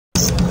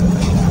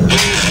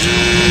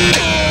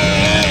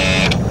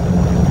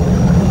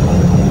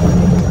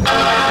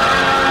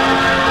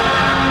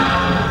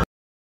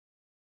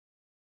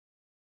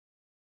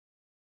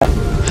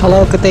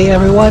Hello, good day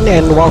everyone,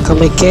 and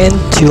welcome again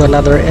to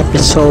another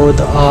episode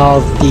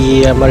of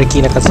the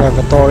Marikina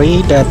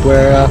Conservatory that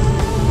we're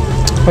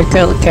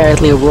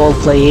currently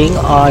role-playing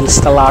on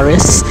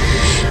Stellaris.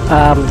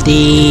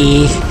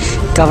 The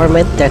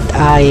government that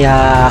I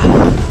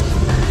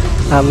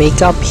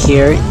make up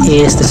here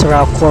is the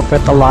Syvaal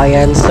Corporate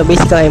Alliance. So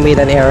basically I made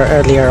an error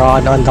earlier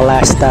on the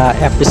last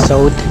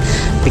episode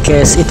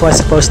because it was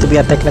supposed to be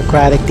a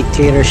technocratic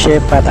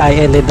dictatorship, but I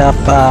ended up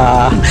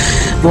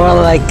more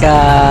like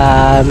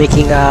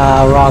making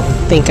a wrong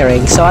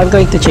tinkering. So I'm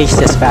going to change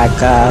this back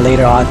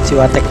later on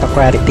to a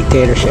technocratic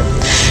dictatorship.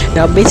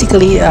 Now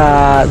basically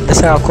the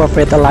Syvaal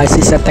Corporate Alliance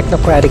is a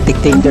technocratic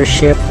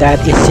dictatorship that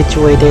is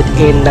situated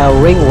in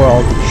Ring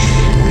World,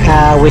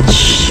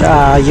 which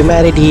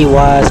humanity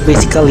was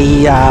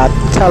basically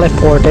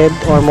teleported,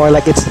 or more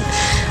like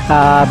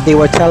they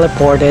were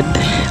teleported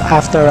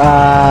after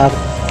a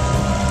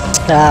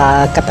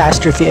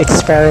catastrophe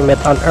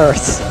experiment on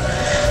Earth.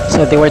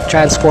 So they were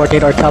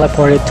transported or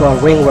teleported to a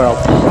ring world.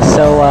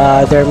 So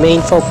their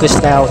main focus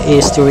now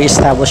is to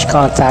reestablish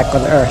contact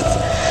on Earth.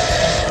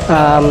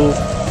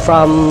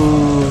 From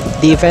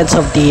the events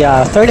of the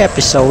third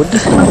episode,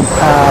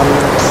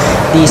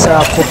 these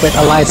corporate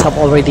alliance have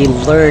already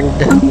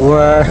learned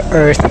where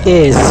Earth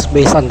is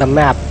based on the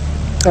map.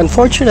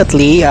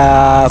 Unfortunately,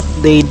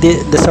 the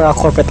Syvaal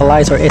Corporate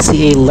Alliance, or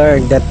SCA,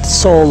 learned that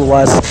Sol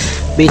was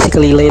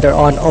basically later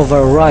on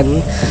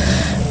overrun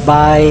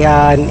by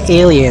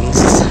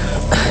aliens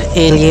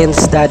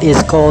that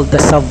is called the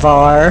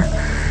Syvaal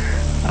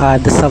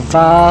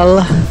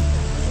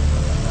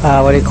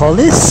what do you call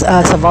this?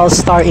 Syvaal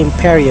Star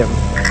Imperium.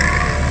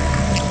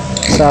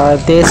 So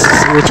this,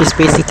 which is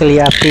basically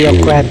a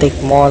theocratic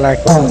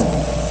monarchy.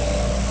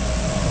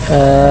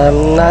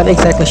 Not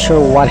exactly sure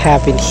what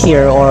happened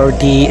here, or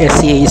the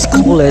SCA is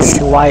clueless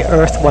why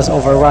Earth was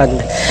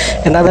overrun.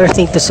 Another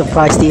thing to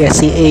surprise the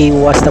SCA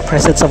was the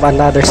presence of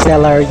another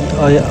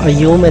a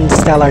human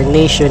stellar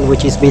nation,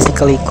 which is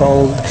basically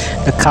called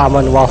the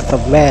Commonwealth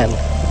of Man.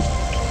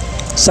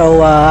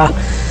 So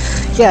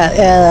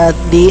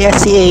the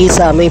SCA's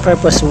main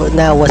purpose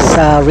now was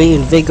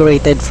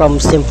reinvigorated from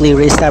simply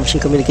re-establishing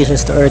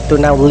communications to Earth to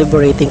now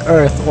liberating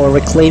Earth, or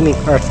reclaiming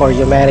Earth for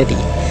humanity.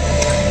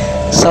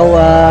 So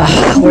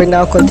we're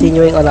now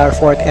continuing on our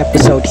fourth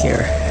episode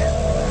here.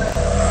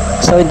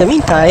 So in the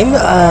meantime,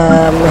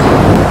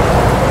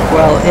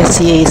 well,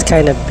 SCA is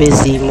kind of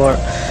busy, what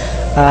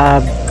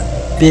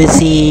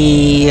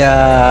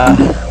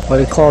do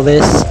you call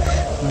this?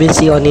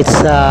 Busy on its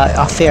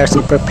affairs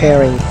in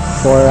preparing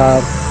for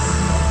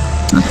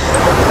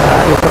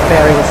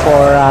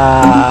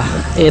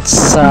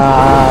its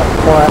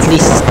or at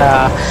least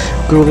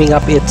grooming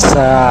up its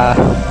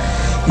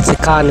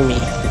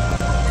economy.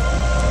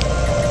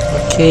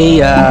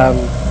 Okay,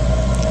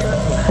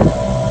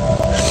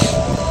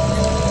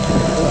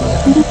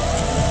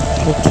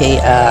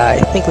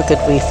 I think we could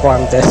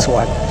reform this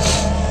one.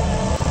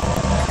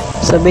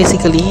 So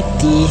basically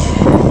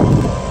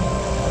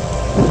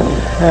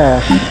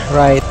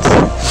right.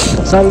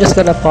 So I'm just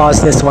gonna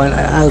pause this one.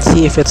 I'll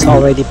see if it's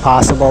already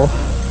possible.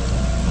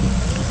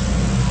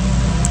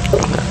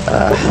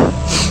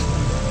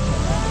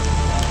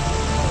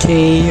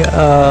 Okay,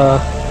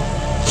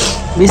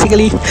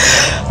 basically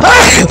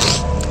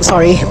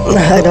sorry,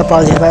 I do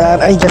apologize,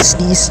 but I just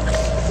sneezed.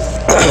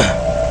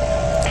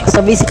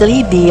 So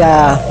basically the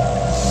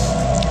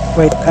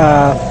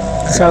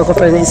Syvaal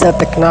Corporate is a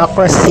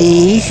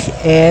technocracy,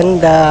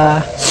 and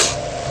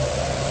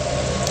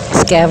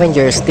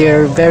scavengers.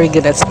 They're very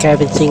good at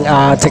scavenging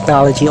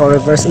technology, or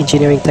reverse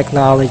engineering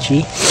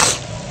technology,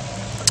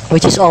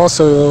 which is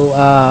also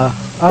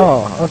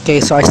oh,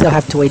 okay, so I still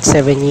have to wait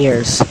 7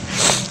 years.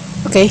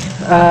 Okay,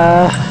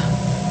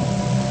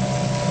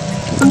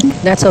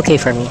 that's okay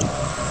for me.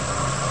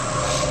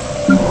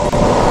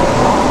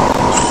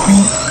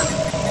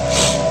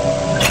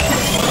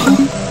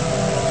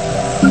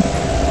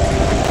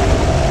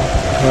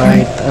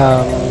 Right,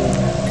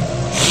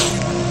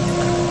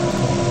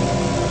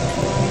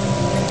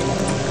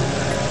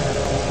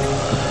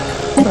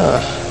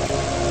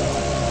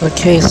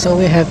 okay, so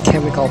we have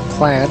chemical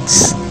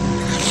plants.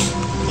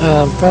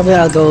 Probably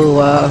I'll go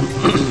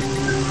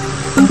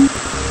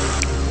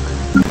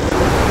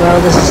well,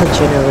 this is a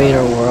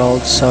generator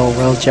world, so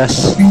we'll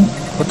just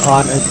put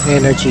on an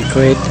energy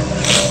grid.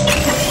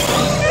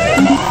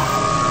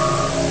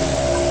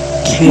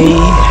 Okay,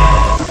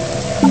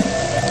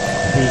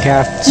 we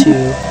have to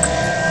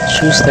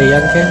choose the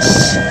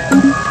youngest.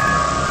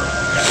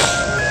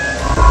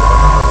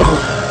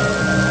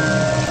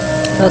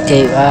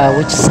 Okay,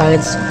 which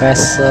science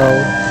vessel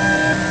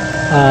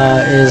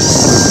is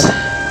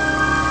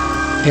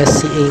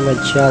SCA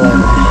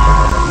Magellan?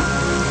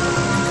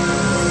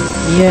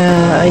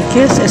 Yeah, I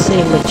guess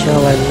SCA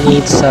Magellan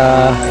needs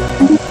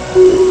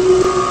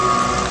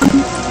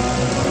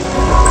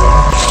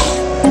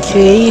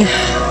okay.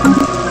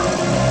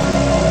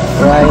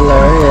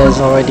 Ryler is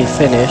already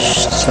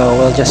finished, so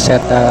we'll just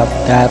set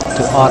that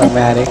to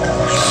automatic.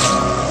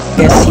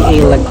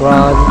 SCA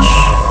Lagrange.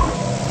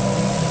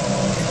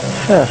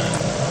 Huh.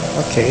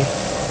 Okay.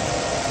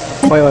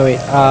 Wait.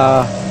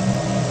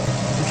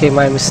 Okay,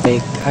 my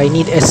mistake. I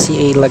need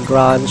SCA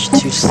Lagrange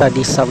to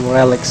study some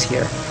relics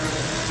here.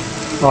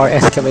 Or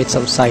excavate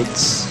some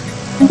sites.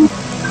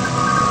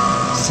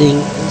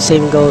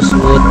 Same goes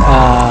with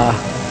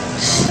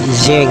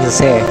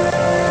Zhengze.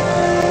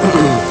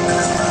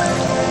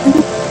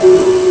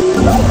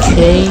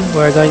 Okay,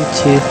 we're going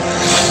to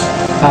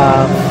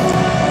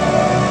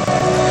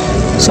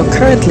so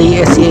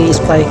currently SCA is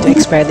planning to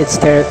expand its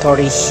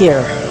territory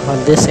here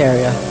on this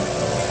area.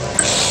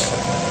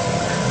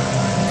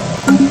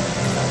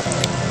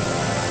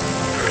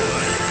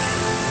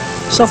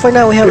 So for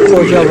now we have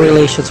cordial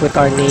relations with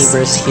our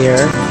neighbors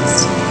here.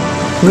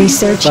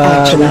 Research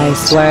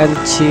actualized. We plan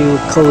to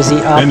cozy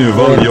up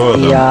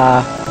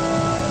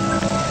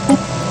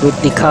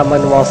with the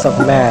Commonwealth of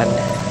Man.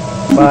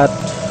 But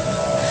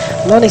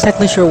I'm not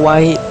exactly sure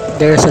why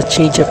there's a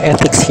change of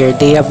ethics here.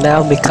 They have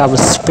now become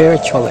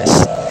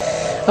spiritualists.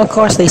 Of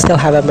course, they still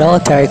have a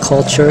military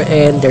culture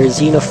and they're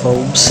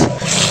xenophobes.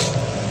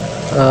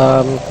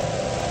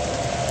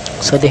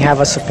 So they have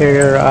a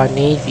superior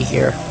navy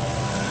here.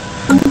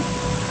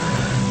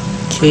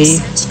 Okay.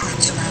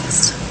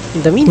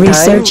 In the meantime,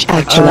 research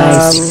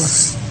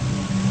actualized.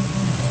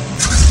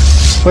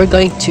 We're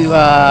going to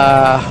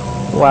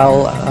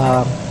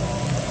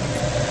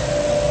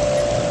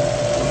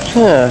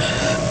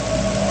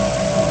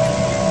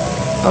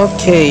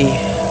okay,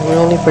 we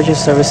only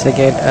purchase service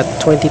again at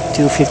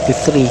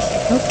 2253.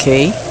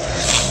 Okay,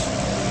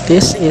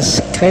 this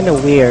is kind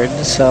of weird.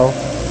 So,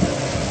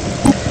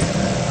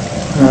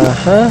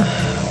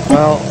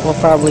 well,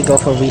 we'll probably go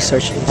for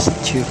Research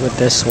Institute with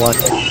this one.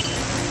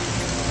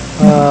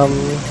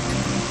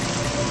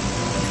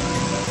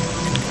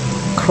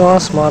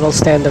 Cross model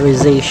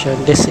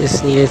standardization. This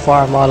is needed for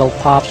our model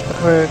pops,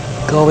 but we're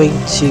going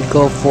to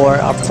go for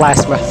a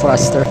plasma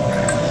thruster.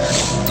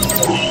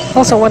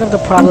 Also, one of the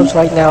problems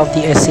right now of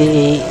the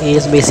SAA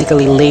is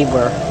basically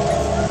labor.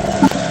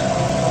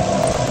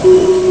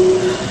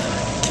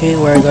 Okay,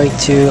 we're going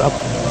to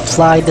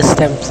apply this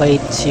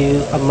template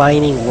to a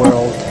mining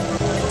world.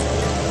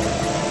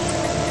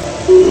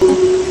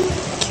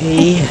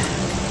 Okay.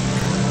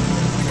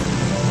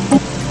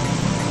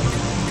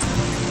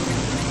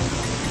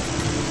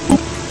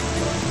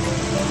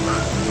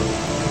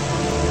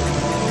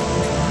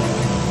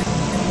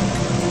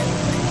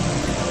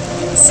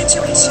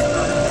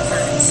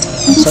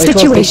 So it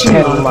will take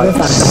 10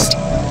 months.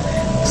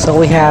 So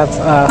we have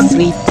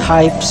 3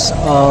 types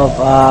of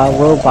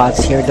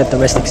robots here: the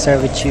domestic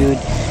servitude,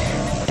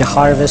 the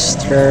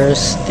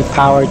harvesters, the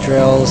power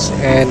drills,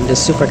 and the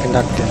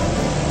superconductor.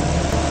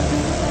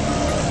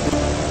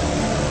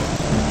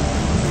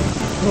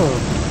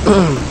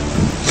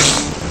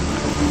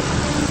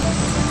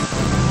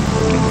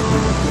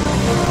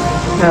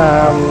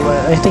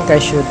 I think I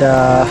should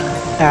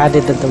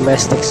added the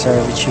domestic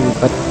servitude,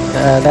 but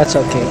that's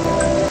okay.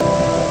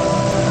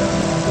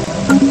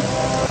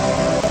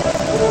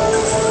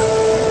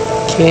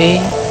 Okay,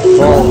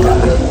 Volga.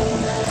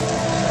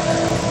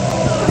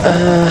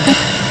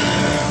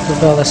 We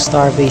built a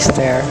star base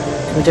there.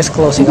 We're just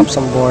closing up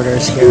some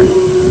borders here.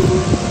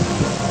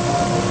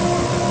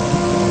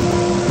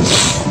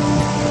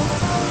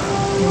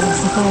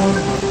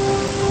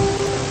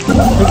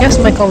 I guess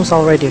my com's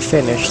already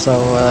finished, so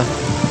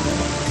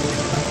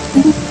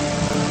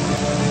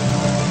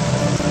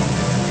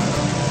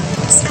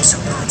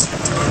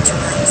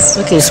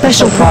okay,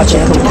 special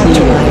project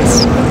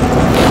completed.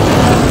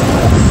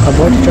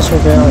 Aborted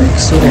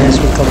surveillance soon has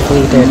been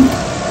completed.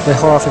 The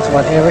whole of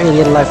whatever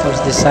alien life was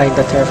designed,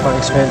 the terraforming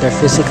experiment, their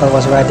physical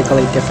was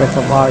radically different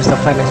from ours. The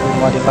planet has been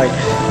modified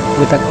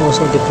with an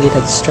ozone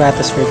depleted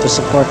stratosphere to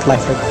support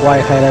life,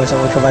 required high levels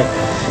of ultraviolet.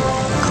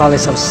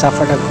 Colonists have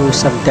suffered a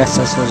gruesome death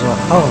as a result.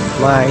 Oh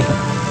my.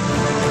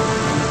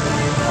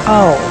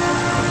 Oh.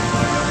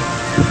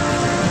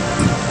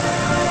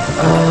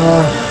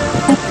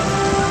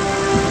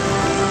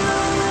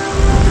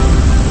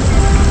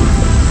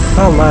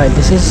 Oh my,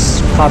 this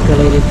is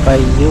populated by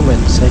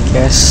humans, I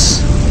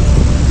guess.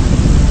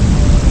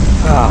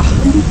 Ah,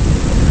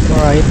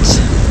 alright.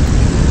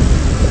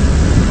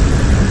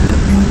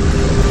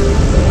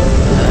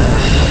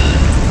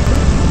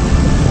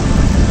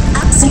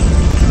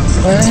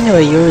 Well,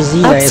 anyway, your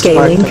Zena is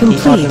part of the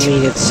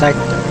automated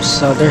sector,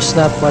 so there's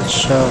not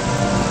much of...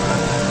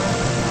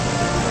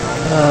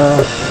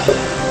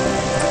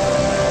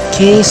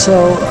 Okay,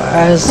 so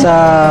as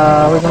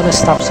we're gonna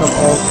stop some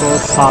old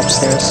road pops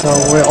there, so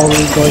we're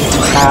only going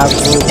to have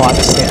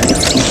robots there.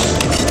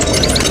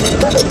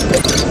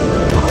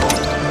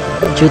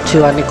 Due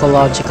to an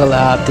ecological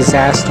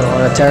disaster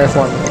or a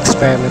terraforming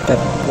experiment that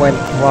went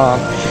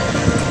wrong.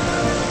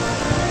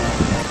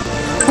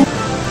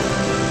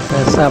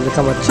 It's now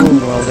become a tool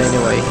world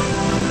anyway.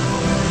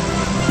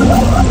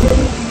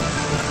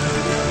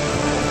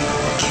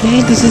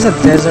 Okay, this is a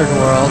desert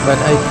world, but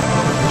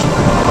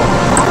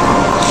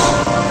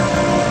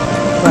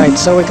Right,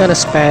 so we're gonna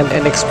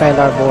expand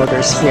our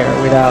borders here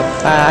without...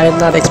 I'm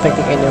not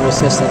expecting any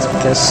resistance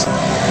because...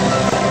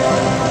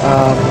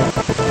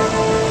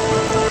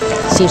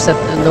 seems that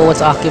no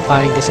one's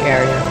occupying this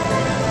area.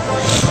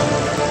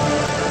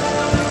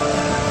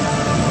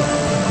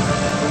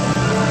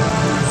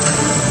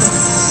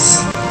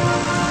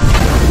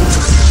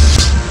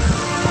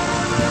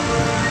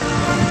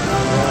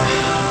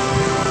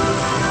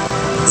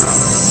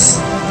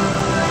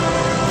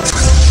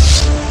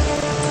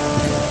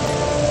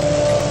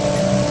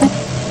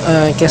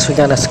 I guess we're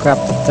gonna scrap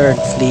the third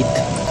fleet.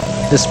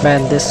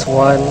 Disband this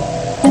one.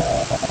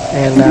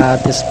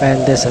 And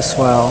disband this as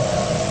well.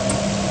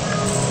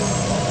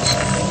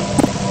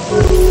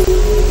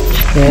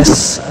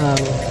 Yes.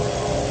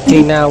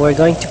 Okay, now we're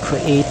going to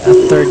create a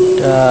third,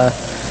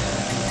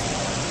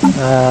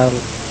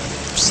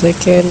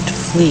 second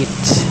fleet.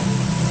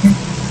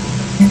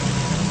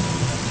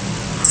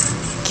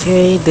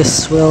 Okay,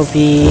 this will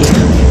be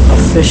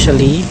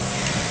officially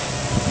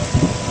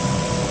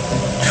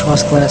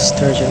Cross-class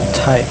sturgeon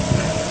type.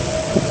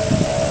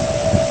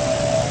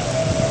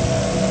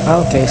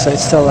 Okay, so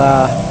it's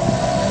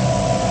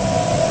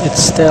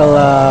still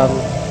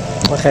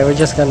okay, we're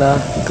just gonna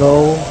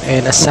go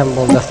and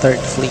assemble the third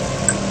fleet.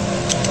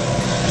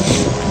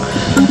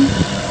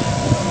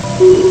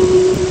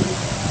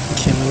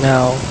 Okay,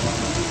 now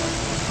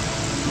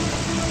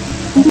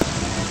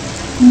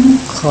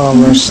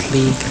Commerce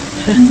League.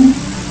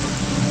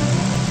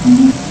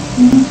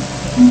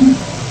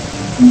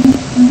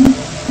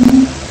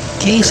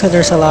 Okay, so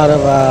there's a lot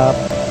of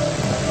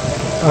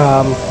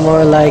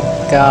more like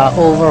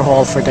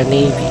overhaul for the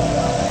Navy.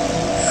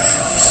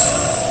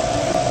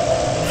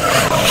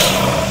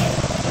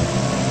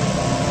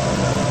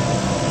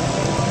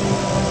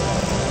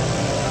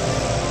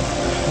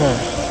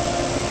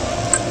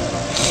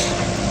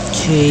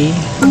 Okay.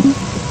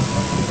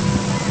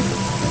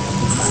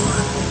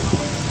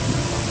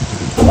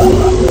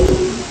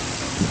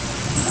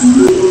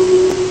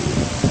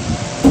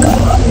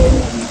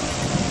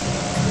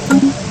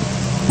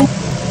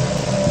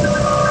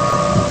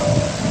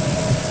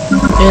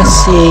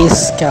 SCA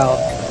Scout.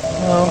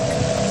 Well,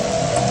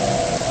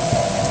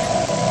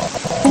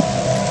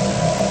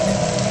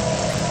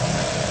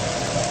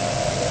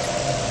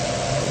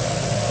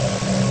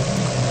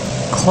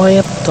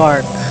 quiet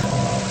dark.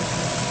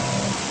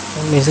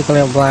 Basically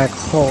a black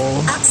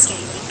hole.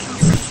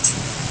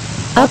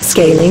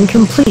 Upscaling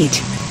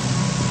complete.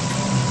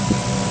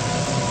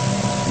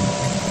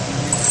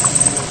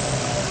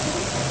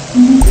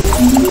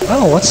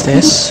 Oh, what's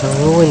this? A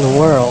ruined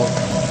world.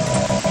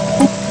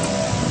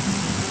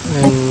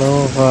 And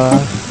Nova.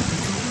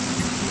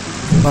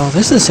 Wow,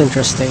 this is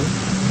interesting.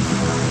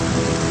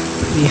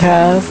 We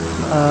have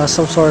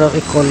some sort of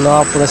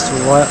Econopolis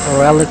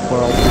relic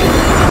world,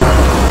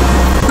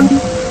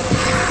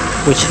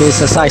 which is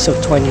the size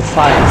of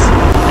 25,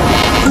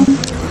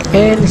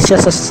 and it's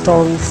just a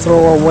stone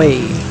throw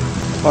away,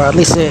 or at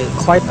least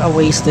quite a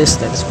ways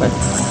distance. But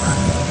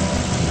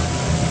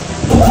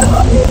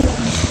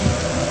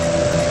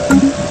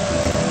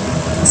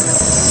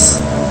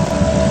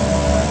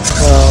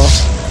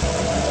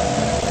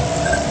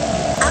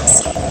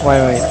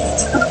well, wait.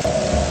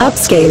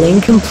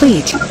 Upscaling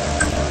complete.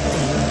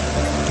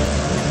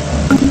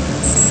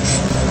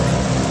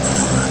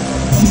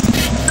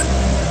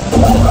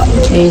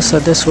 Okay, so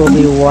this will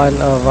be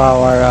one of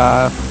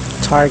our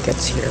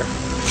targets here.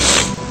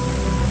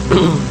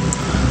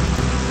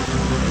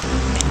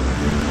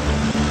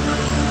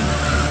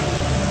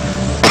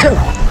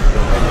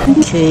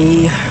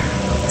 Okay,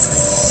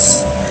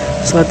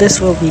 so this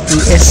will be the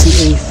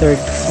SCA 3rd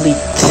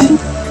Fleet.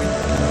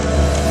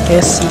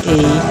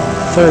 SCA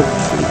 3rd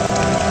Fleet.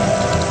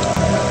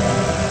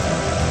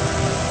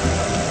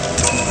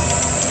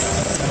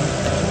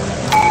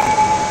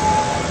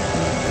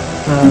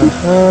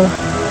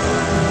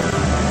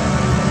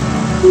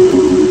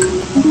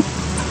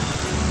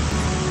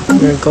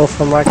 We're gonna go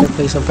for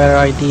marketplace of better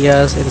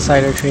ideas,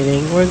 insider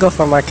trading. We're gonna go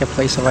for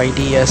marketplace of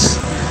ideas.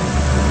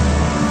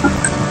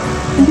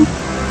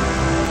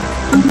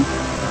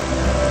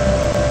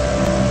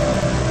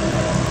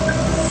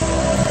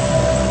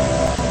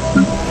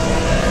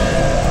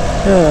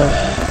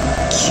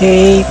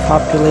 Okay,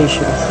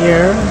 population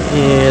here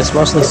is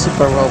mostly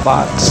super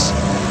robots.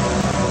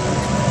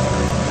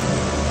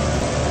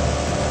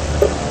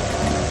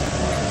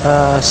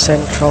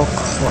 Central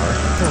core.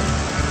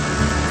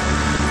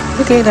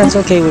 Okay, that's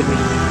okay with me.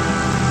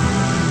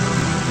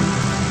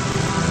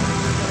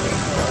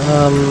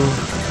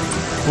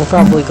 We'll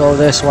probably go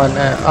this one.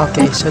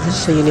 Okay, so this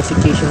is a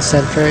unification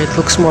center. It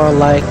looks more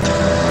like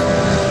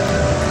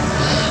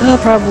I'll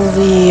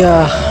probably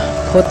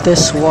put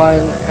this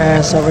one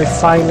as a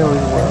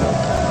refinery world.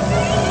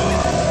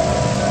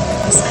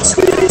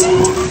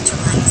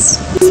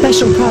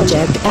 Special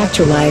project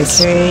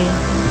actualized. Okay.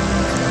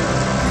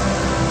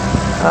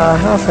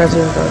 How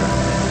present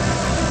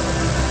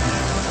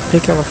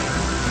pick up.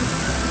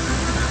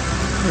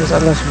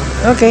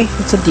 Okay,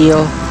 it's a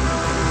deal.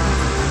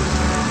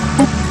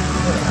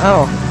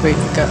 Oh, wait,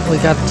 we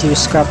got to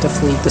scrap the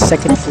fleet, the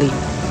 2nd fleet.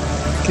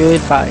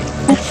 Goodbye.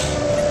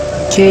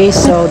 Okay,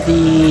 so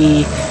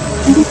the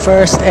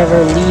first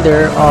ever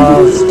leader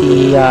of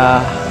the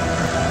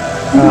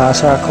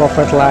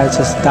corporate alliance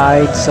has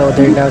died, so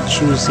they're now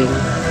choosing.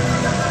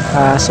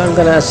 So I'm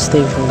gonna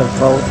abstain from the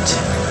vote.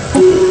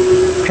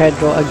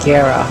 Pedro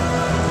Aguera.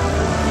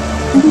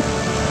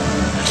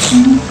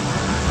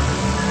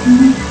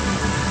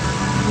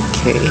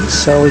 Okay,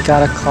 so we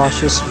got a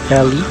cautious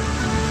belly.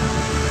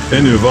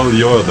 En nu, vad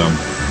gör de?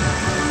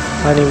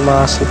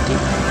 Animosity.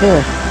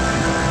 Yeah.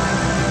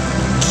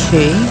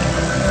 Okay.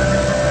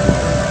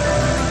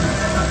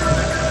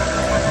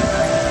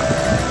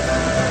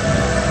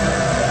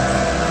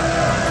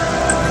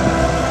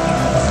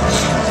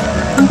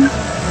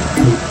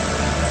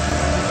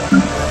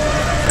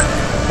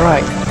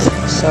 Right.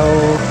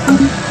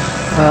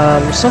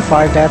 So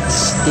far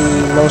that's the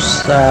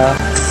most.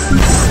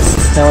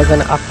 Now we're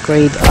gonna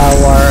upgrade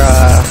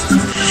our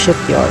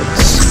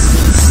shipyards.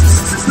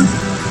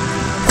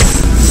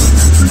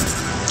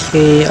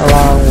 Okay,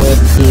 along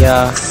with the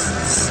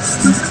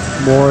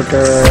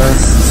border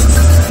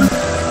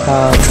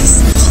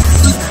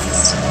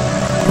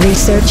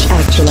Research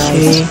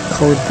actualized. okay,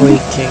 code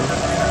breaking.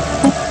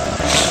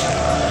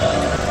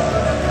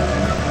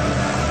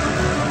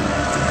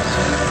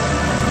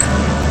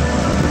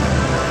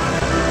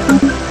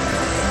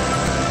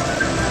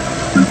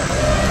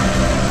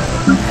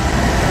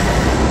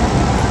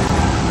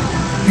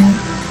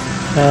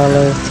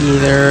 Hello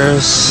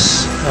theaters.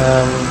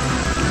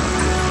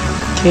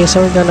 Okay,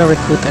 so we're gonna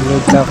recruit a new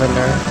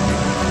governor.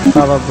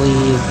 Probably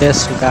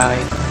this guy.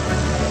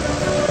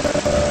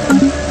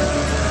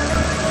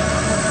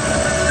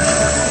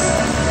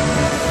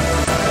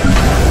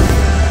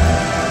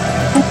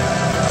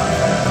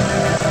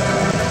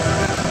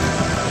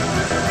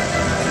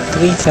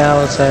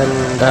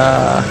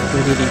 $3,000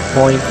 unity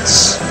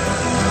points.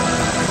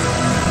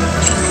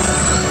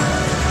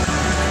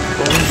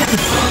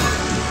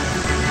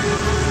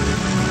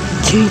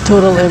 Okay,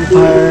 total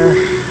empire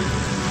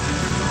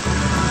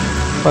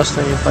plus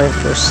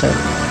 95%.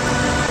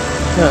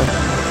 Yeah.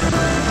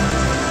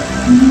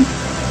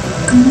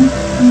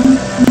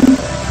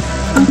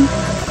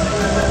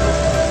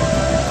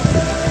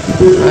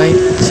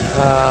 Right.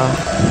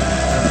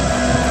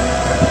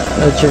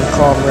 Belgian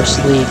Commerce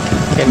League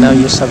can now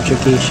use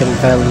subjugation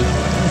belly.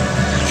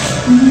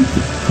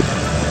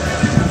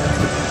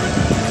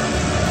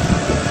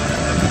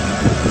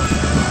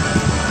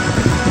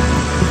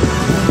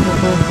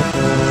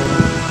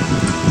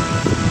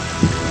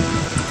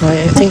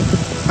 Right, I think.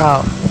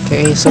 Oh,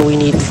 okay. So we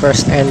need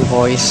first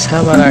envoys.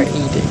 How about our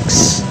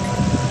edicts?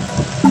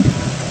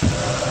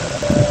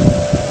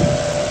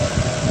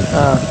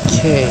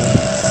 Okay.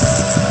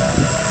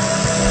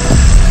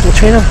 The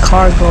train of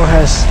cargo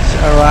has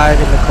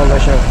arrived in the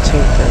collision of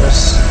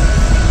Tinkers.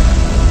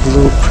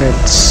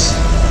 Blueprints.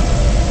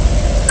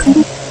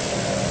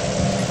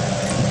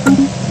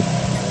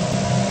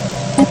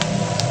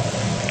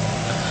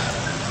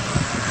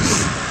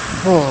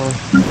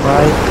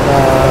 Right.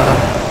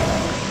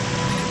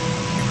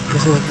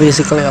 This is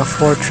basically a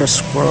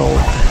fortress world.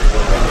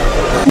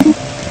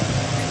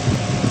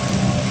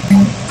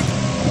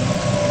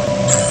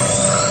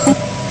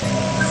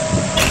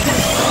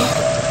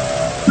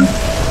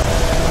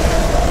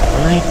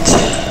 Right.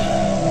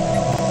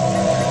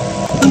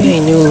 Okay,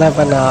 New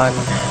Lebanon.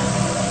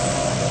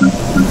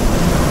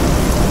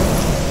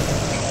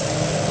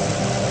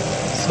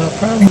 So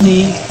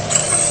probably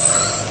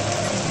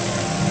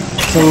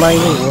it's a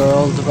mining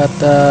world, but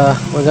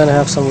we're gonna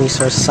have some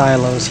resource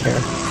silos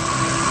here.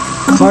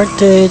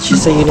 Carthage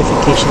is a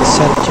unification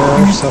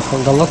center, so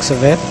from the looks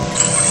of it,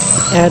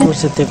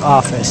 administrative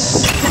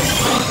office.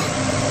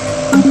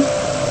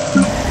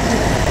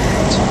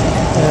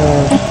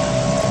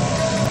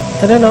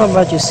 I don't know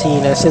about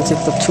Ymacera, since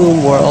it's a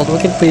tomb world, we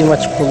can pretty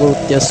much pollute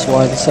this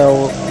one,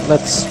 so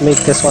let's make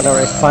this one a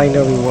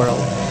refinery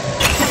world.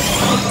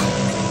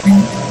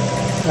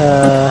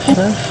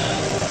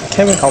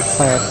 Chemical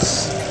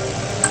plants.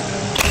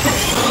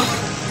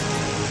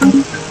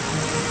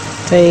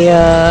 They,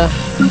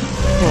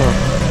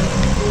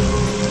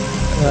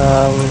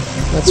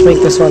 let's make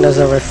this one as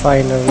a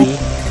refinery.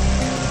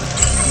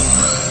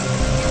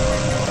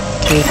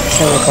 Okay,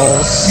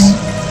 chemicals.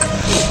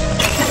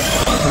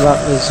 About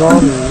the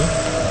zombie.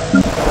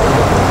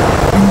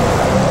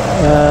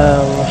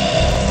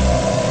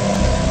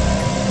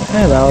 I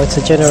don't know, it's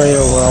a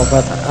generator world,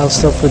 but I'll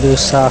still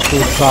produce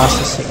food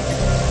processing.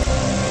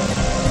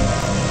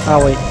 Oh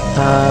wait,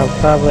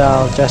 probably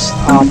I'll just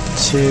opt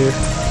to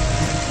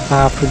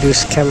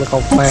produce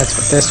chemical plants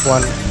with this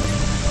one.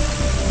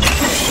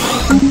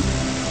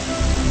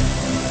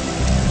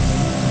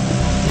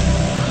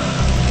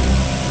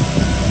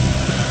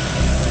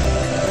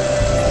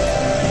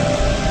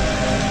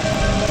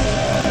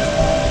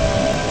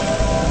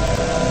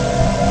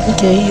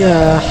 Okay,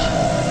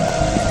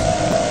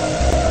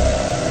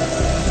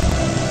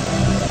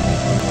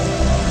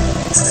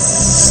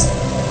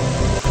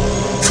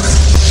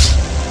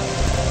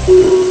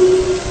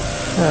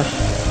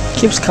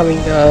 keeps coming,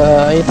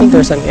 I think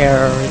there's an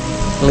error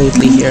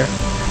lately here.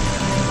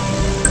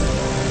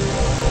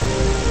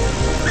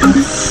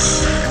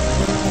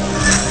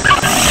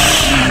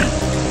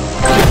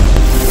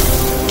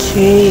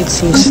 Okay, it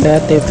seems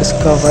that they've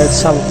discovered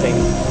something.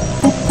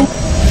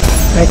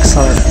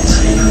 Excellent.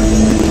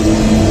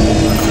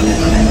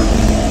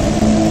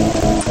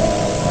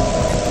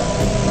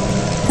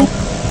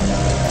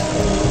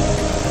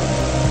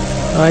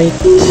 Right.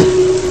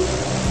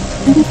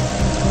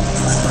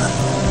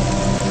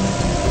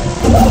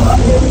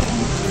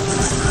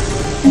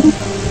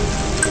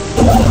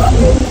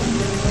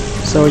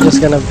 So we're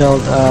just gonna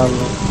build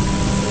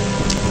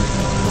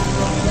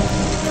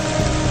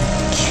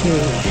okay,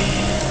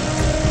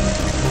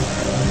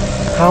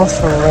 house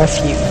for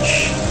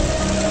refuge.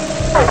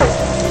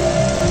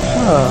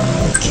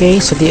 Okay,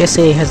 so the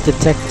SA has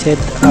detected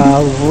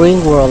a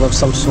ring world of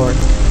some sort.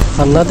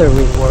 Another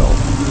ring world.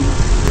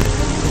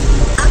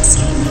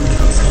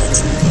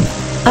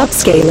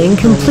 Upscaling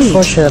complete.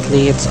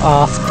 Unfortunately, it's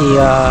off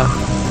the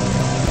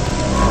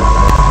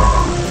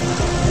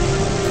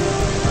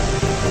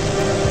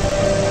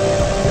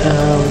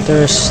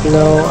there's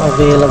no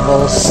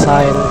available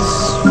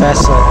science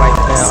vessel right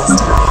now.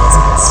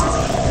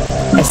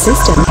 A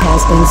system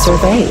has been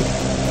surveyed.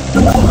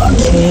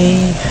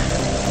 Okay.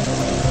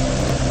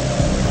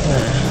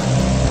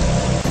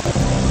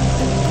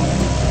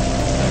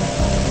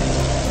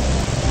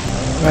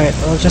 Right,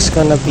 we're just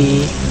gonna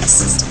be...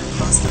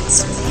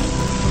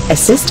 A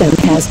system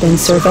has been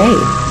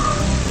surveyed.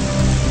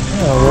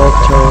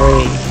 Work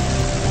array.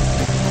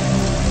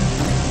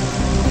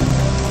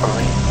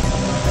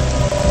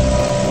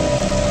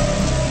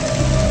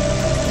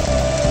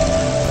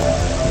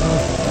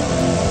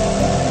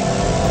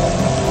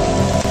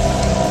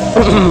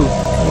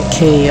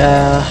 Okay,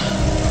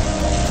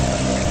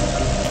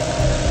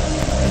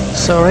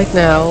 so right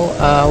now,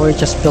 we're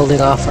just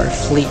building off our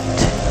fleet.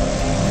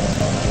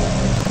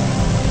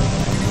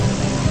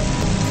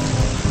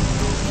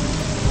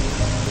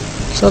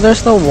 So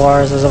there's no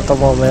wars as of the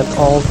moment,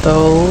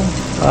 although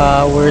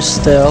we're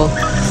still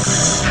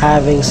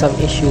having some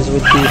issues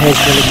with the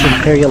hegemonic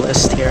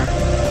imperialist here.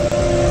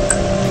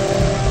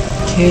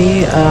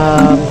 Okay,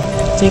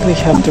 I think we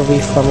have to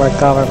reform our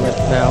government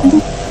now.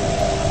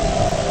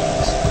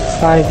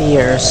 5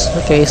 years.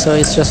 Okay, so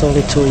it's just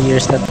only 2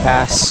 years that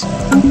pass.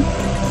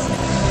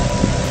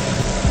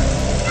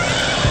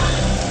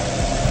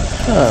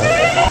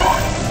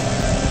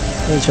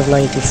 Age of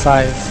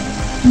 95.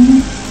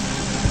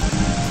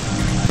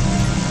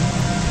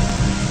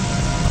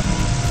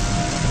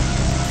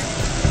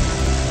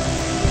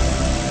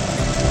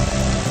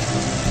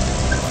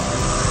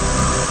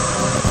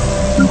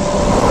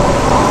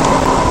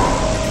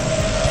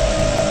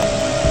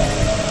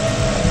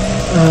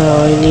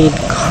 I need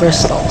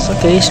crystals.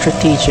 Okay,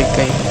 strategic.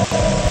 Okay.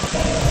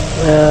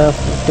 At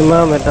the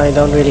moment, I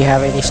don't really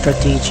have any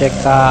strategic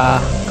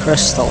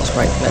crystals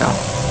right now.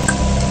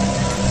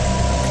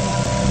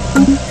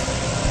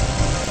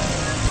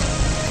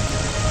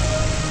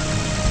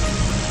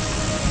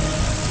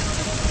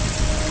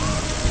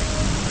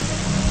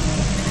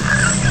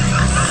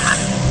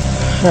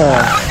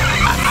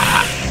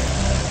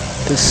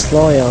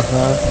 Disloyal,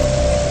 huh?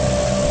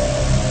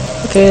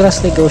 Okay,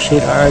 let's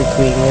negotiate our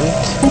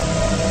agreement.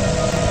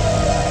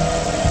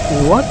 We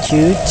want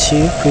you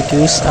to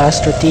produce a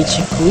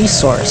strategic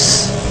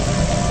resource.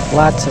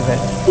 Lots of it.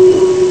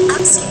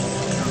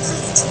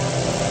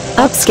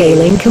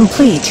 Upscaling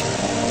complete.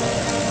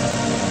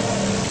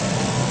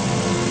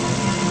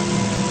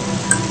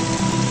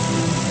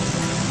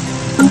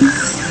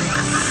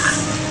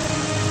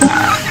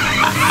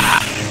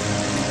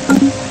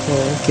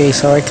 Okay,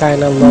 so we're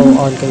kind of low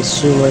on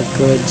consumer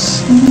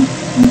goods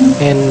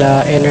and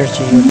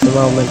energy at the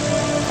moment.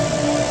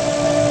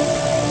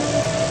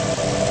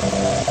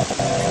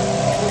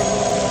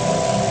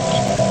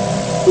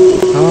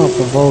 Oh,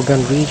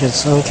 Volgan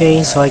regions.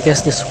 Okay, so I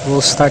guess this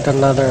will start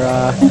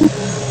another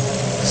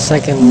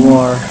second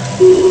war.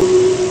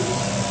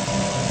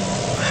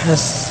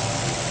 Has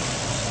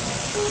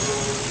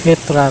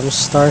Hitram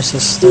star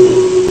system.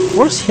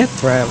 Where's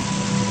Hitram?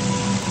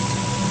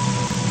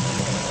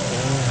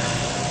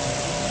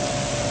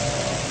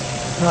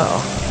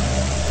 Oh.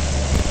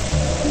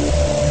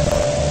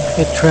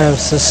 Hitram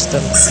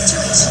system.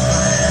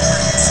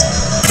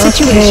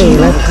 Okay,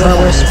 let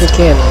commerce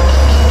begin.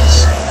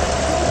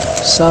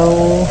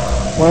 So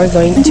we're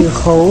going to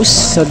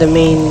host, so the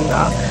main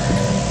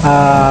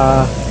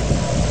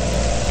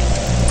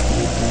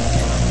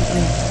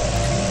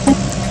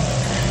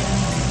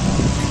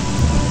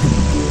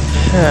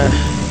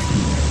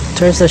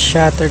turns the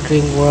shattered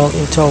ring world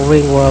into a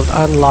ring world,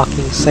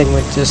 unlocking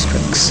segment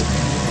districts.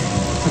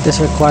 But this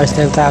requires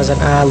 10,000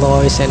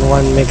 alloys and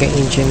 1 mega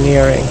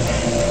engineering.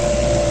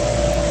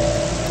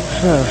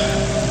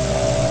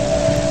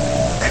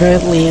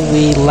 Currently,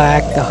 we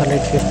lack the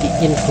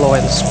 150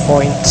 influence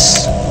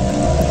points,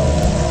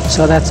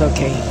 so that's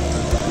okay.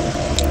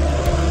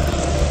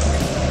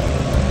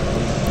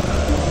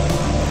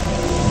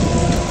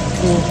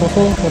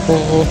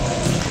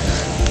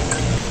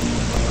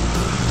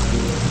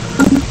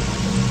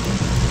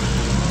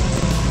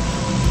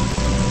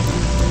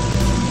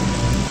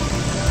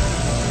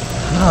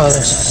 Oh,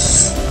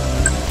 there's...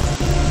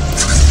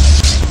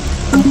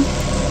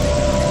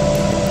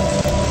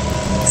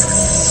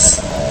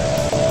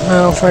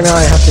 Well, for now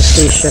I have to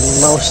station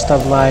most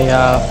of my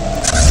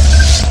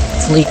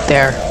fleet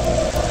there.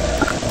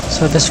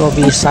 So this will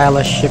be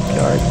Sila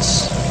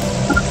shipyards.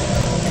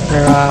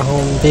 Their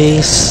home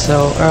base.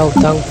 So Earl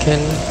Duncan.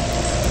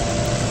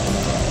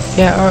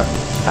 Yeah,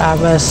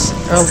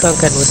 Earl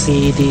Duncan would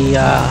be the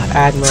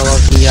admiral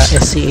of the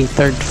SCA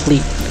 3rd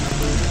Fleet.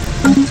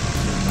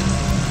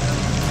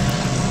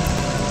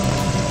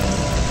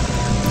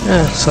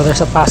 So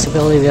there's a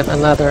possibility that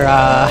another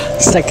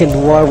second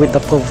war with the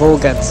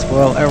Provogans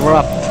will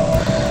erupt.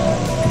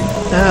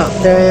 Now,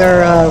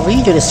 their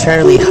region is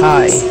fairly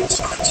high.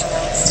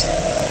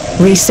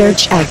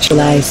 Research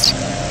actualized.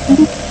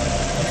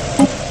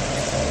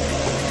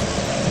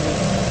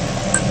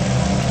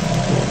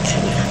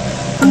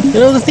 You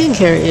know, the thing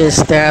here is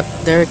that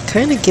they're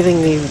kind of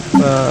giving me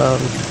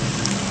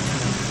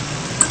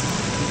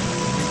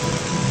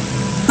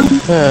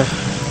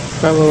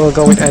probably we'll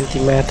go with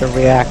antimatter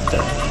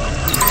reactor.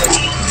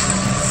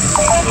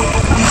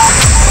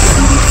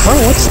 Oh,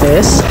 what's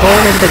this?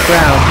 Hole in the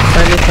ground.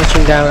 Finally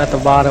touching down at the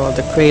bottom of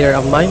the crater,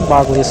 a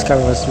mind-boggling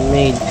discovery was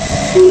made.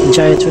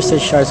 Giant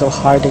twisted shards of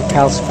hardened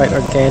calcified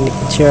organic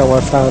material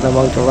were found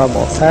among the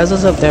rubble.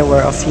 Thousands of them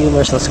were a few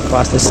miles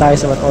across, the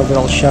size of an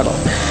orbital shuttle.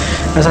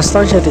 As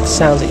astonishing as it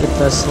sounds, it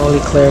was slowly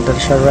clear that the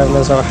shard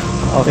remnants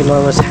of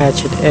enormous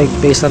hatchet egg.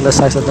 Based on the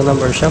size of the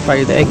number of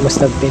shellfire, the egg must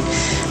have been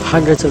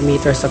hundreds of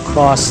meters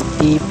across,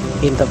 deep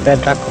in the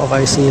bedrock of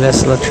Ymacera.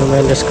 The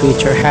tremendous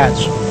creature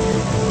hatched,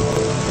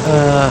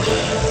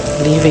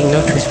 leaving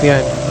no trace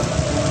behind.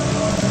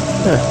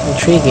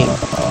 Intriguing.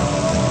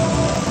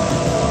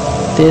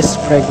 This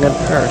pregnant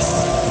Earth.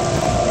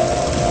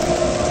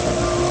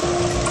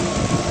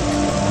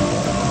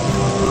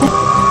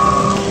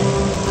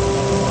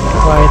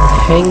 Right,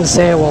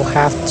 Hengze will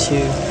have to...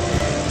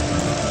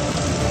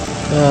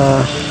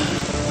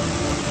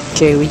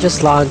 okay, we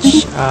just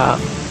launched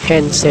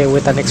Hengze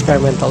with an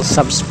experimental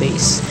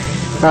subspace.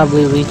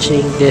 Probably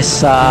reaching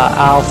this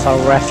alpha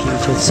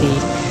refuge and see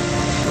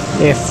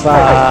if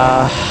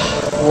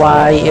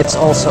why it's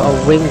also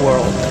a ring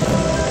world.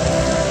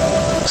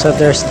 So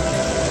there's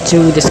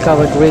 2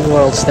 discovered ring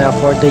worlds now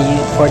for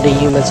the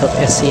humans of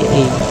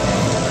SCA.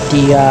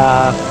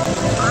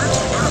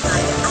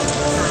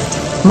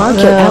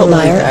 Market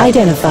outlier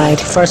identified.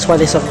 First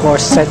one is of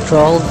course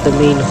Central, the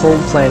main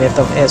home planet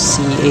of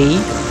SCA,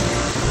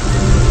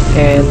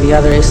 and the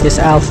other is this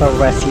Alpha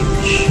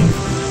Refuge.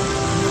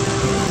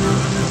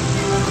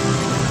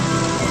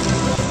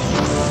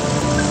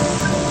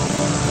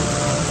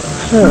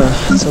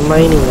 It's a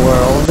mining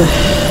world.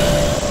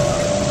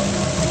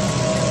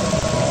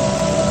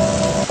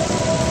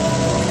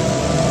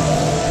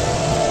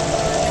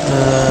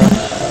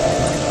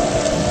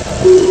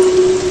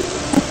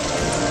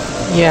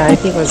 Yeah, I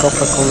think we'll go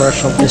for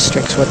commercial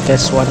districts with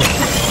this one.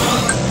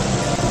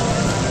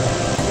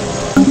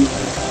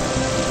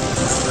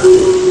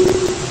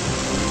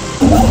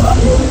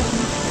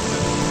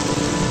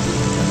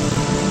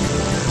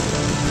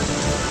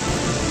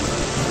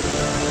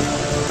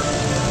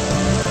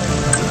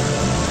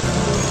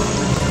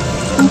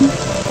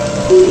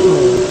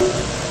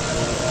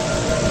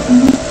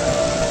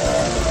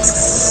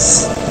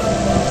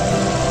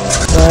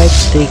 Right,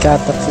 they got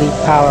the fleet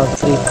power of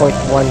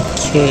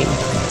 3.1k.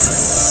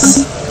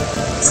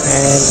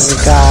 And we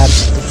got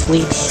the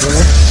fleet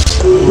here,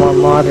 more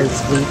modern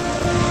fleet.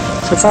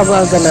 So probably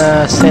I'm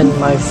gonna send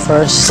my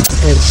first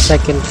and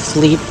second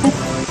fleet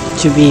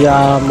to be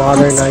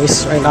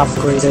modernized and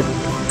upgraded.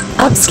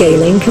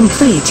 Upscaling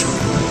complete.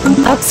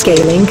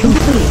 Upscaling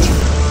complete.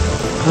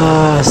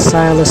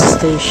 Sila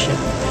Station.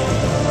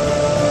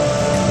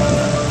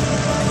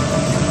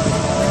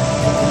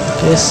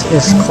 This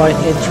is quite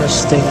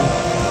interesting.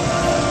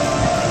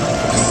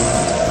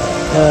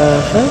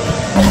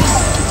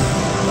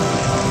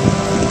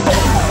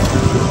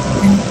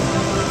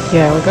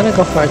 Yeah, we're gonna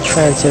go for a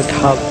transit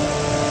hub.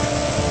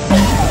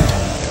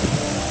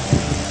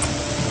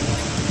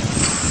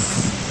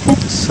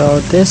 So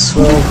this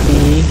will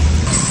be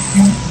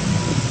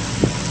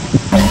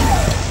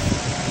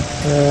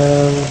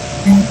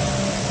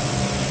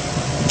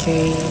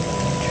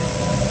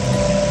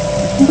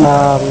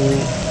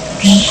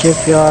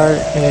shipyard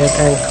and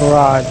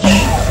anchorage.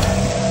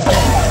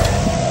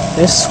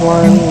 This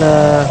one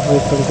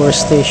with Concourse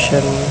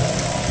Station.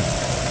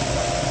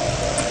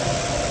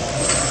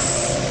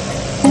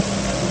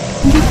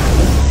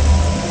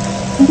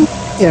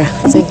 Yeah,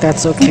 I think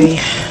that's okay.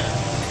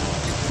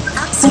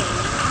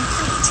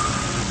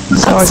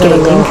 So we're gonna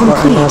go for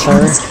another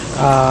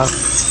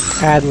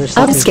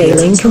administrative.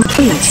 Upscaling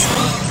complete.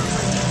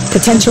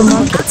 Potential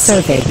market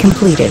survey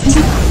completed.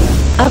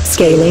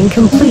 Upscaling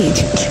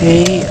complete.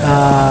 Okay,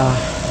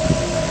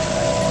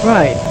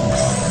 right.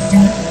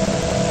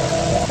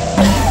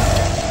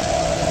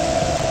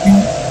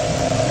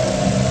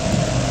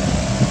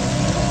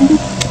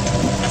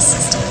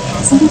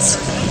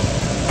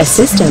 A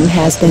system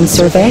has been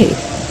surveyed.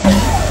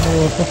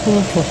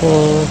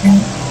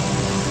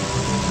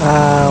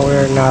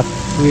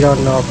 We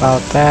don't know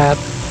about that.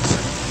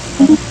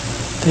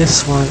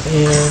 This one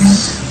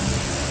is...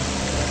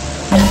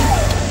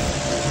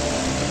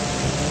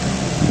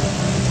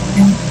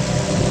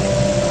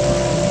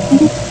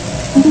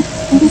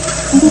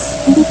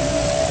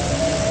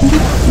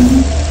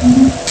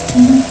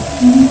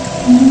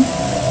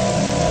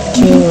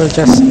 okay, we'll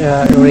just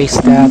erase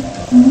that.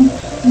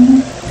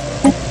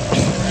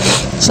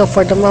 So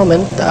for the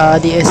moment,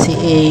 the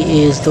SCA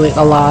is doing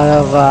a lot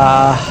of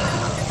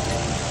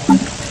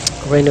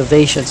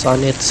renovations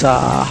on its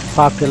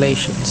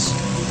populations.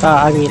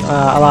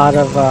 A lot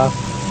of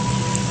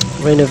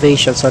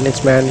renovations on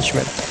its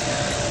management.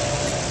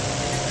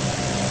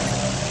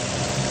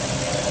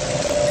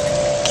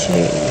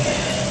 Okay.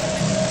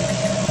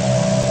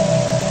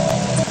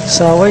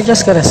 So we're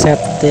just gonna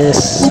set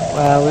this.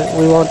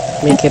 We won't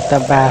make it a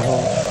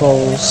battle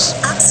roles.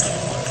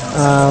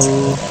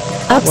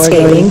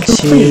 Upscaling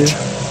complete.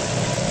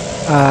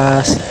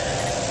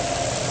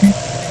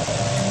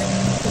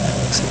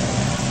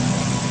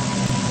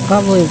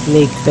 Probably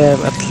make them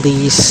at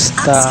least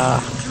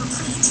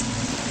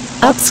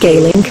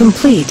Upscaling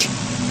complete.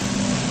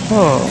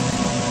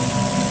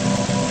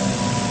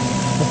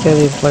 Okay,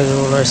 we play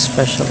ruler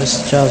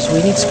specialist jobs.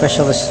 We need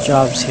specialist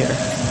jobs here.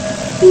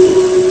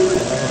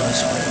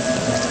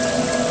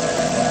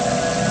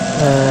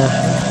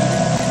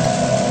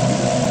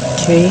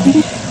 Okay.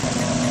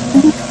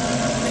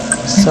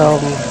 So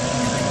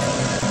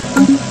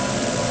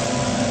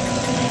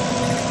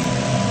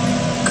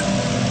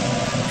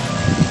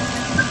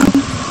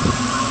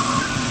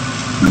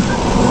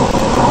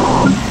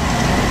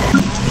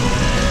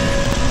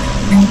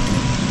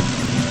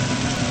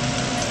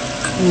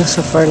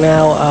so for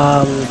now,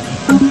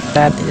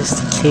 that is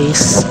the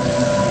case.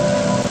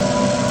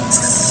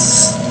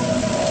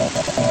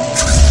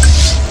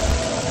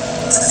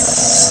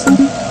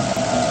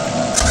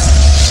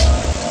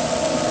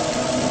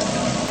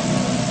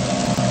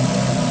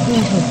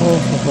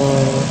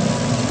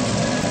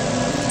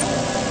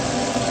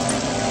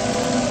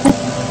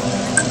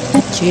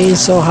 Okay,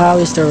 so how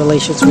is the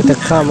relations with the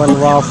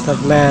Commonwealth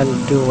of Man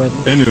doing?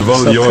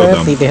 So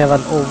currently they have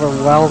an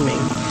overwhelming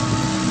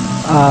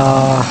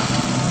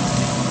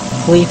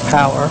fleet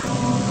power.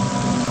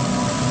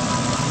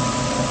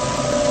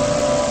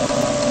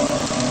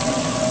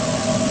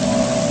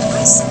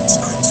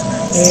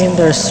 And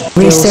there's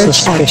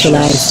research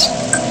actualized.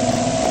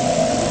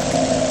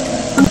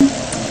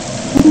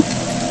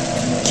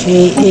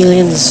 Okay,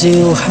 Alien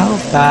Zoo, how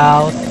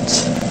about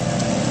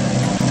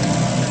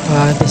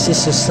this is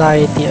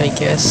society, I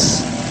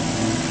guess.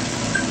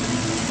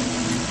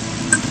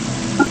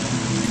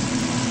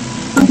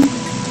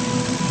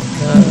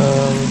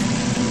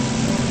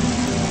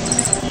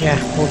 Yeah,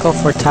 we'll go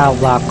for tile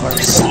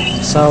blockers.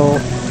 So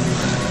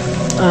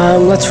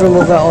let's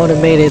remove the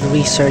automated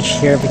research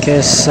here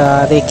because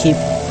they keep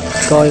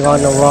going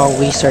on the wrong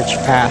research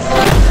path.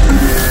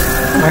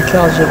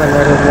 Archaeology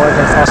converted more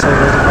than fossil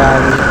related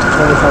value to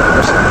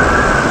 25%.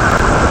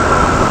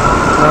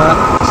 Not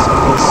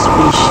single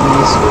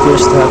species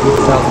appears to have been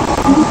found.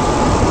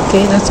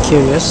 Okay, that's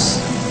curious.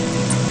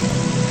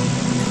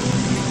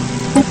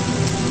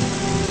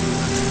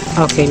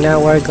 Okay, now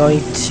we're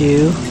going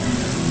to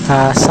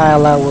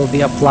Sila will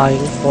be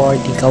applying for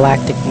the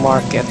galactic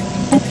market.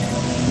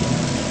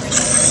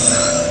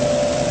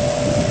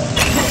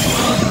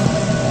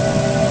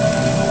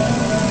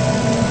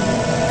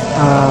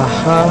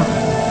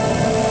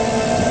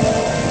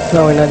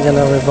 No, we're not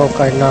gonna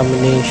revoke our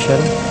nomination.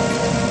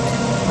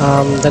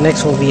 The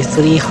next will be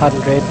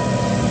 300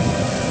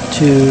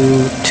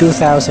 to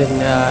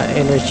 2,000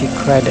 energy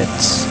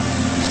credits,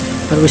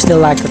 but we still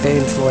lack the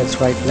influence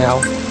right now.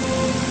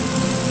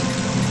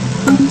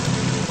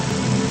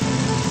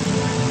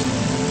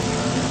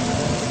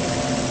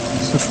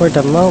 So for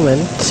the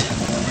moment,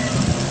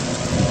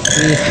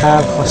 we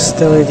have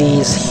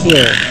hostilities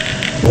here.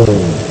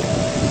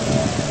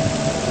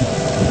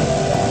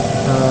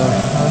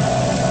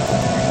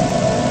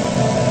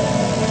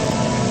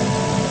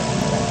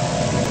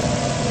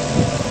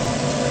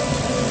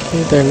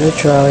 They're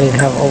neutral and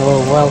have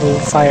overwhelming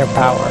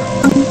firepower.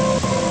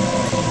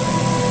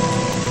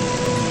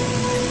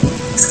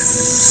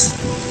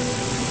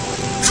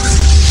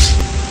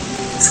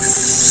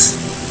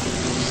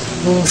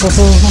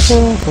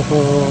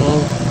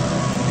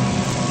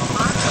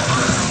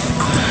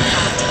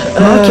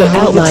 Market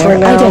outlier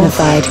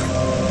identified.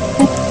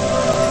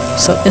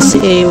 So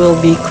SCA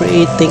will be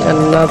creating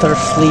another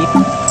fleet.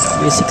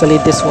 Basically,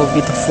 this will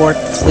be the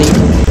 4th fleet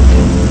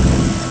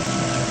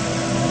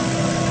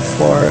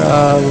for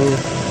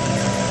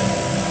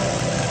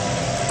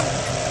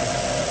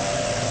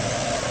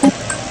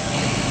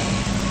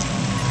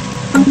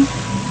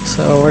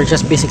so we're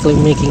just basically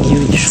making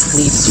huge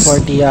fleets for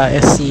the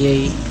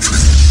SCA.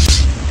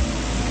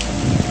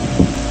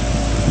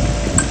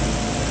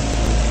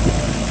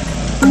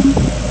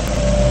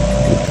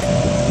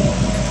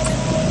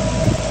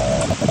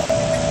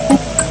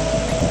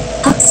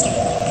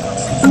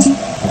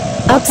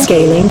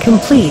 Upscaling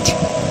complete.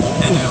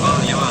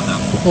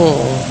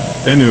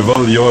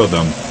 Vad gör de?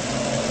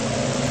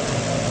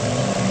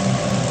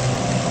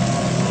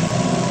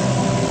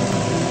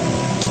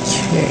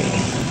 Okay.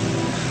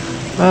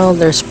 Well,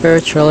 they're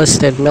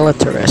spiritualist and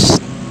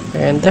militarist,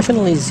 and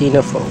definitely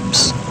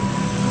xenophobes.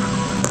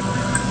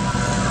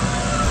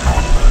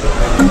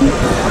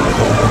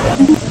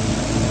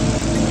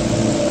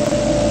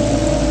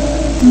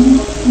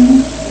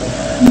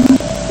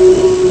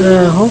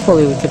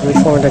 Hopefully we could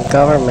reform the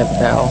government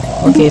now.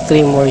 Okay,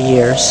 3 more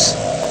years.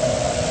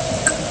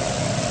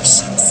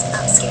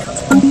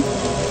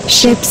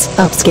 Ships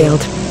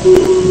upscaled.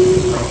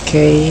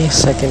 Okay,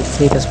 second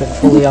fleet has been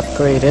fully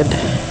upgraded.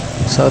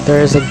 So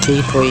there is a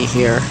gateway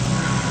here.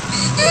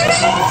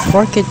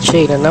 Forked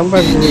chain. A number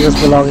of individuals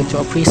belonging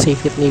to a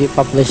pre-safe yet needy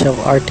population of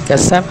Arctica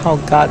somehow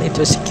got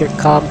into a secure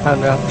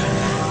compound.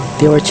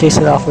 They were chased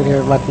off with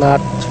her, but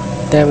not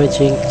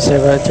damaging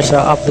several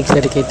international uplink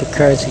dedicated to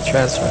currency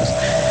transfers.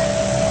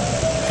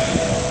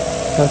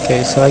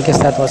 Okay, so I guess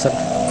that wasn't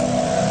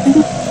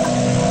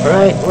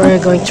right.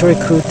 We're going to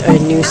recruit a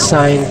new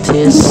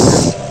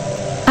scientist.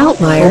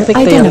 Outlier We'll pick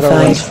the younger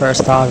identified. ones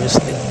first,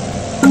 obviously.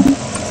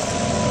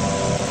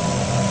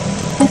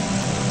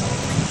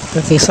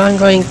 Okay, so I'm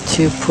going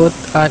to put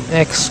an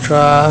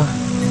extra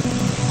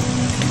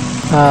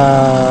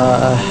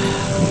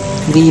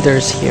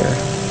leaders here.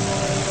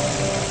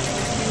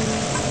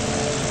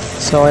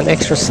 So an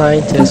extra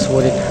scientist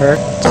wouldn't hurt.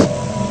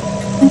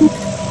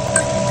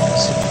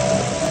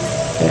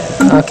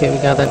 Yeah, okay, we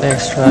got an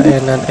extra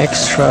and an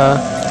extra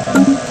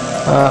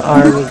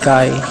army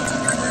guy.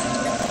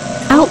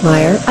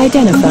 Outlier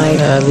identified.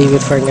 Leave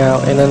it for now,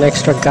 and an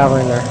extra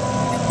governor.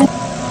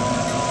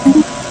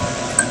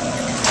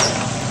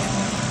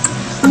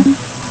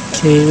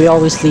 Okay, we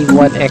always leave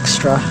one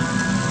extra.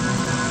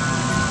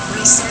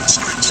 Research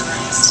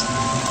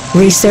actualized.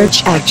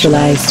 Research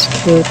actualized.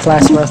 Okay,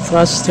 plasma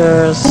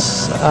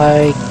thrusters.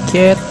 I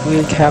get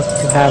we'll have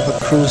to have a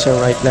cruiser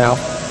right now.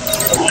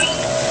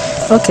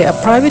 Okay, a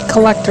private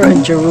collector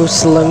in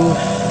Jerusalem.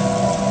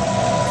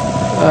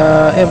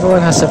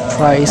 Everyone has a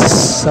price,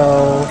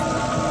 so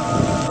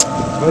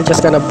we're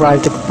just gonna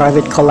bribe the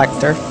private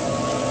collector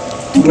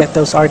to get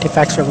those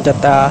artifacts from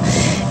that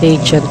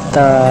ancient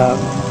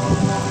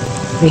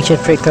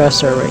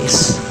precursor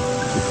race.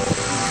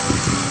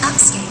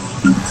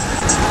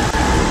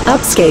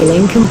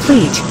 Upscaling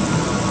complete.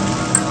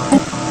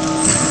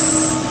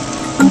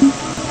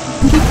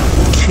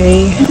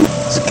 Okay,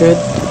 it's good.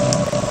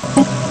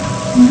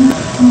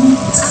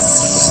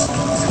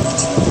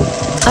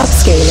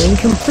 Upscaling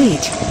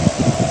complete.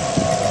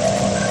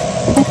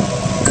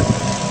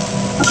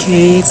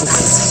 Okay,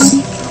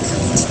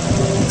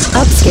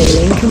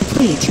 Upscaling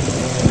complete.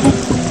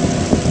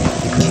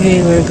 okay,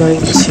 we're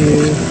going to.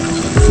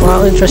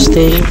 Well,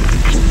 interesting.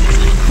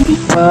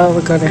 Well,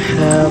 we're gonna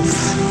have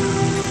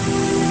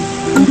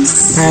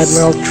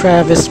Admiral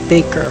Travis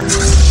Baker.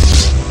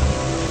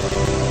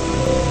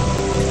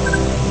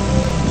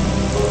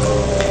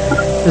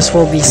 This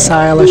will be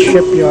Sila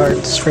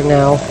shipyards for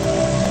now.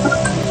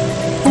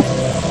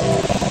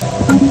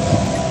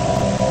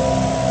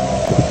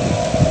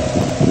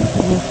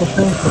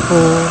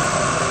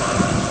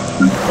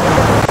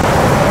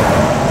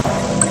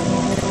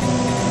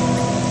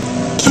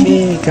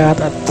 Okay, got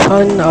a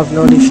ton of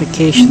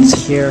notifications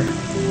here.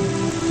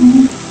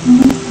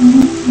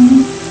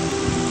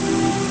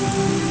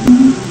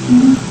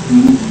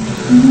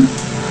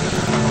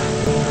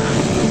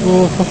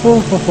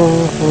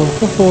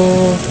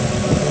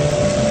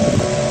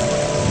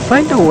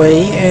 By the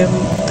way,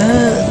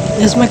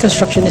 is my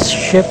constructionist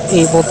ship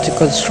able to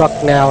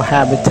construct now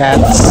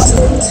habitats?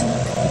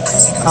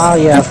 Oh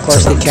yeah, of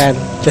course they can.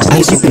 Just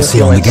need As you to be can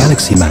see on the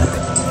influenced. galaxy map,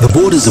 the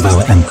borders of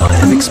our empire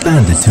have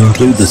expanded to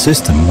include the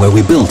system where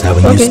we built our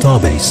new Okay.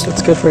 starbase.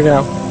 That's good for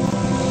now.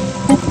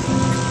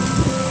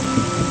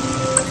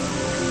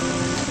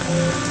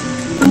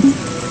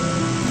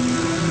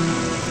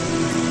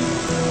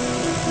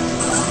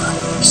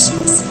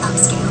 Ships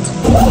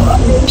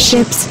upscaled.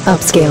 Ships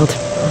upscaled.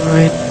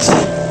 Alright.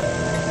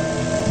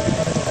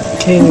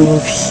 Okay, we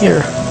move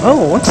here.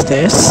 Oh, what's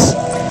this?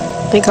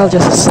 I think I'll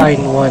just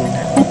assign one.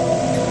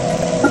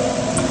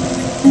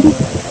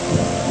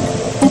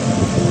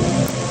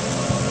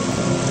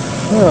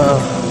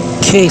 Huh.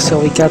 Okay, so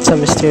we got some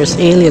mysterious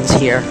aliens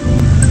here.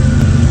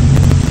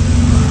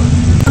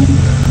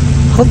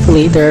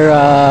 Hopefully they're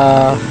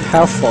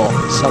helpful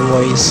in some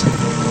ways.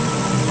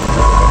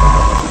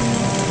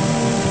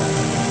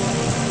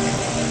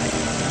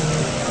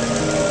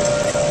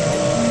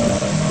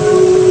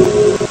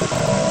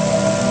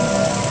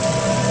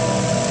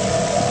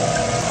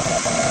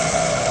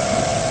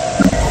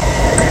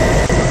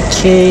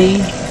 Okay.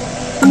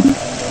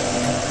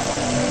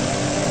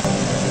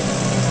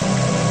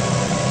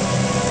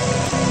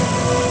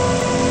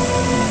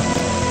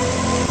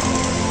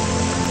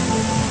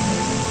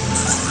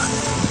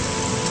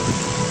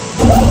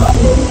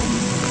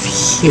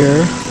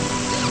 Here.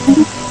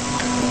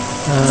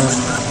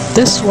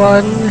 This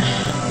one.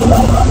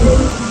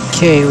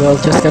 Okay,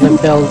 we're just gonna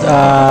build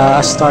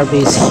a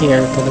starbase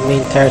here to the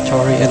main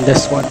territory, and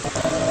this one.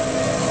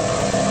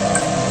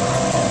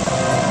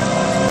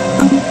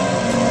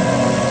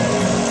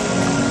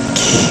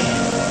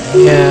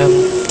 Yeah,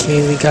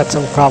 okay, we got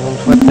some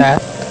problems with that.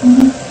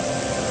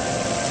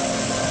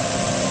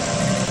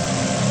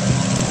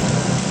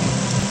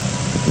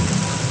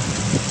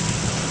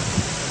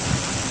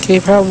 Okay,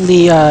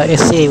 probably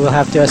SA will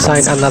have to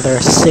assign another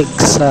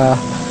 6,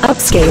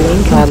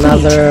 Upscaling complete.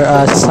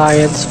 another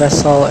science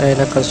vessel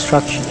and a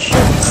construction ship.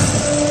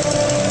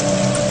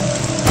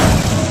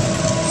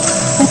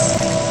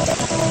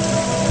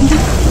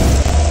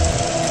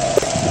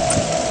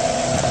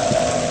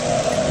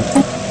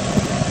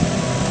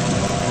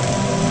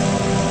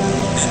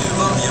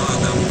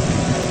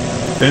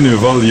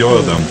 Enuval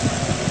gör dem.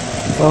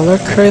 Well,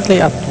 we're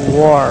currently at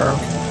war.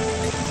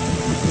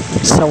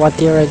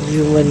 Sawatira and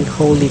human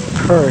holy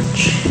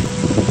purge.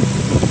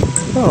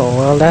 Oh,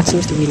 well, that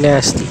seems to be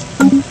nasty.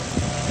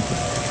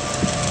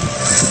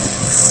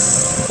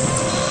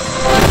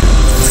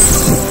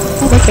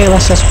 Okay,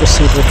 let's just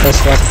proceed with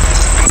this one.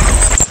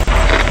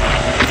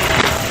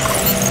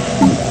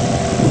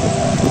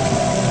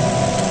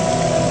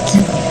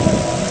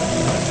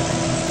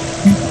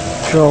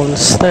 Drone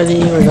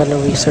study, we're gonna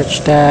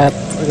research that.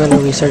 We're gonna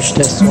research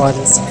this one.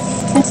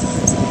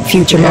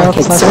 Future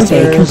market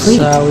survey complete.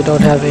 We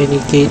don't have any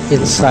gate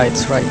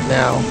insights right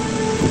now.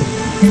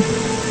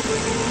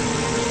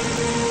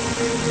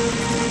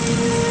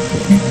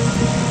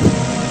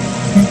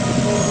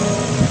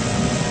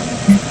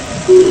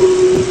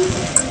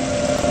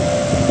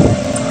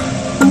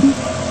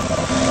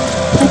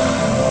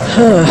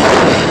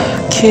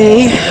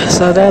 Okay,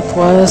 so that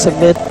was a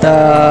bit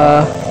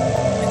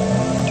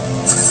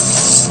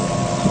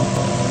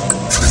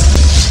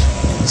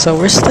so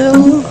we're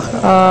still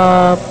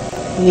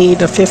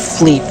need a 5th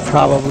fleet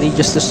probably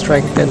just to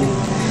strengthen.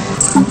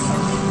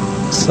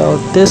 So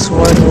this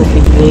one will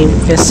be named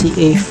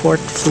SCA 4th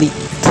Fleet.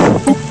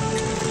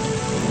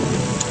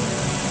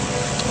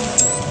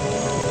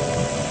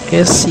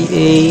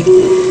 SCA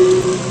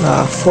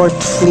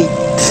 4th Fleet.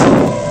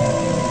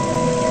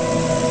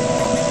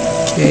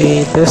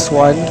 Okay, this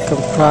one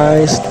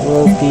comprised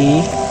will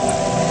be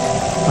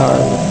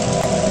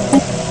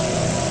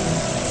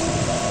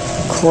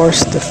of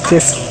course the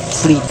 5th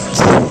Fleet.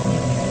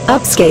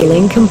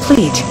 Upscaling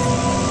complete.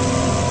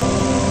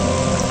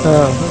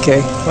 Oh,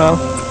 okay. Well,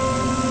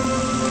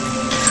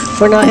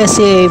 for now,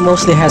 SCA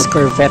mostly has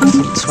corvette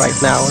fleets right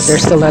now. They're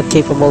still not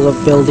capable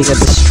of building a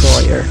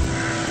destroyer.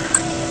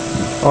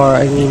 Or,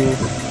 I mean,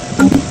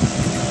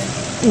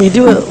 they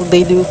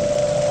do.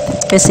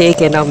 SCA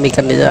can now make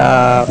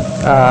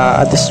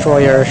a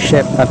destroyer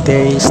ship, but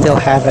they still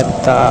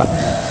haven't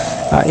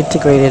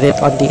integrated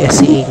it on the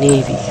SCA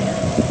Navy.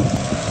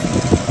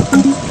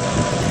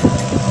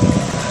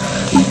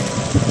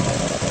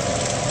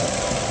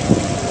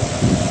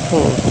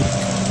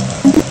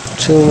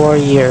 2 more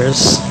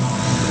years.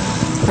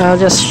 I'll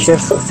just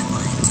shift.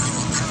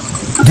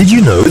 Did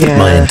you know that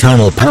my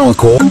internal power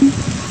core...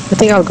 I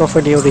think I'll go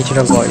for the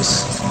original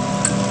voice.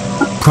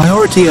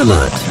 Priority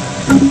alert.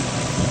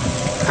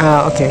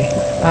 Okay.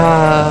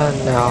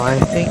 No, I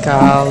think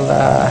I'll,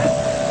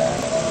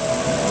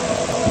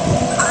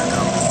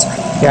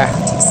 yeah.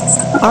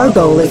 Our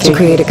goal is to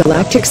create a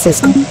galactic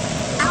system.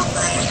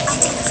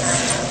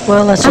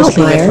 Well, let's just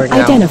leave it for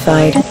now.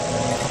 Identified.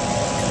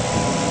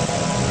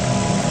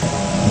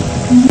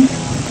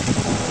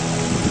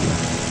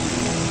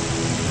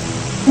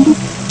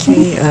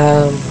 Okay,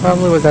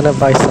 probably we're gonna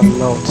buy some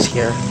notes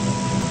here.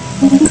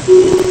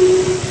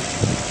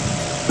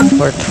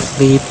 4th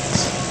Fleet.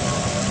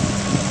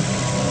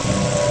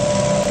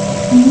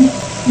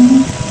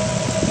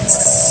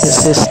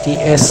 This is the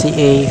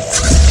SCA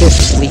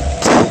 5th Fleet.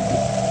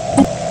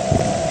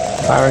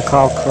 If I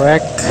recall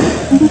correct.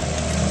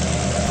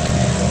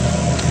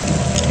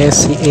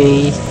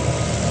 SCA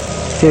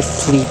 5th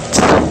Fleet.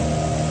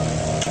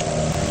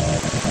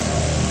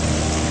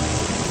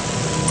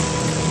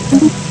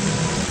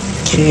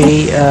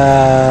 Okay,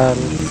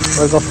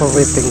 we'll go for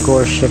Rip and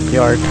Gore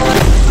Shipyard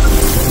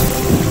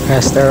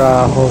as their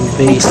home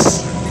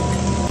base.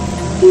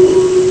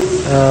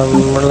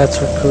 Let's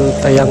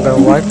recruit a younger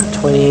one,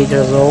 28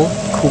 years old,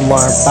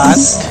 Kumar Pat.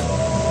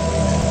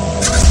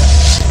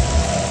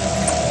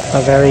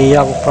 A very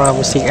young,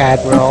 promising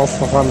admiral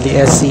from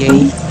the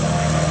SCA.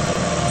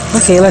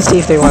 Okay, let's see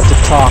if they want to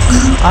talk.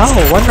 Oh,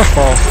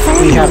 wonderful!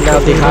 We have now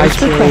the High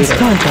Curator.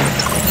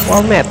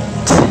 Well met.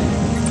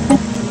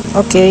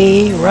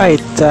 Okay,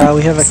 right,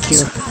 we have a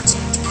queue.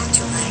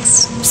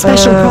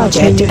 Special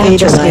project to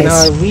aid us in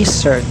our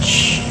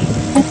research.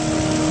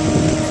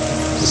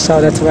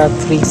 So that's about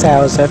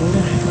 3,000.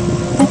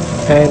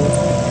 And,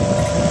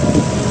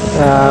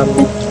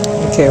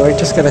 okay, we're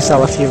just gonna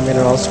sell a few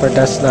minerals for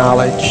dust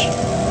knowledge.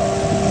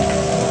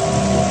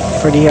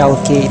 For the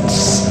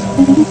L-gates.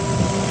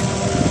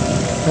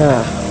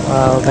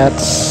 Well,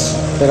 that's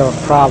a bit of a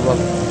problem.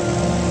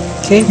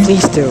 Okay,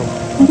 please do.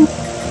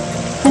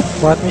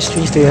 What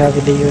mysteries do you have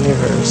in the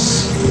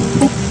universe?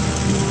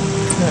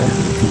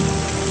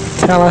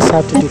 Tell us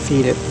how to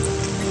defeat it.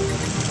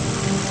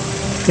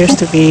 Appears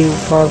to be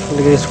far from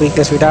the greatest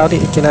weakness. Without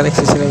it, it cannot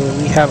exist anymore.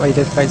 We have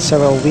identified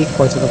several weak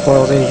points of the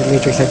portal's energy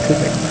matrix that could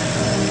make.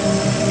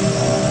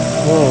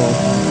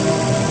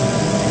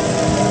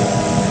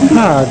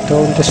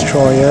 Dome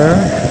destroyer.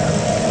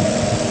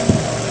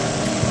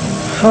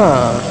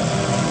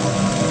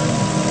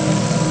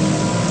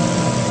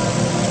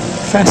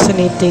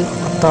 Fascinating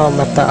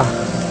automata.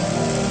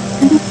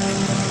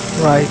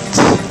 Right.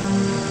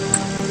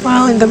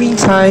 Well, in the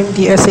meantime,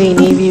 the SA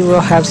Navy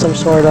will have some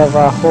sort of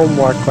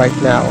homework right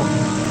now.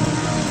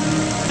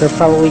 They're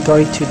probably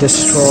going to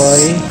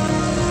destroy...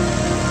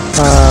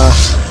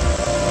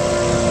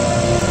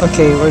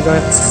 okay, we're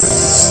going...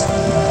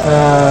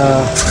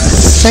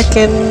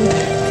 second...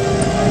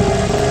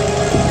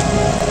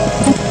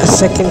 the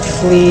second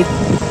fleet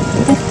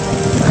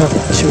have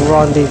to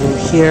rendezvous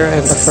here,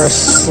 and the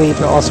first fleet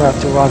will also have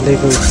to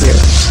rendezvous here.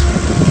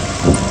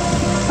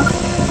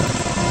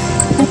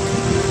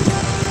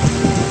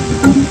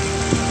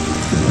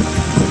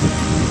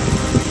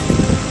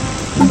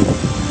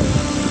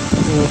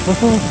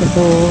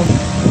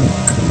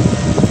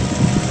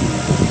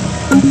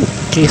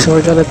 Okay, so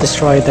we're gonna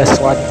destroy this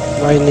one,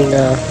 mining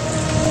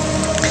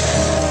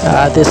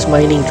this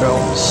mining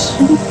drones.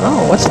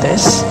 Oh, what's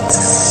this?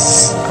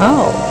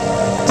 Oh,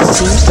 it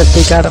seems that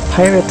they got a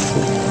pirate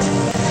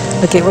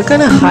fleet. Okay, we're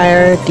gonna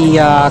hire the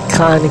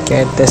Khan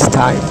again this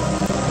time.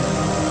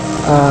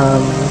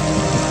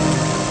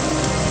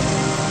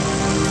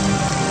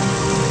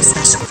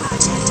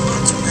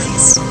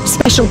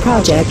 Special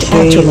project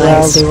Okay, well,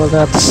 actualized. they will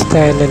not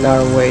stand in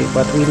our way,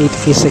 but we need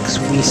physics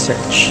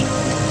research.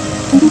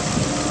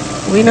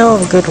 We know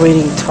of a good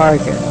waiting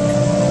target.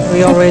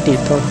 We already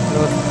don't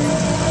know.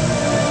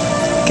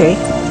 Okay.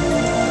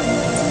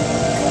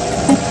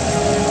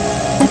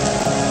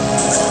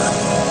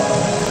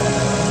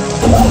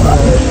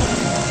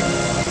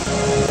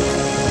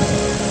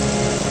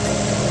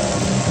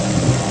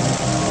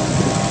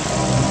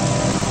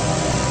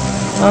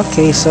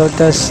 Okay, so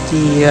does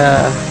the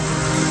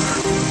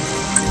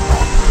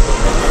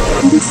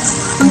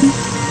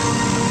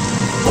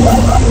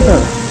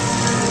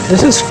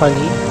this is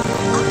funny.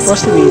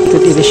 Possibly it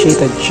could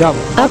initiate a jump.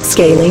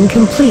 Upscaling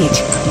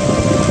complete.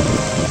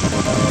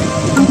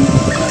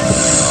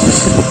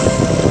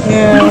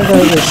 Yeah, we're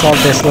going to solve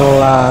this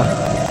little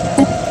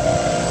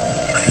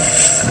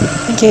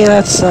okay,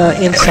 let's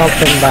insult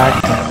them back.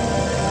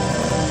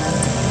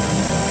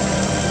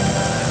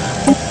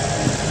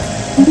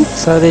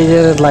 So they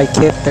didn't like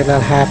it, they're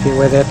not happy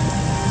with it.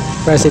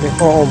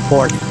 President on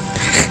board.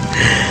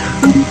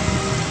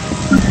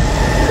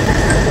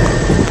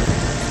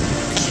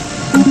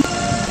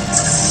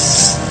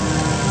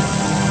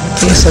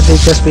 Okay, so they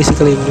just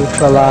basically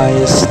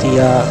neutralize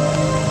the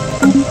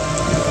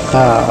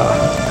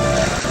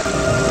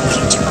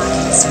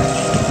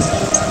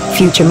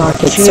Future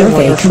market okay,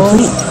 survey wonderful.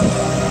 complete.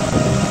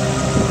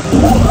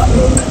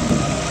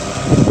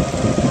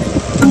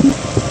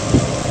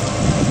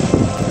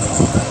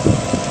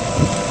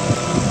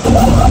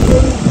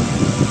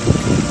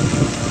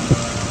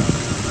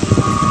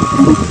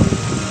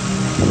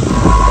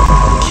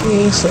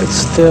 Okay, so it's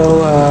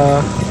still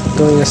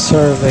doing a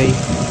survey.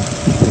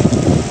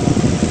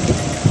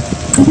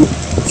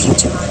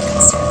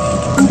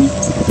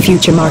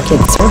 Future market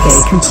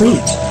survey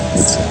complete.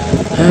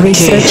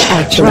 Research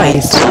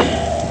actualized.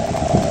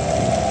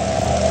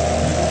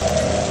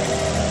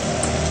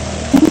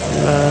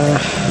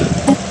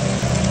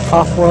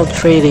 Off-world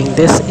trading,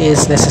 this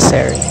is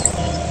necessary.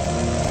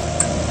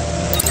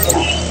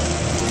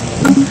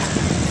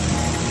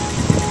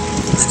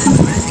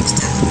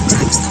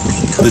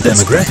 The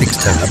demographics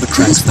tab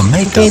tracks the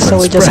makeup Okay, so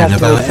and we just spread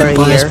have of to our wait for a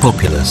empire's year.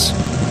 populace.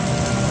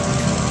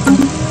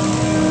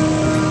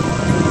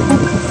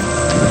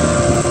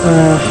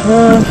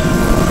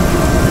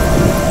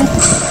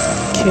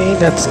 Okay,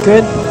 that's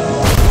good.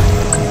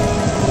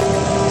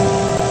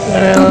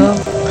 Well,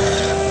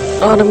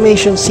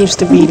 automation seems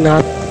to be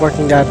not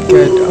working that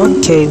good.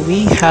 Okay,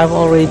 we have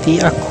already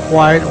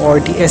acquired, or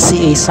the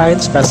SCA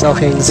science vessel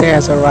Ymacera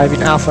has arrived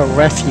in Alpha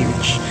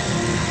Refuge.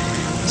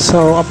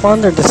 So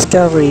upon their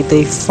discovery,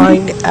 they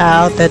find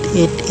out that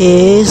it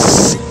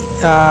is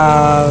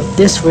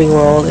this ring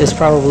world is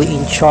probably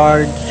in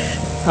charge.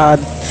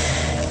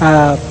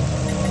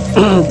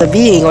 The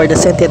being or the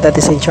sentient that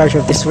is in charge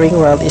of this ring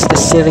world is the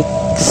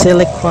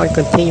SILICRON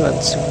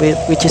continuance,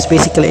 which is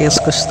basically a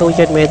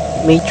custodian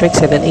matrix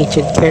and an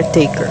ancient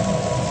caretaker.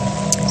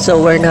 So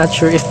we're not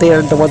sure if they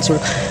are the ones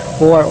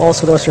who are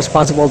also those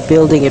responsible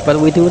building it, but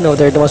we do know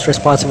they're the ones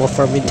responsible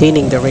for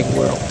maintaining the ring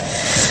world.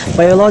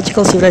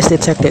 Biological civilized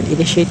detected.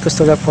 Initiate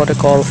custodial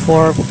protocol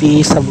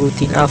 4B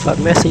subroutine alpha.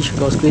 Message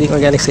goes, greeting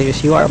organic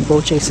saviors. You are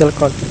approaching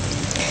Silicon.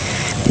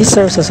 This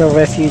serves as a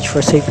refuge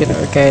for sapient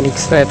organic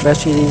threat.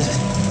 Refugees.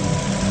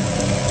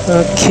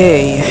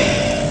 Okay.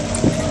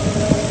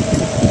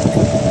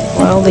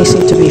 Well, they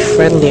seem to be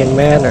friendly and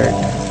mannered.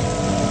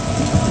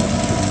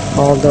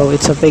 Although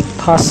it's a big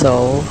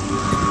puzzle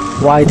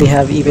why they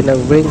have even a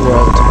ring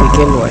world to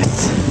begin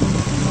with.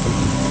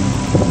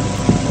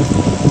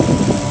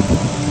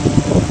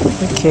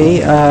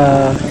 Okay,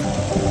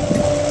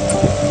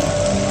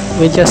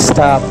 we just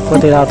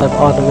put it out an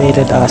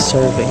automated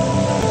survey.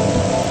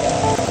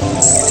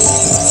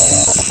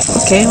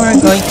 Okay, we're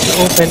going to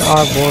open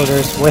our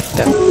borders with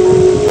them.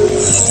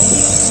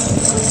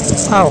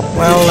 Oh,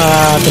 well,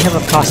 they have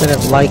a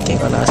positive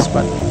liking on us,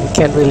 but we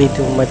can't really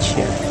do much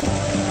here.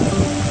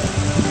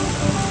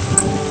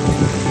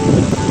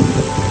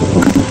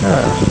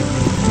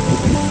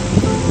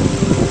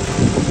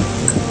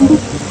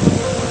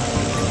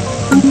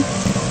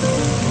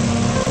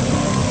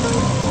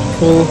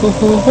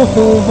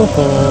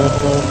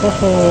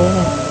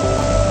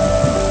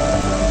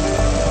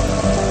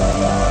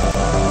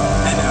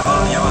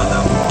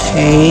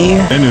 Okay.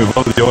 En nu,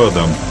 vad gör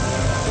de?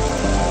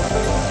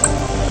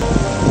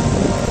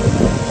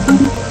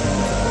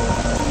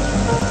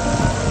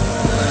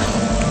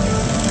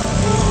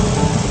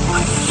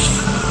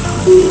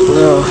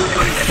 No.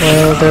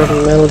 Well, they're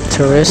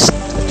militarist,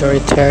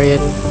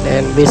 authoritarian,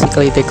 and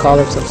basically they call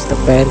themselves the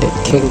Bandit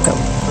Kingdom.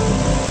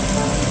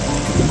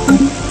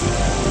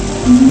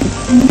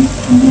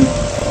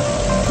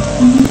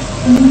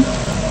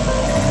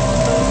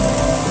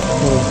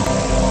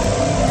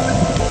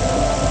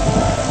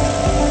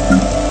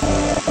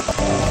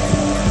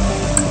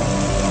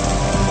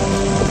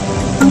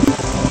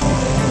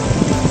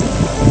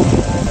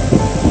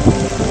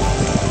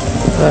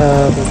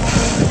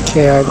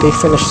 Okay, are they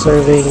finished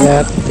surveying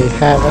that? They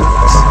haven't.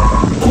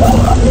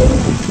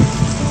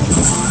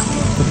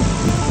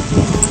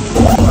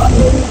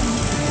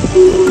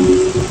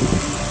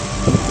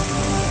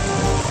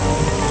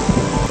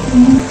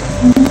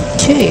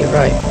 Okay,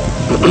 right.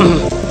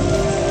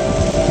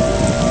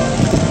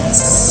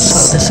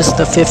 So this is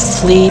the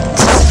 5th Fleet.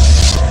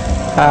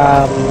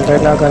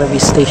 They're not gonna be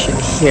stationed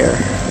here.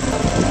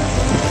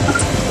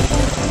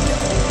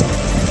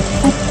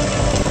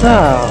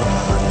 Oh,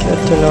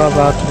 good to know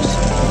about this.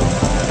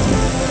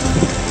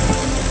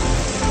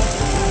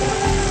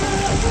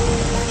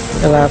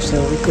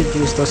 Elapsing, we could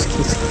use those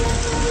keys.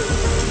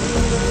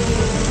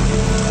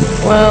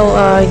 Well,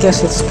 I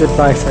guess it's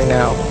goodbye for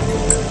now.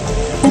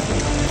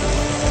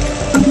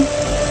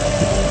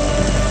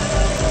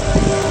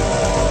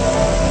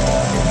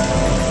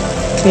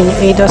 Can you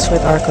aid us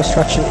with our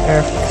construction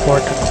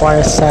airport?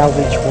 Acquire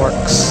salvage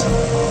works.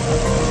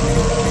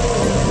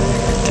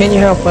 Can you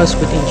help us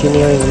with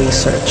engineering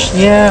research?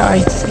 Yeah,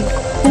 I think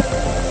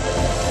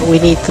we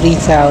need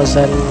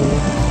 3,000.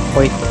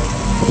 Wait,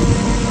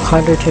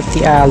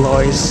 150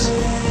 alloys.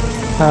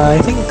 I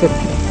think we could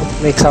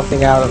make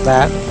something out of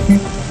that.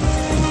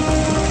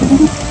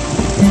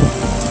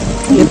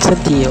 It's a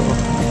deal.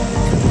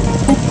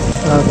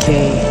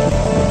 Okay.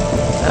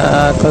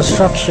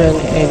 Construction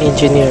and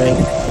engineering.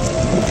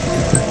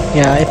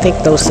 Yeah, I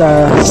think those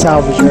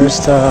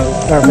salvagers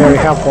are very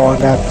helpful on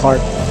that part.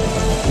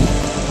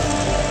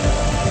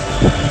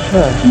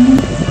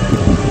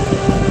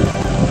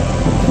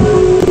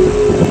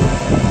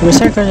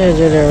 Ymacera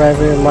engineer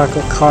arriving in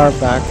Marco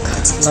Carback.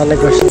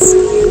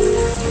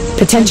 Non-negotiable.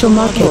 Potential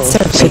market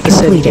survey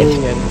completed.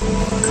 Union.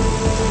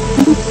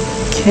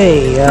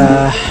 Okay,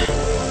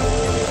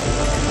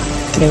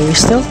 can we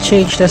still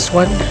change this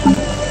one?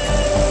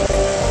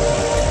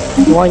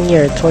 1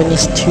 year,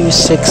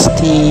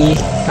 2260.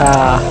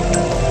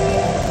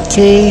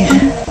 Okay.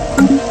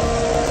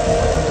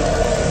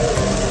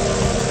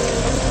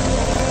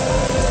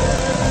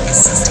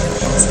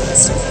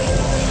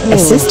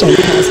 Assistant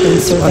has been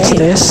surveyed. What's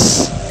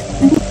this?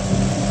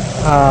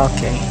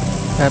 Okay,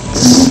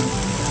 that's.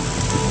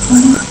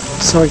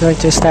 So we're going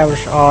to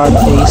establish our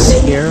base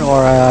here,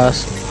 or a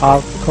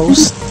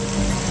outpost.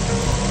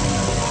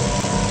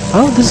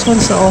 Oh, this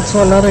one's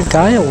also another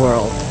Gaia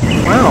world.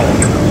 Wow.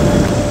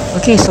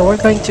 Okay, so we're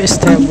going to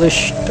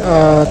establish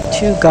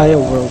 2 Gaia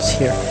worlds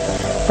here.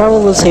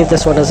 Probably we'll save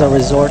this one as a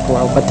resort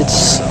world, but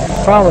its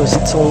problem is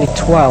it's only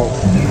 12.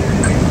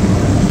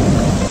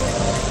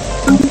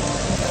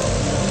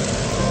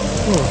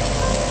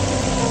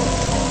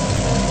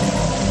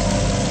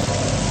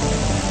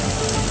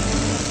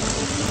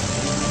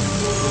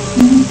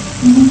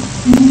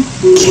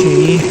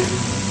 Okay.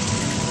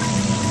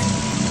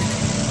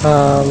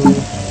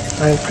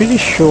 I'm pretty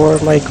sure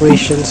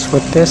migrations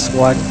with this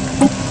one.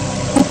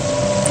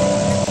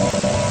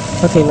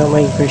 Okay, no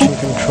migration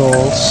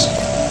controls.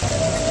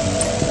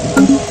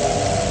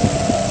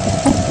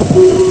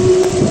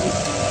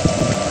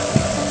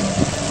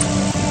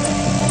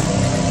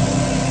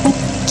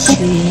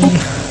 Okay.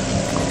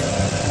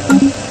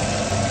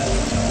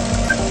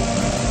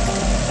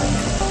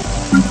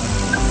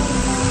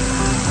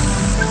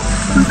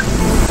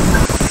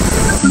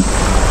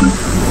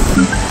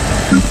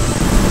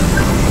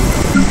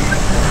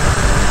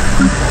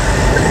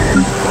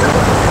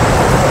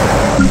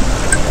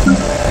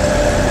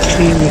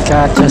 We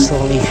got just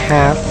only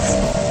half.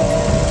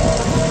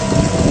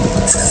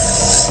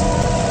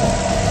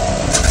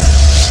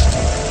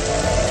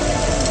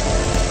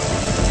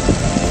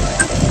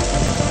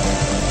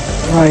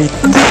 Right.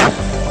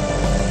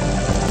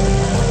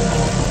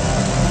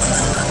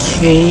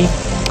 Okay.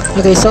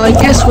 Okay, so I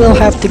guess we'll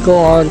have to go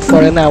on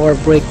for an hour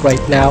break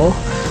right now.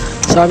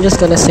 So I'm just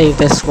gonna save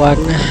this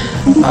one.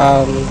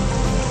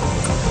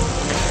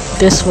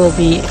 This will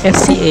be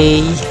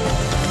SCA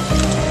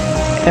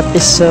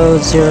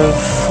episode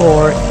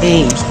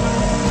 04A.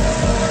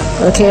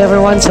 Okay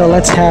everyone, so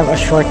let's have a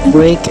short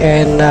break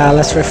and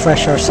let's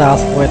refresh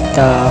ourselves with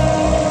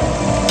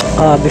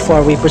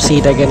before we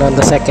proceed again on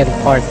the second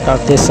part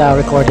of this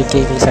recorded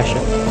gaming session.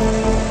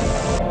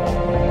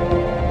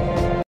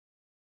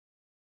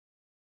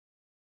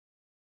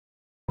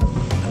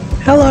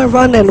 Hello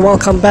everyone and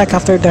welcome back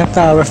after that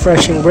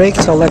refreshing break.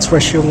 So let's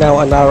resume now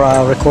on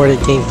our recorded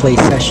gameplay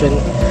session.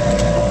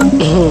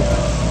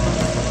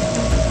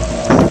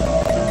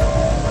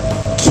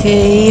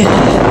 Okay.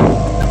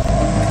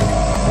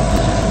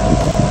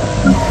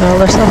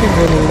 There's nothing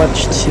really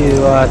much to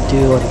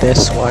do on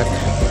this one.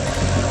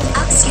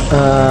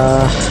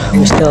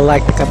 We still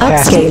lack the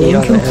capacity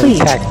on the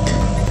attack.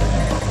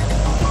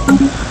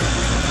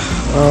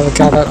 We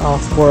got an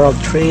off-world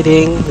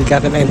trading. We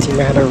got an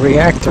antimatter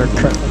reactor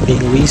currently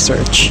being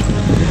researched.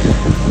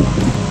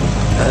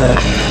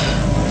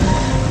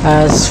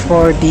 As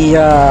for the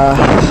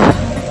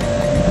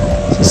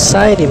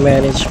society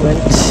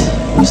management,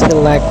 we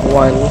still lack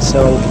one,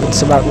 so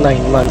it's about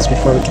 9 months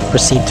before we can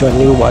proceed to a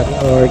new one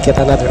or get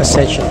another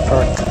ascension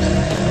perk.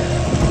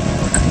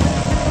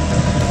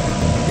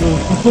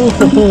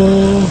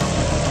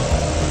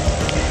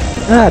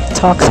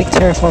 Toxic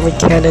terraforming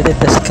candidate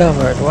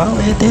discovered. Well,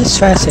 it is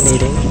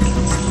fascinating.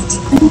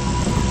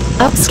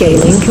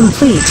 Upscaling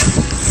complete.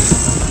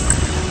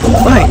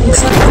 Right,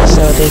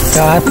 so they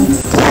got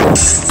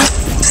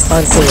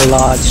onto the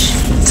lodge.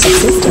 The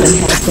system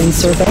has been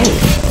surveyed.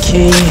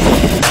 Okay.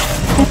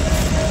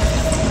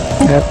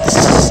 That's...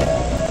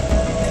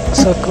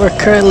 So we're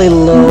currently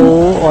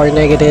low or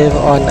negative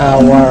on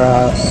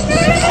our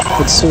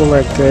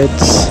consumer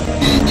goods.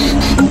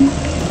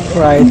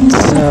 Right,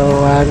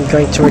 so I'm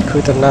going to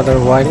recruit another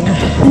one.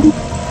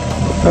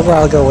 Maybe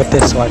I'll go with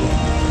this one.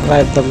 I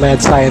have the mad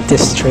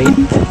scientist trait.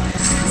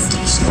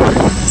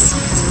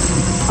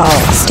 Oh,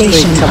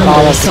 Station great cabal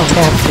under of assault.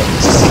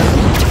 captains.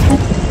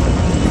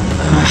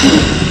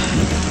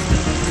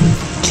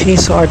 Okay,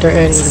 so are there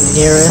any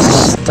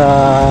nearest?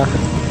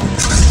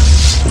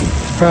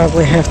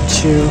 Probably have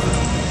to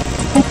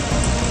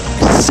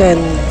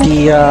send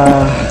the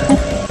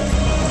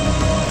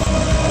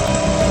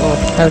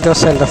I'll go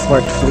send the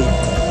 4th fleet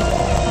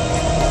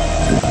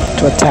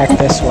to attack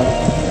this one.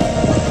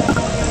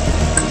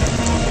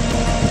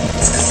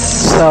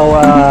 So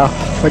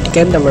for the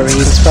Genda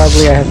Marines,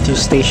 probably I have to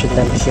station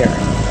them here.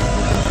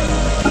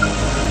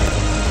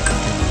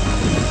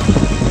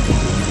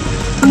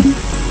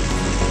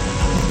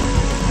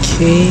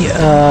 Okay,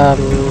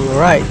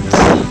 right.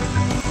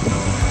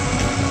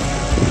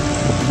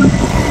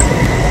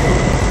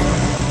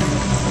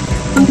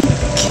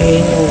 Okay,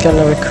 I'm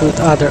gonna recruit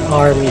other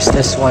armies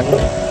this one.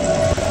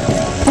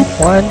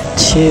 1,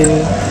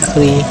 2,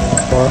 3,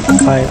 4,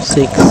 5,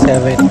 6,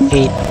 7,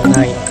 8,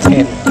 9,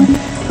 10.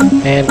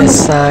 And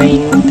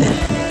assigned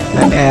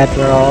an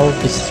admiral,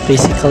 which is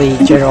basically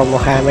General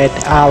Mohammed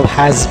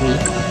Al-Hazmi.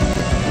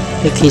 I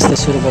think he's the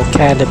suitable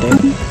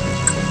candidate.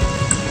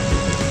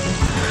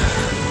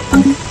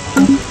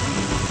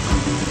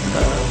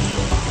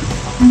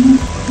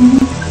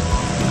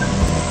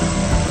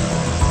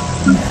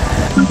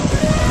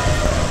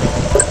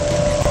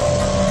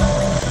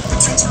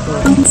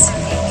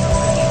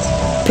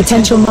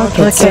 Potential market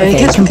Okay, I survey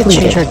guess we can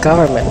completed. change our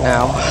government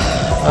now.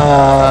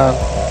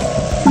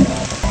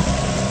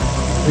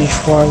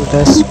 Reform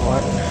this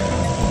one.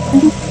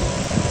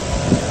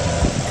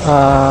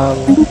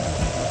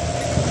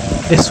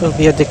 This will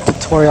be a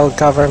dictatorial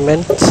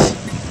government.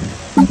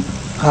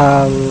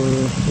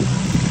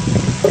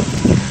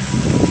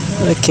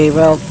 Okay,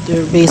 well,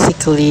 they're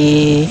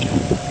basically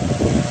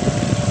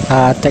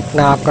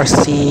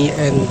technocracy,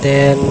 and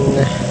then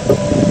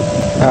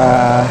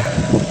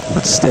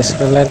what's this?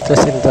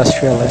 Relentless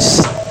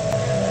industrialist.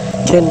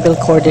 Can build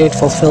coordinated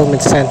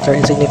fulfillment center,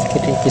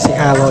 insignificant increasing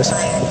alloys.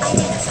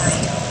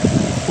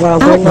 Well,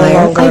 we're no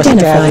Outlier longer a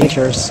identified.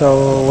 scavenger,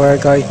 so we're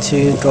going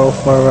to go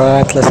for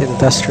relentless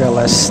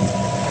industrialist.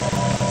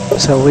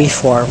 So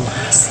reform.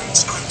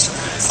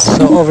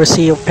 So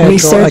Overseer Pedro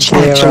Research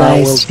Aguilera will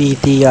actualized. be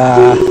the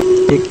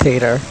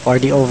dictator or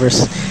the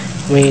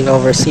main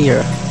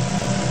overseer.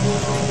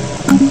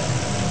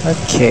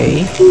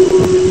 Okay.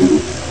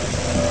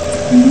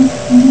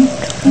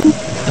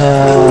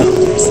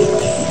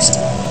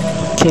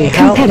 Okay,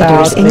 how about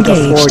Competitors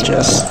engaged.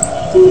 Megaforges?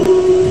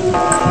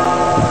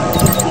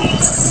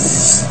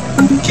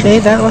 Okay,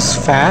 that was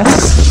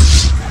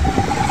fast.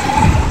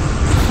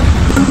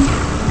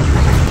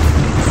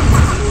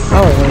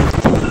 Oh,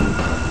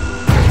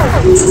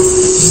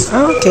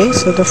 okay,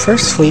 so the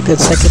first fleet and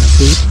second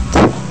fleet.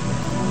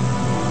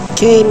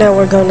 Okay, now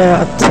we're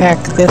gonna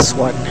attack this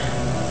one.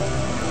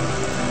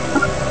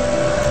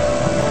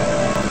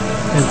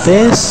 And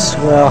this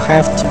will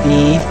have to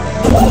be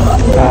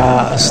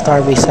a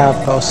Starbase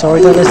outpost. So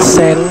we're gonna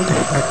send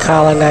or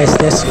colonize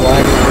this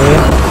one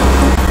with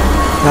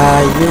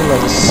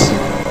humans.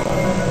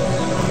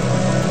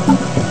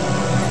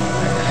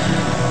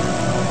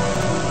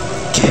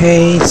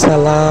 Okay,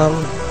 salam.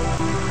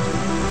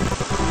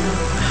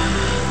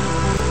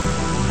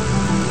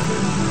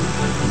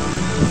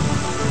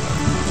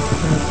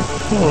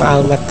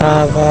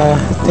 Almatava,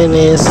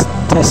 Tinis,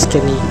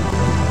 Tuscany,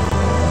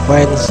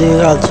 Wenzu,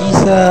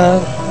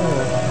 Algiza.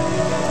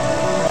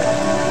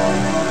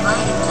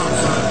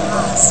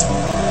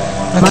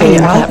 Okay,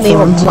 Mining I'll name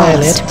a platform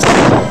planet lost.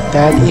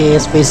 that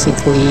is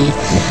basically...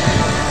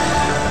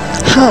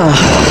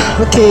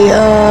 Okay,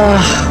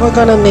 we're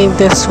gonna name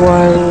this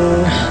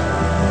one...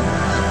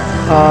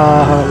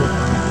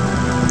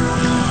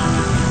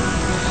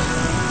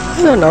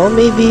 I don't know,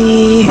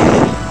 maybe...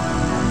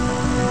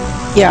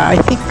 Yeah, I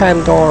think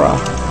Pandora.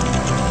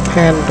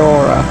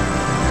 Pandora.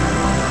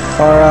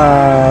 Or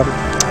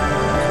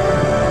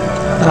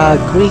a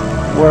Greek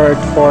word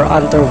for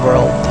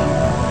underworld.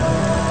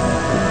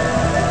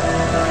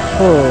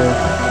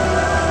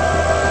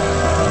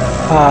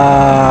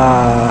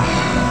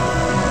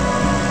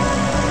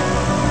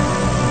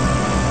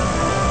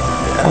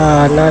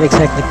 Not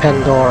exactly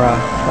Pandora.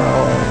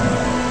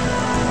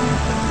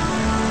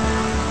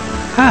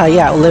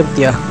 Yeah,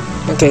 Olympia.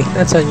 Okay,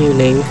 that's a new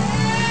name.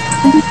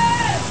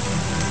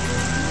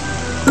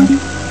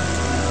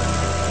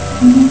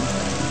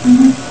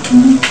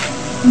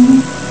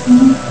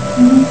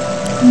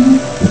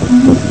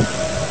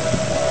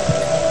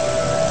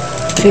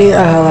 Okay,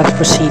 let's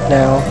proceed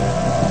now.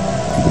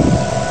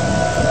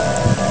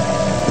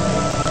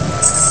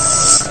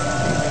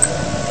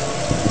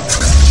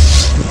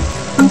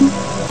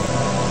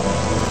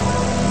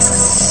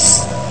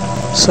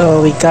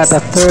 So we got a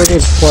third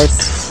and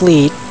fourth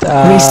fleet,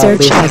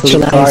 basically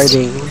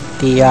guarding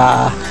the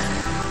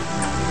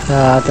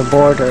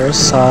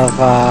borders of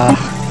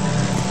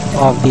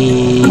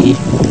the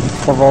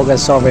Volga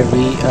sovereign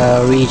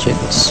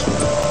regions.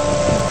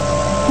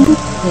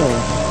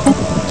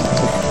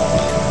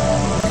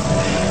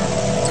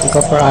 Go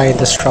for Ion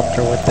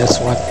Disruptor with this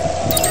one.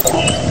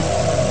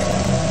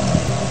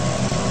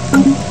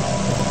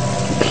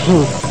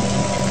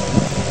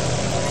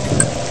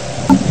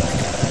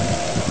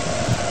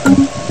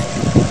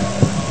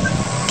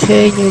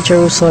 Okay, New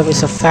Jerusalem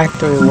is a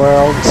factory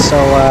world, so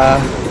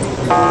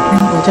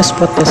we'll just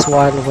put this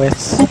one with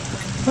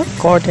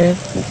Coordinate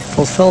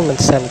Fulfillment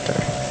Center.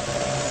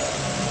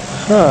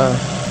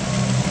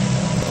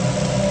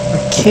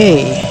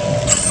 Okay.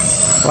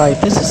 Right,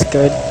 this is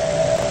good.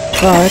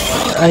 But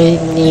I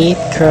need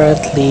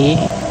currently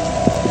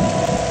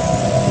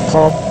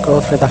pulp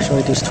growth reduction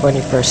reduced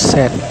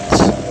 20%.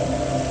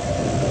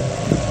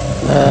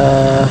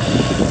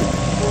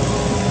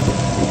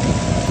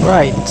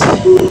 Right.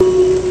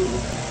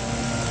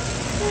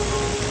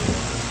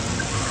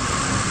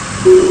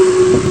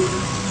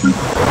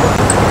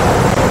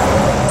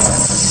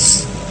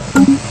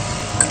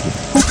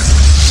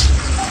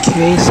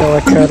 Okay, so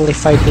we're currently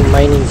fighting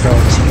mining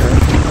drones here.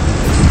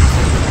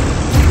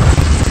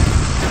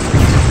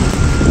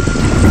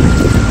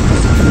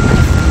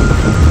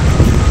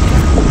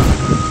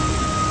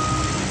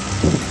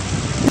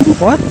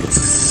 What?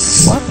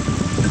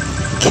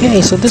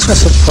 Okay, so this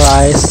was a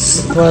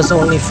surprise. It was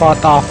only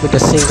fought off with a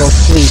single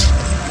fleet.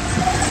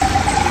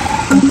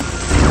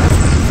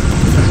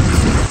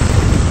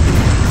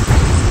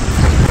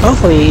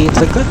 Hopefully,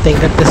 it's a good thing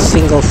that this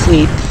single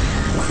fleet,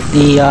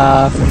 the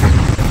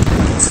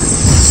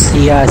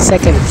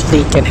second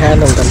fleet can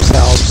handle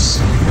themselves.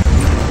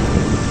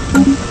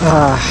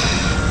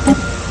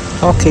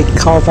 Okay,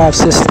 Calvav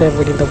system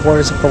within the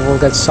borders of the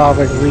Volgan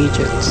sovereign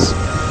regions.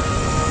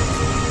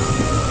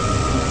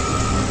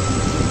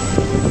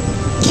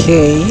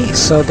 Okay,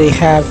 so they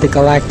have the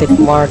galactic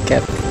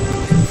market.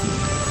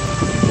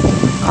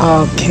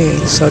 Okay,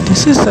 so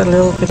this is a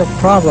little bit of a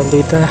problem.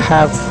 They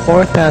have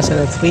 4,000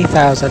 and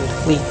 3,000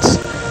 fleets.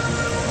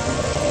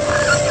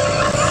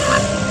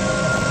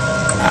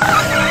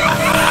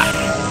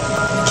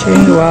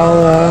 Okay,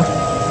 well,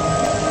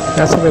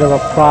 that's a bit of a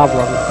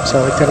problem.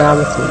 So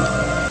economically,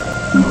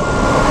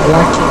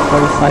 lacking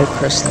 45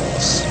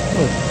 crystals.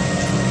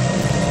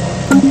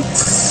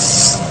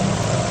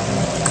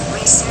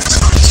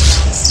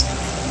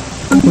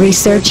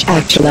 Research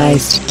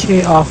actualized.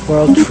 Okay,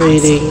 off-world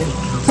trading.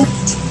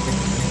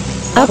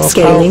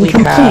 Upscaling we'll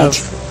complete.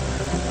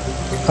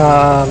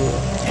 Have,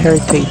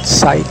 heritage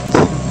site.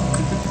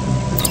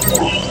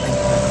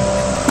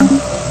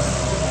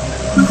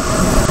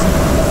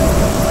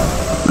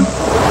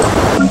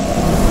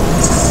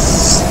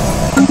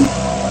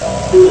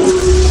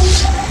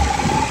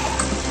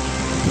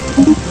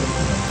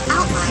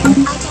 Outlier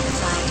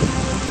identified.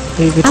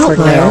 Leave it for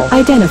now.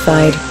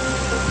 Identified.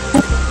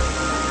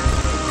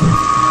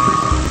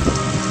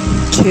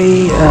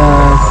 Okay,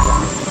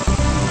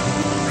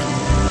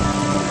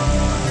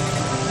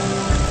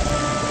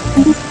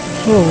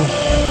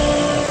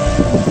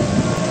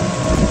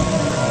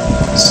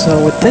 so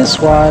with this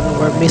one,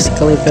 we're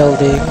basically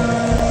building,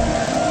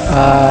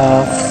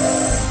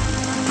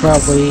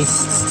 probably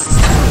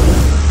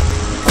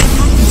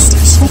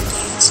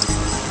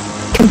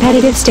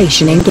Competitive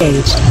station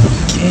engaged.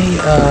 okay,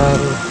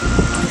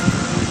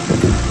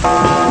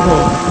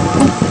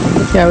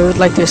 yeah, we would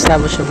like to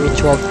establish a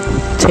mutual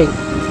tank.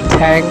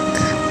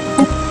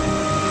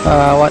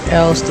 What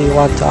else do you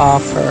want to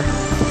offer?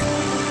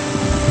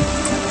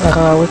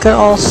 We can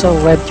also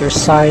rent your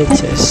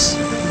scientists.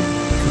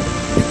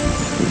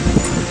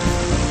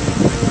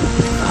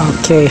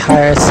 Okay,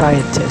 hire a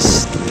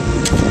scientist.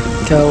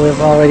 Okay,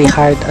 we've already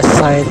hired a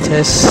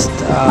scientist.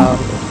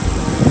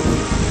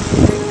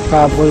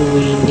 Probably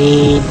we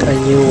need a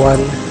new one.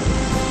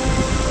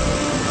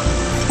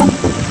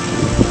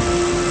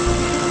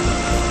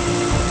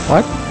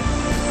 What?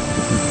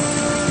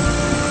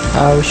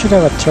 We should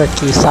have a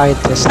Turkey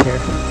scientist here.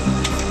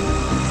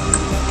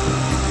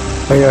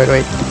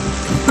 Wait.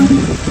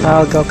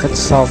 I'll go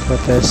consult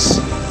with this.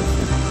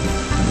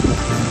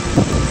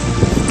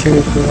 Okay,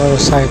 we promote a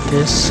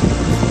scientist.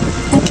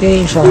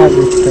 Okay, you shall have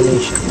your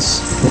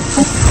explanations.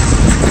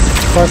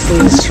 Partly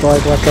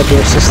destroyed what can be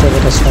your system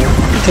with us now.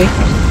 Okay.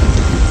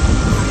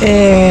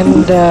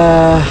 And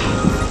I'm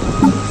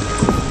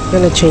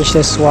gonna change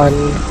this one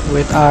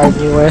with our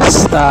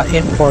newest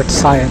import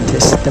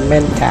scientist, the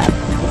Mentat.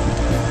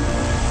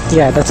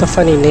 Yeah, that's a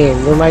funny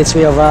name. Reminds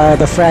me of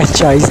the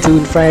franchise,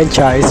 Dune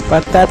franchise,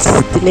 but that's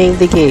the name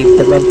they gave,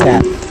 the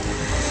Mentat.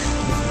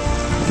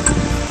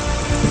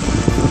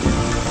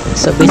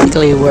 So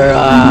basically, we're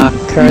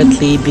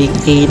currently being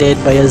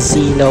aided by a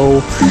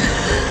Xeno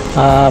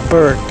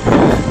bird.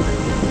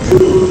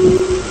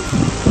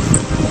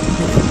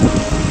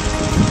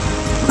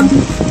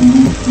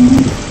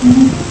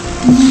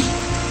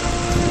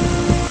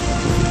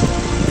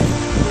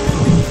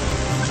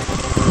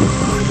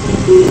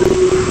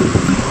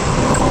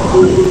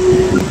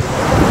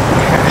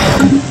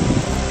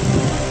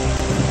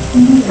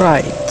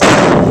 Right.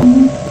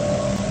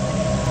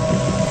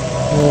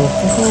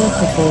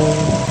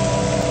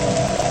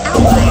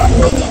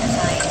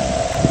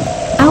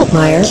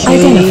 Outlier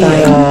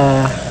identified.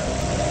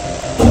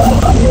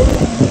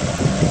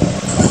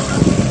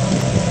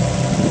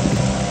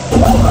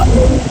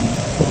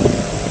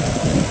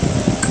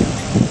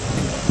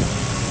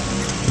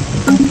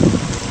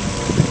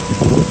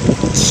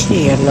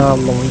 Key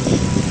anomaly.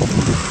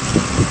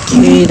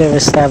 Okay, they've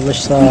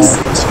established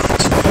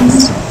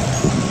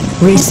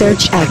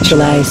Research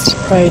actualized.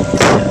 right.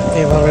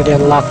 They've already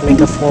unlocked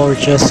mega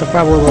forges, so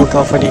probably we'll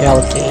go for the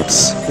L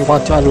gates. We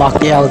want to unlock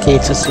the L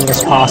gates as soon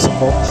as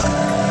possible,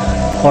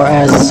 or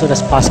as soon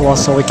as possible,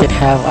 so we can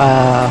have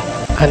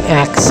an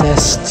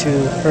access to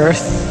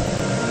Earth.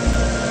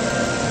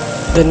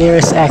 The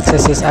nearest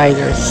access is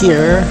either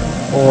here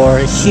or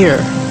here.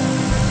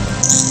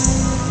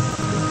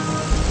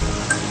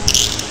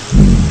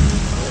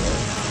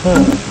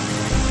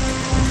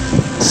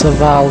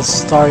 Syvaal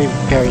Star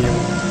Imperium.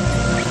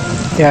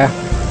 Yeah.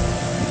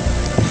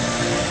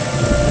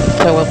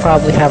 So we'll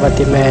probably have a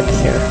demand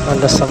here on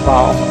the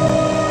Syvaal.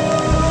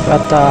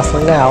 But for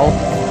now,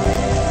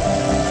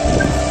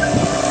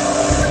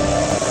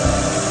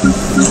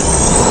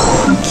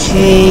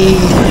 okay.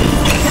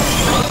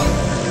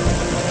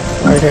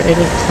 Are there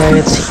any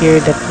planets here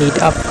that need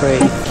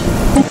upgrade?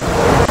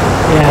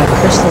 Yeah,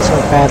 crystals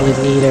are badly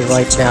needed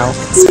right now.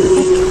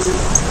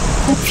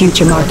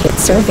 Future market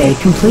survey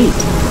complete.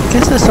 I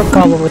guess there's a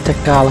problem with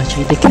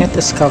technology. They can't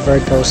discover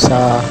those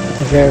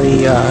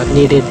very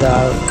needed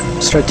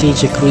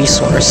strategic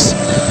resource.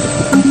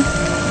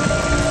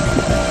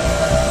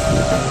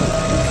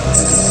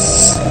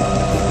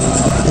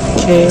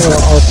 Okay,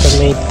 we'll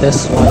automate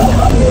this one.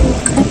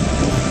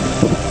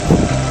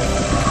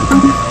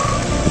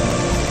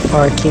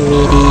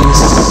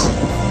 Archimedes.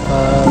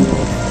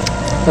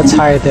 Let's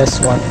hire this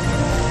one.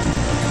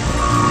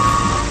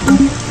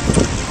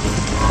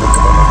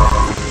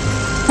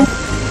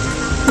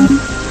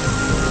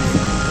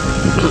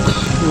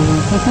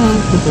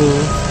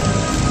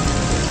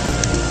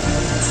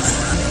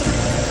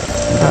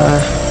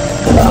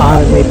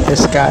 Automate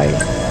this guy.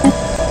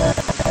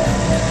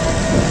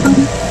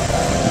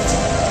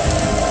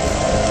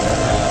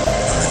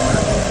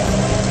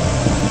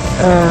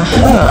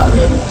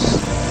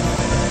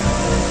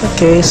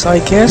 Okay, so I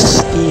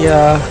guess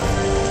the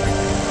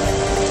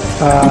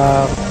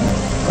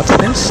what's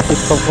this? The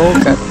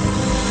Provokant.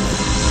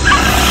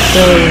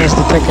 Sterling has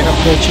detected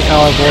approaching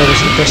our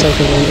borders and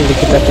presently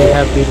indicate that they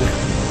have been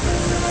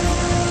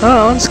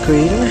on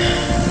screen.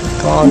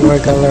 Go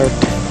onward alert.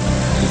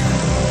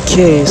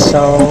 Okay,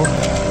 so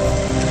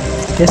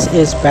this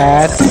is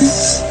bad.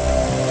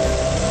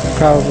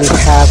 Probably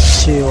have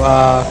to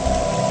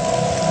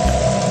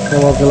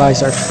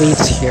mobilize our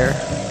fleets here.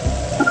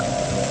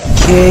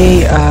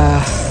 Okay,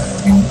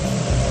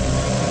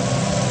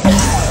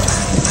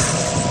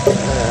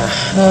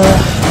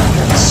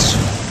 that's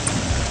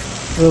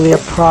really a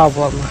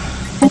problem.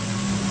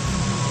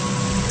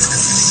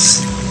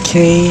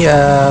 Okay,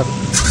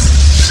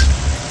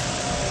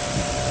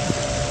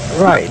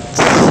 right.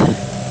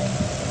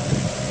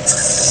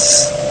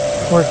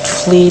 Port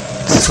fleet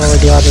is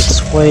already on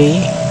its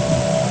way,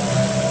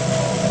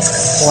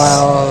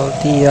 while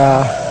the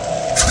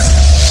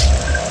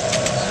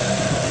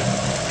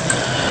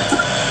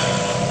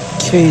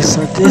okay,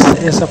 so this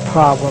is a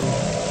problem.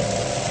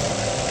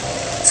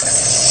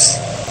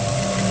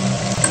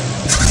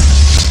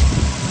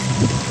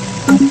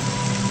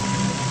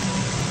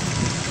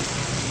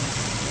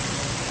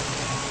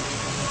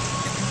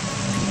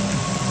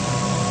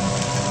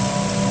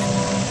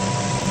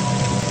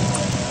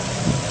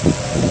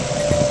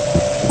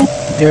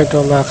 Dear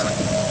Domak.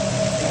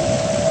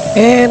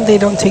 And they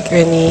don't take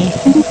any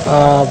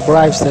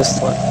bribes this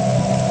one.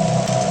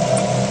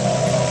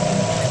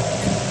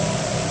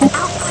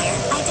 Outlier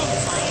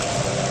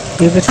identified.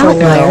 Leave it for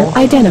Outlier now.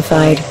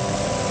 identified.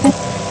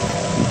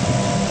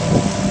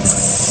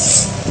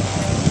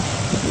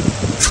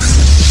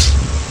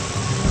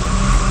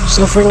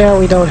 So for now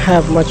we don't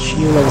have much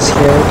humans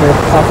here. Their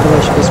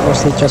population is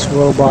mostly just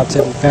robots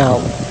and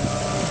Val.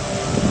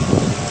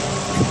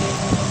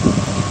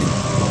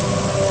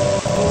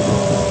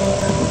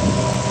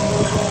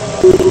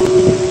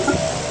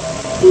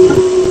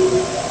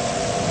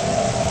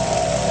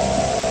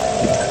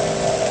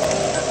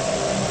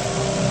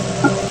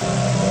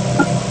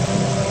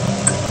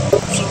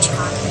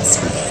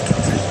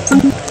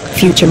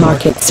 Future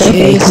market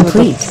survey Okay, so the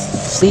complete.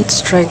 fleet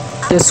strength,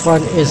 this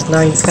one is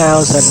 9,000.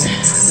 That's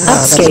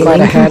Upscaling quite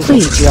a handful,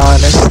 complete. to be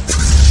honest.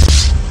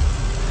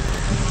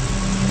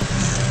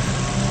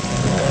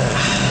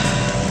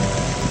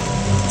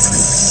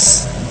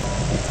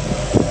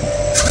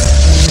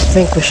 I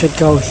think we should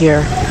go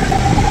here.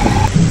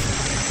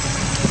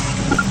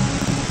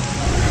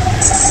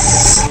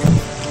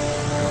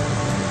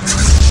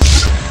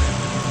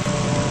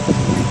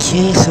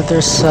 Okay, so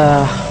there's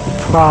a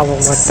problem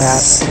with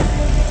that.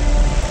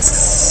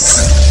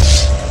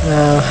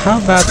 How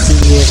about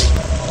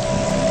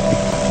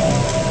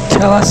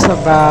tell us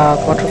about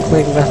what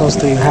reclaimed vessels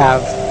do you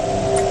have?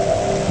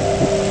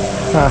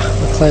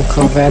 Reclaimed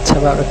corvettes, how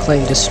about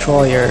reclaimed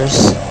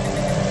destroyers?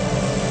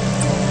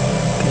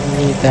 Gonna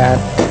need that.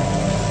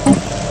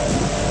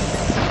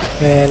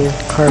 And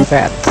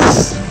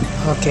corvettes.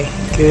 Okay,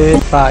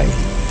 goodbye.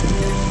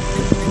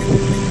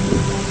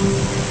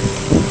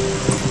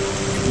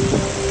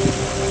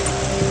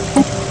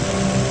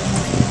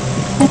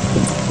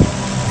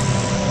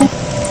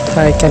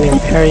 Pictling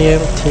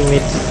Imperium,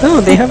 teammate. Oh,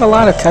 they have a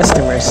lot of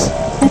customers.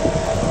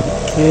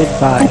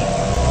 Goodbye.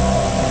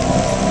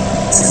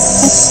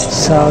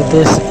 So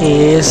this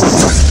is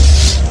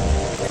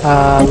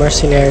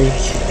mercenary,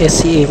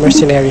 SCA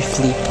mercenary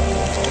fleet.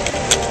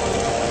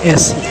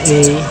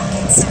 SCA.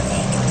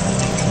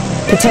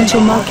 Potential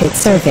market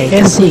survey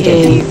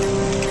completed.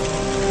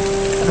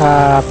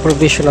 SCA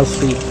provisional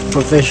fleet.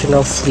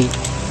 Provisional fleet.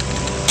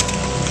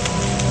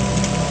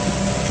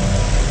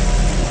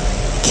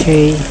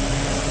 Okay.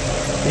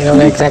 They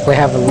don't exactly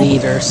have a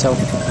leader, so.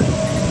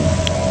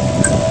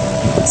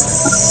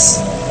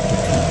 So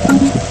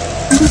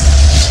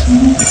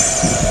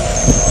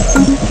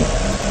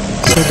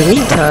in the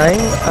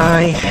meantime,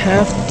 I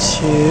have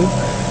to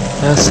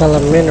sell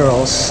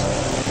minerals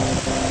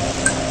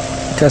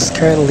because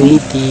currently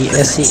the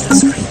SE.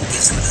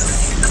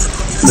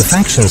 The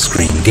faction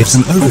screen gives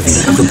an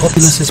overview of the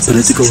populace's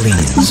political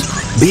leanings.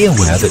 Be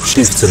aware that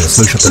shifts in the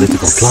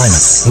socio-political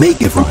climate may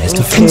give rise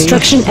to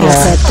Construction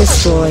asset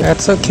destroyed.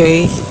 That's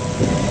okay.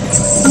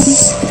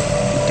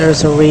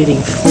 There's a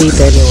raiding fleet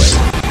anyway.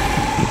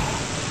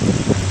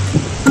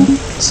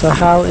 So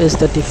how is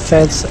the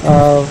defense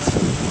of...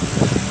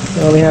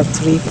 We only have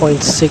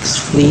 3.6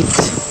 fleet.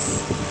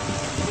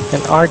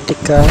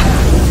 Antarctica.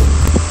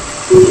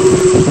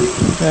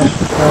 We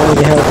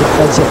already have a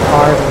defensive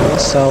army,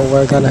 so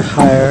we're gonna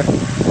hire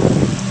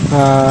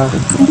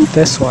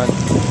this one.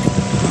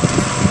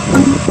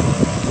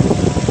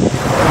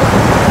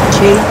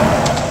 Okay.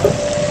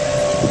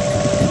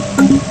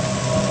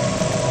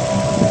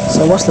 So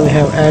mostly we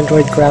have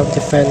android ground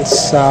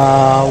defense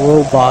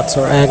robots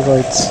or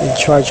androids in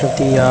charge of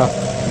the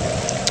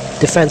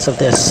defense of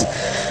this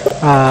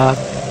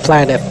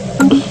planet.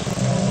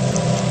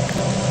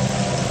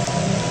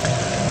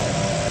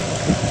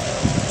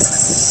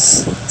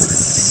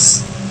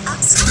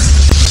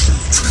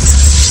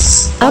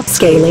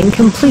 Upscaling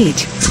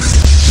complete.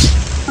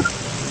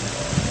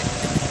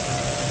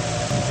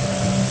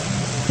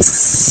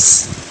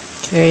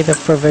 Okay, the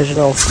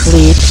provisional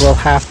fleet will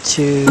have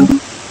to,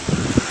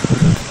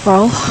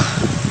 well,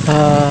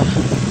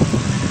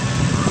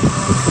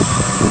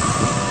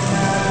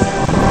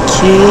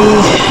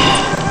 okay.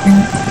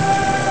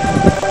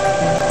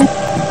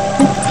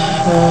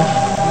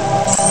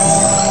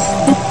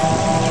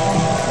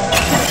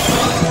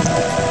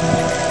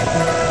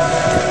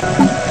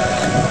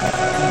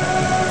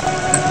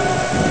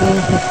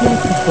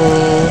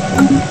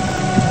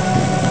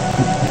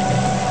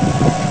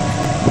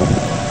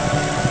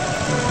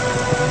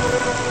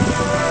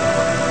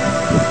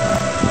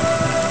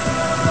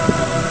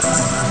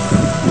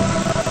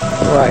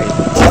 Right.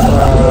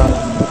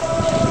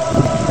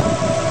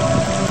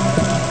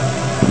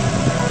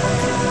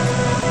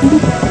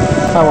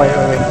 Oh wait.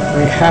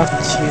 We have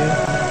to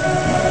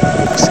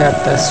accept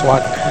this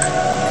one.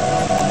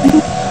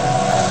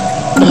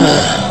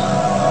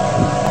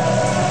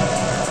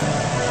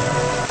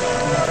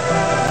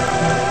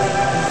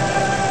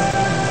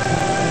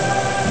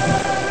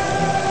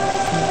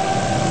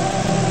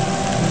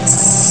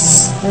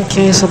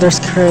 Okay, so there's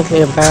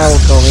currently a battle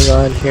going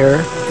on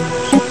here.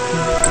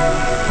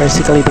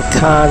 Basically, the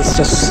Khans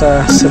just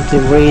simply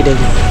raiding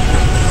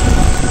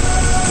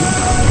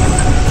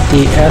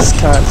the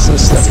S-Khan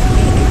system.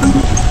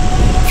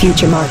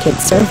 Future market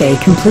survey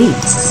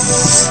complete.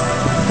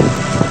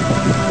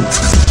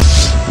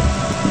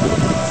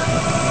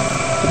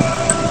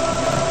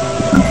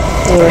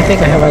 Oh, I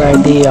think I have an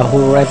idea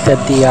who rented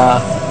the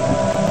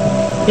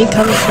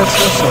incoming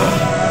transmission.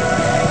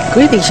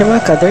 Greetings,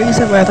 Ymacera. There is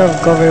a matter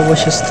of government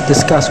wishes to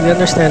discuss. We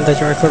understand that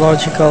your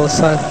ecological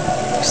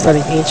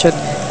studying ancient.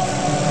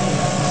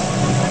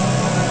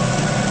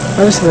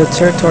 Obviously, the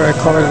territory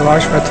covered a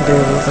large part today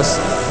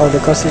of the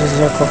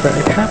Constitution Corporate.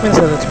 It happens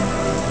that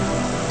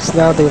it's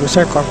now the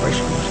Ymacera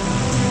Corporation.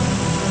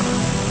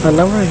 A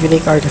number of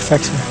unique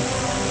artifacts.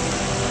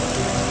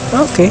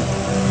 Okay,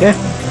 yeah.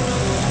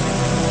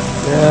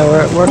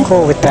 We're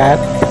cool with that.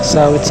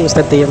 So it seems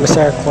that the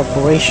Ymacera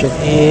Corporation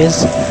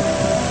is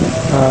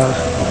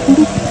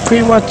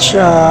pretty much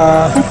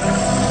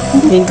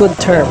in good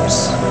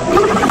terms.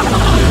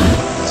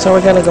 So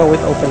we're gonna go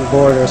with open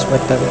borders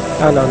with them.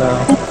 Oh no.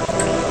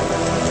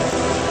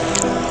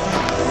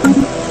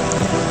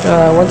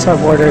 Once our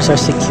borders are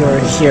secure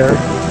here,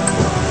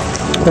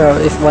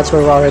 once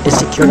we've already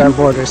secured our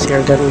borders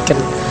here, then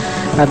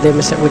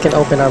we can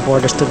open our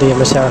borders to the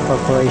Ymacera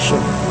Corporation.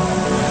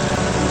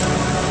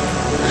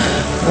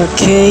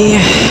 Okay,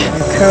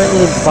 we're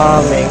currently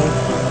bombing.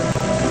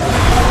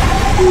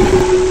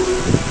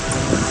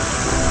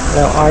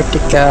 Now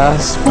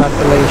Arctica's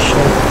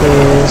population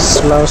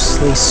is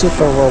mostly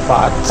super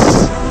robots,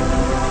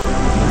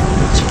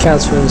 which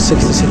accounts for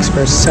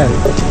 66%.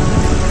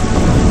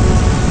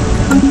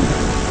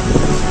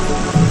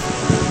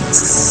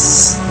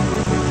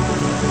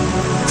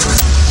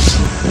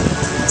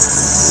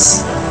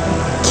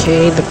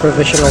 Okay, the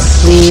provisional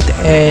fleet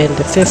and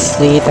the 5th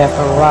fleet have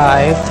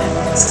arrived.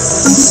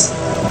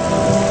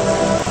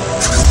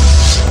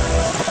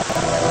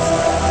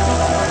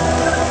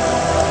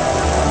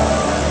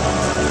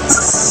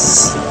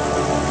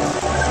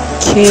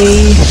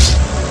 Okay,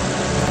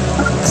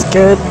 that's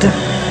good.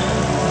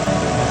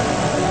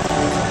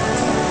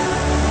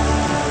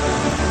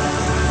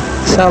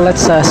 So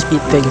let's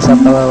speed things up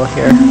a little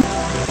here.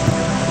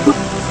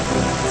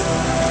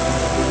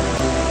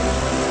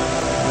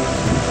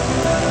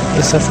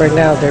 So for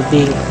now, the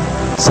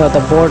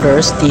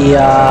borders, the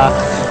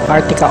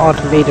Arctica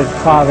automated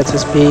province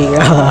is being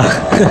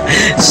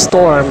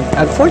stormed.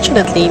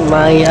 Unfortunately,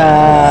 my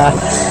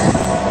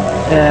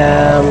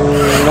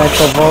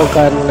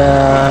Provogan,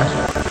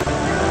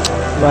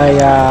 my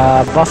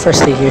buffer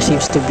state here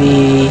seems to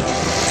be,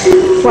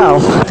 well,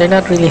 they're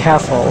not really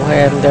half full,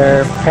 and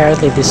they're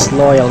apparently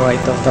disloyal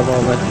right of the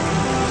moment.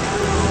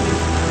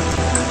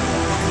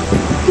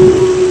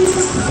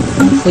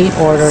 Fleet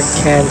order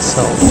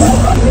cancelled.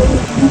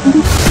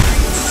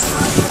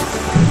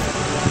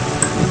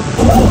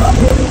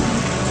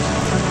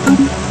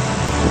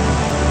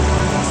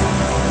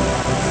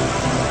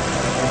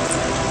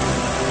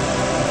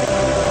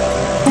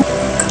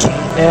 Okay,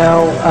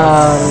 now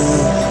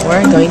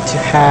we're going to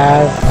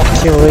have a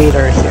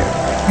curator here.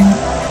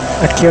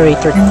 A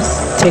curator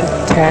think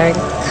tank,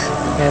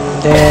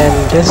 and then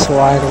this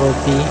one will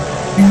be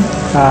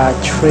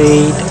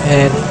trade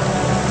and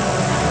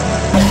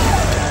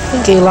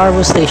okay,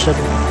 larval station,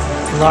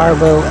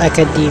 larval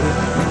academic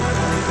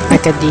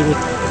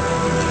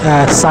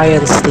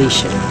science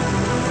station.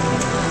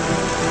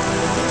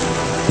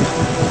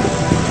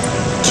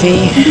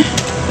 Okay,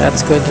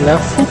 that's good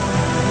enough.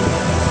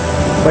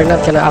 We're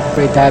not gonna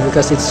upgrade that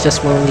because it's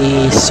just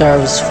only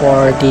serves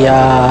for the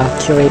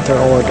curator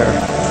order.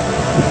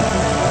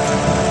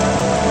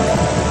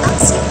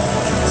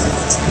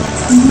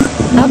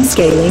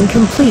 Upscaling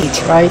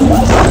complete. Right?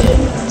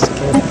 That's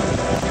good.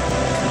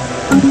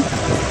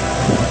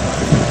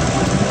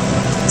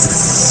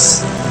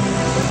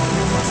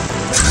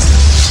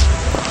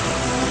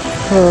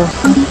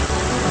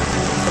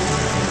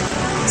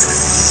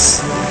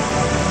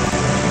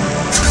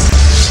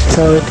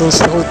 So it will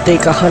still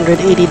take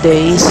 180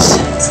 days.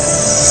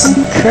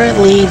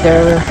 Currently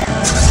they're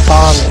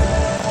bombing.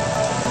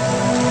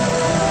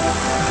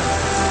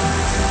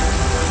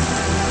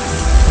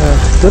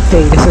 Good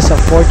thing this is a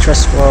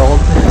fortress world,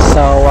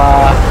 so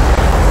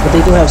but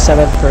they do have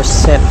 7%.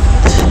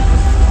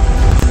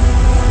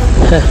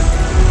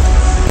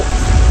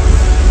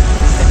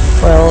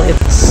 Well,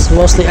 it's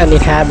mostly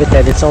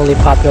uninhabited. It's only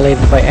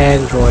populated by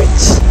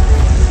androids.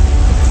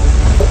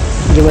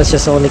 Humans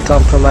just only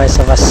comprise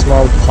of a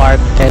small part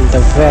and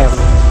of them.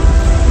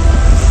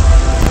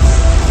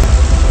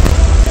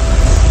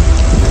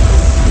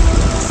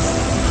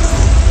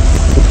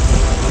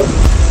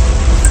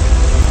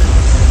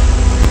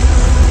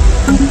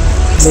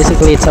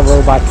 Basically, it's a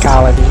robot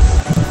colony.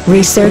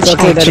 Research it's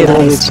okay that it will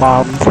be actualized.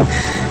 bombed.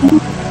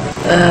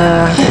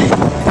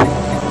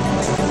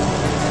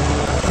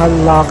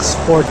 Unlocks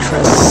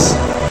fortress.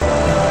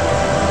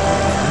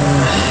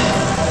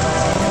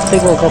 I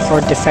think we'll go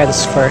for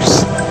defense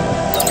first.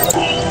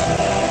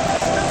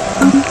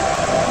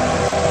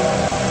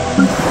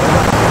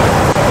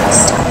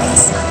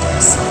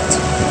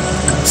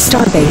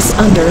 Starbase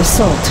under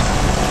assault.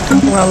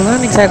 Well,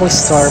 not exactly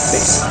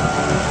starbase.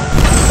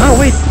 Oh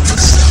wait.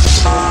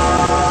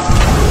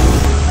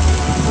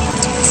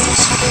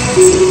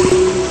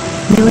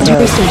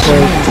 Military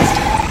station lost.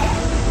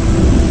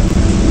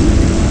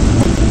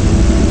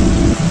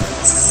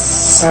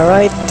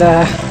 Alright, I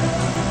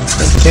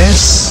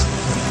guess.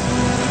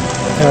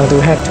 Do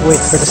we have to wait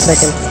for the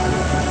second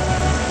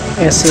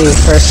SA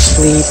First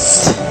Fleet?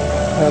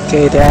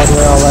 Okay, the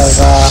Admiral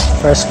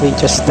of First Fleet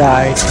just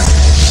died.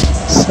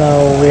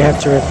 So we have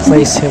to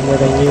replace him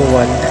with a new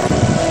one.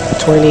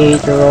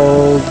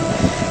 28-year-old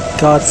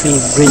Godfrey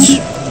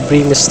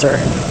Bremeister.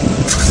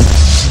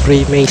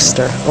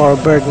 Or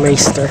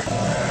Bergmeister.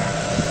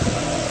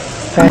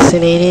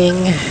 Fascinating,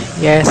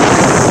 yes.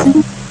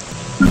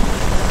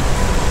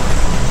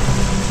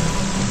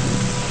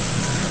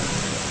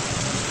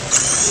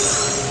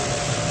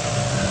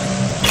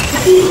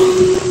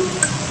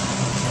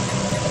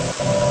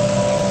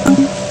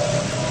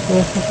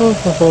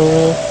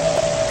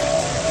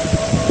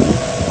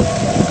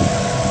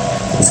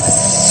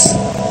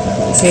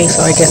 Okay,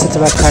 so I guess it's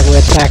about time we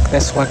attack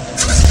this one.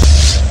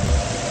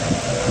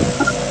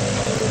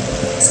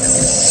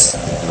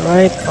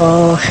 Alright,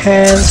 all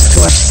hands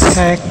to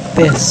attack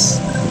this.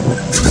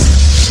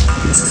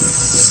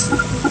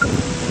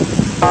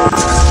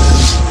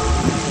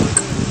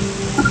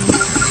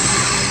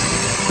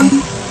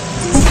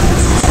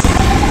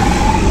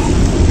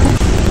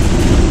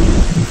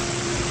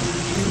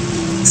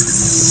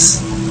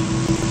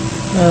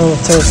 Well,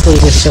 third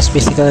fleet is just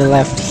basically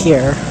left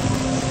here.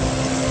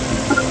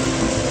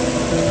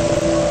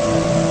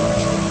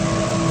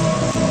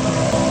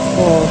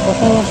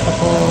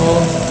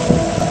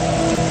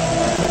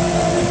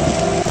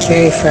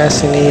 Okay,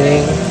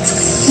 fascinating.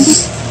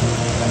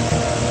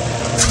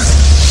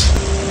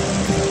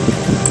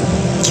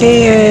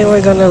 Okay,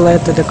 we're gonna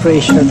lead to the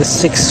creation of the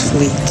 6th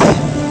fleet.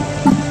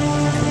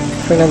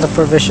 For now, the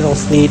provisional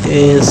fleet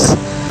is...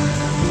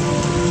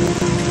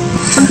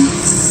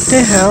 What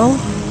the hell?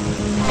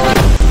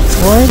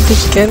 Why the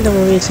Gundam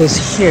Marines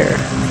is here?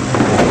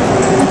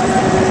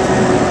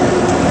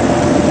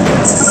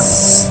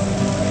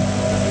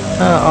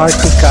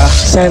 Arctica.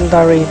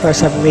 Sandar Reapers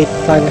have made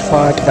plan for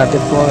Arctica to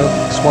deploy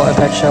small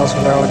attack shells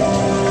on their own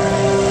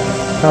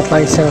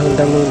outline center on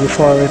the moon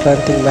before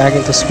relenting back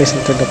into space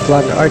into the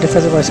plunder. Our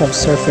defenders have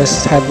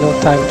surfaced, had no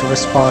time to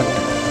respond.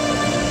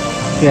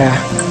 Yeah.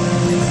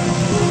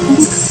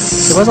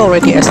 It was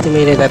already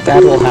estimated that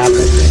that will happen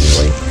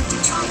anyway.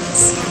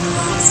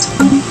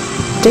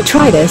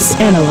 Detritus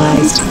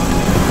analyzed.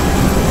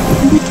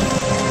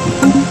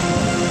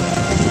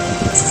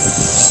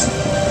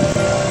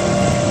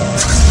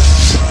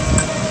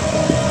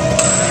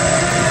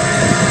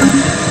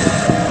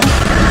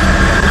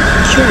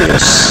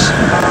 Curious.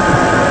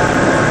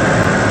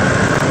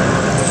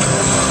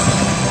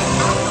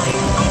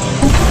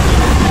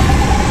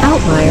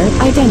 Outlier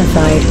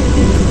identified.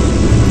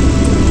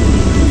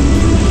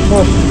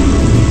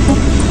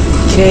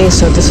 Okay,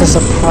 so this is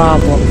a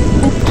problem.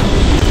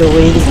 The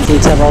waiting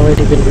fleets have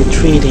already been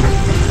retreating.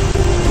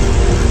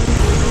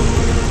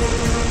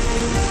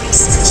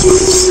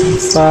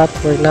 But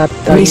we're not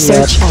done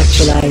Research yet.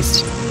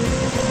 actualized.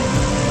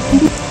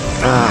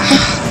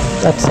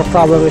 That's the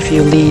problem if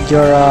you lead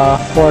your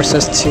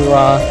forces to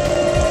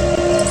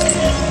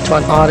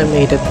an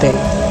automated thing.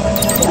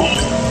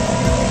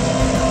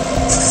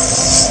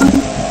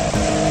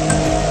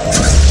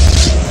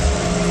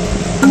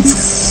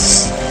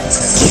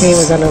 Okay,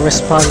 we're gonna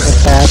respond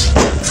with that.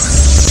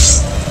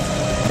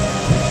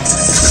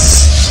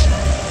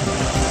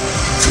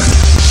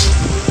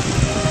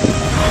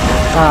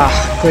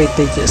 Great,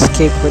 they just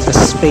escaped with the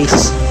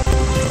space.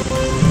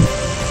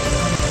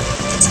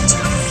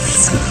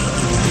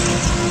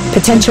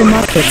 Potential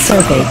market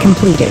survey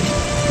completed.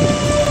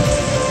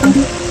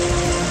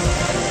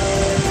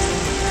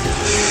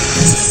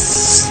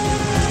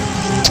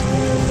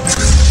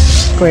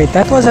 Great,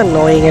 that was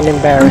annoying and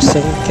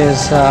embarrassing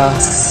because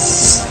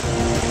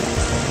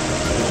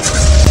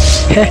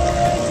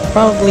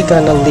probably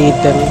gonna lead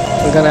them.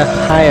 We're gonna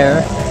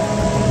hire,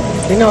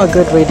 you know, a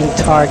good rating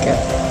target.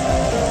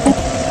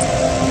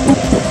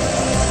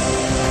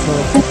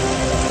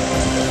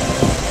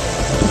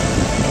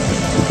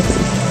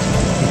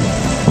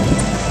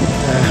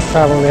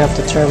 Probably have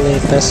to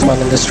terminate this one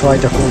and destroy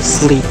the whole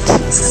fleet.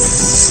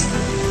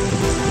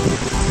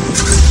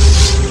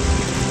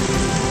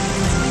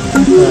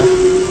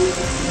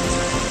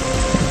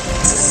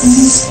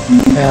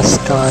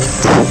 Ascon.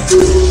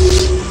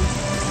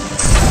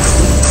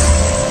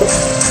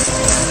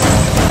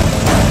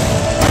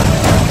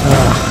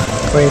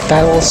 Great,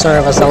 that will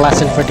serve as a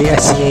lesson for the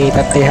SEA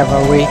that they have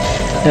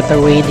that the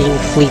raiding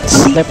fleet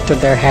slipped to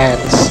their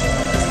hands.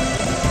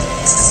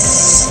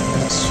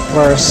 It's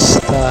worse.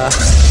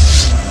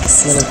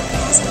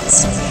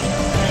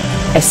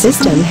 A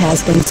system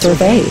has been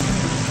surveyed.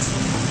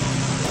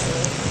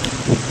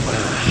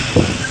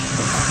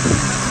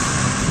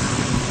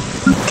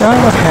 God,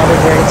 what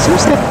happened here? It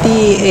seems that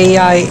the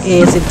AI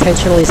is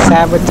intentionally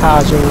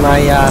sabotaging my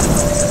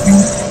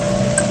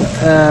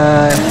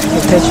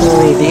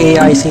intentionally the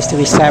AI seems to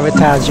be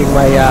sabotaging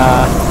my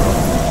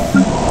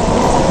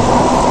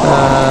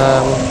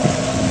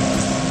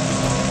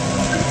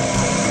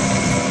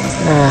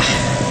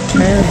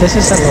okay, this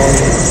is annoying.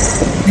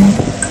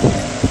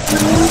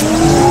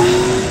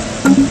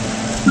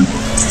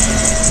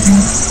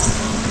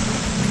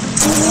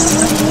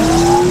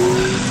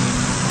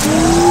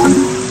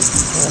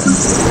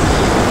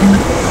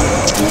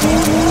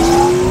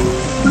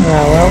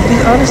 Well, to be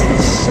honest,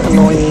 it's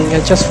annoying. I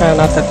just found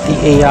out that the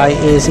AI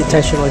is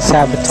intentionally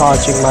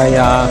sabotaging my,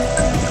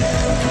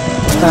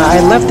 I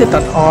left it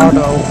on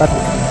auto, but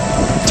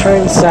it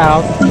turns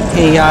out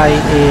the AI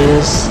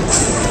is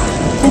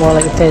more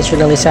like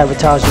intentionally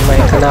sabotaging my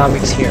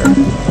economics here.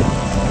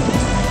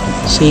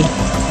 See?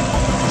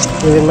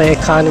 Even my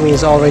economy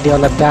is already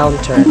on a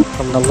downturn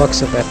from the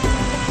looks of it.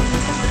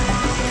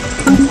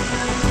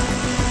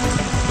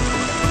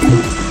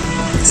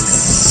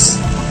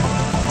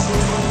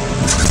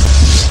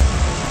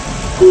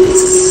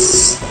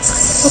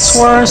 What's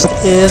worst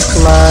is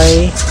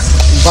my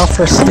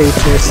buffer state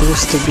here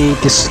seems to be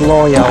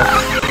disloyal.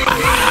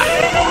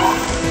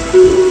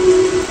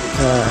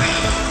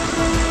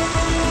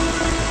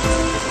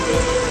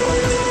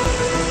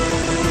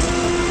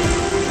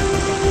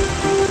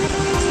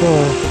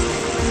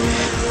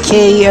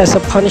 Okay, as a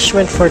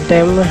punishment for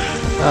them,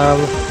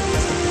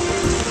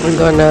 we're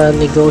gonna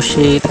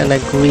negotiate an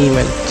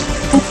agreement.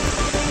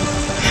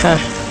 Huh.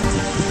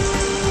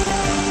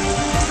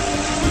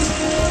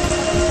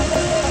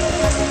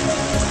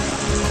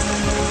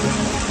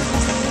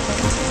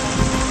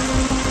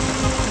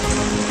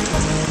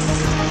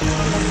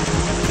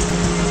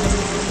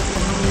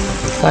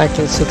 Back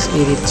in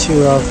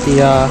 682 of the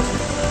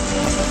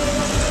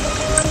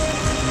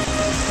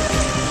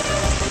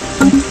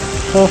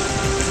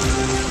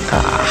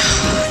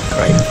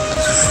great.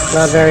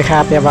 Not very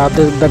happy about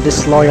the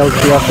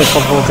disloyalty of the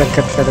Vulcan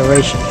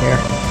Confederation here.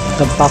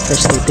 The buffer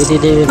state, they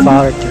didn't even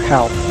bother to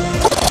help.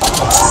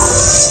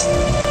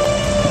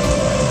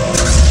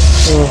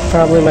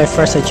 Probably my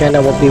first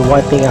agenda will be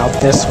wiping out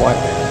this one.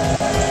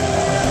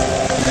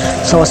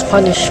 So as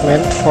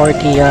punishment for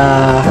the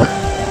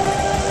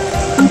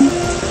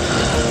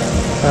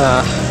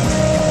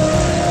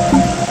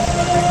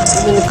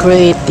I'm gonna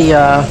create the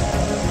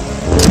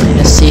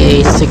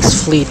SCA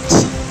 6 fleet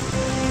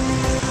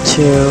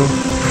to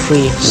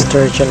free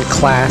Sturgeon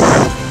class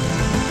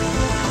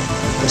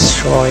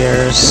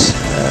destroyers.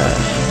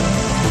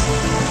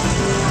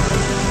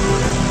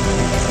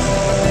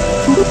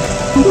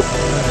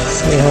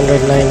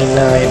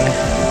 399.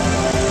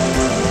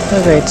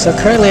 Okay, so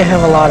currently I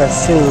have a lot of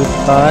food,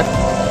 but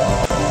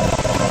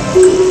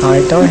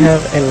I don't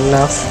have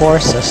enough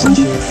forces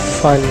to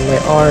fund my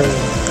army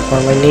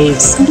or my navy.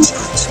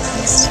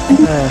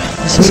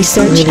 This is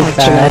really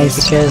bad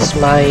because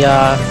my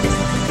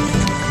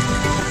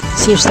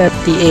seems that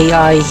the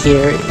AI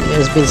here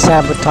has been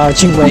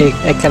sabotaging my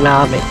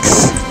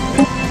economics.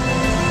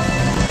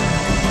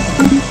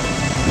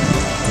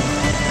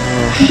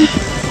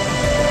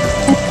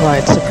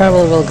 Right, so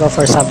probably we'll go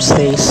for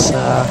subspace.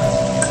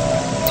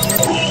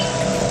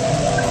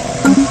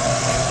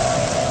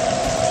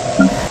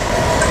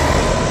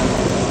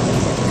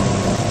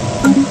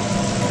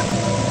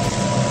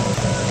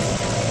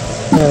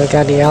 We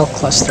got the L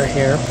cluster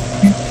here.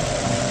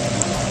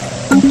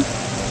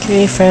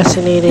 Okay,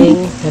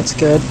 fascinating. That's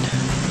good.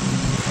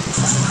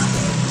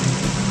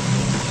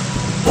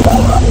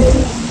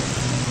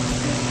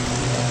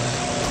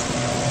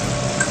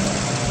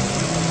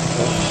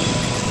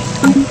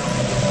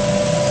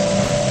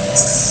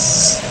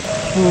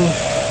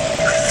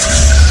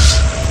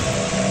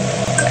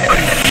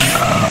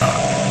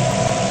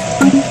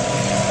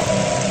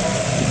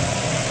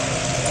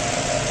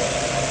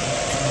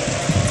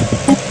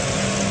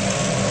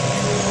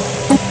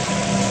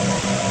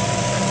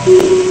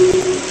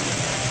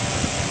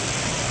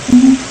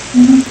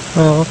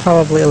 Well, we'll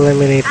probably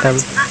eliminate them.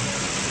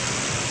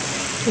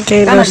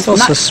 Okay, they're still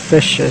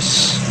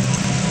suspicious.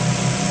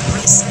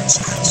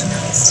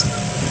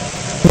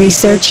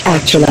 Research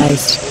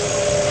actualized.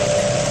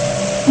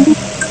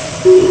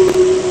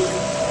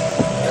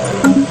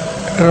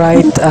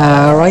 Right,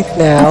 right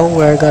now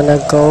we're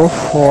gonna go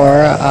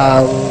for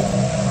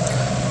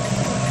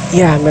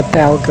yeah,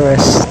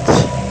 Metalgarist.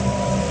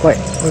 Wait,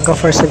 we'll go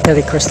for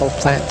synthetic crystal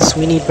plants.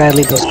 We need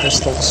badly those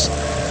crystals.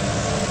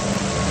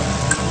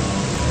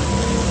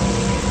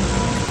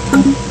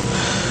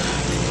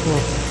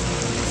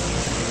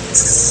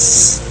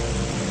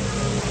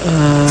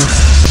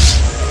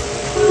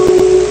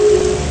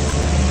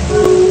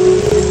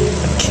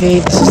 Okay,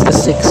 this is the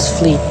 6th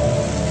fleet.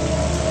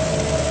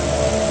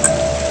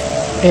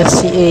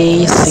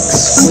 SCA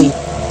 6th fleet.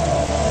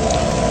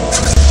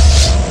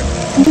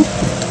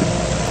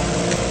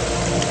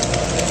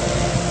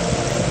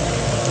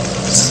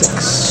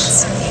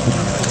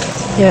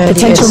 Yeah,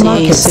 potential the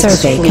market SCA 6th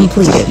survey fleet.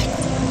 completed.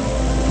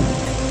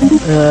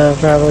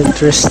 Probably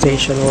Drift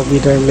Station will be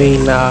their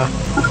main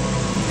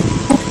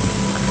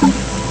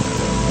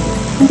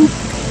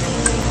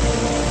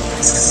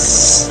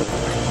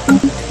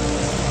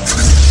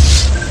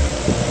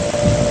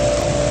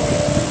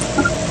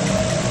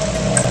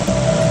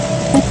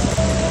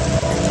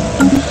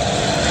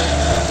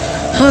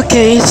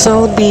Okay,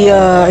 so the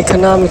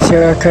economics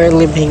here are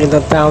currently being in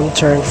a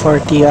downturn for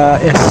the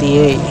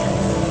SCA.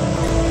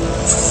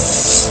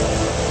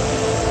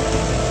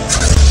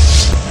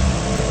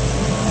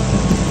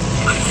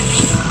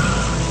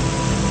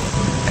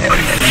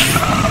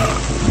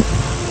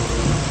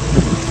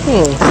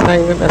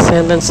 Stagnant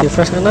ascendancy.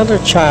 First, another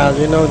child.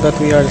 You know that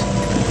we are.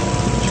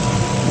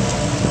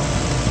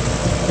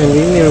 And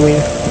we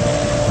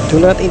do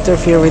not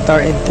interfere with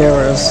our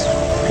endeavors.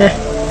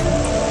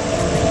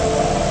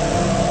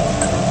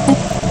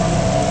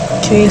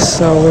 Okay,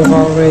 so we've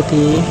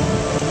already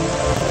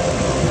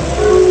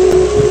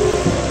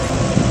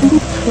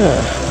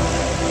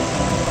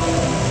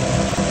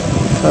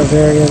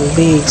Bavarian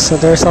League, so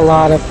there's a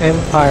lot of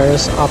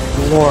empires up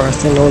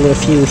north and only a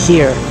few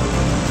here.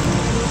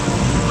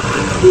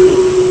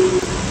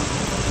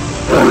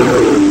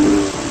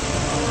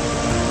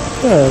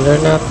 Oh,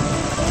 they're not.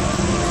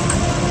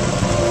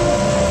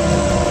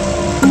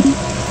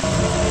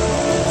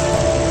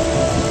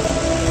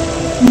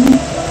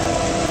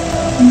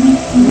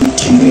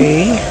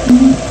 Okay.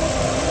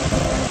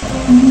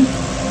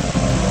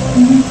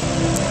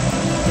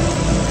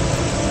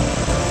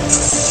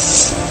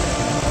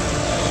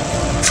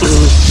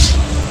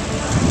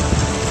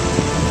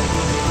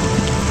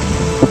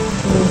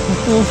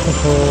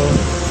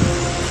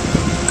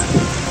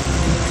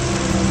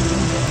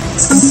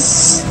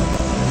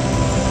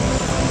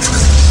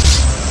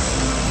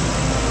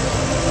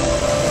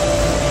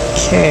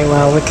 Okay,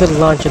 well, we could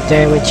launch a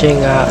damaging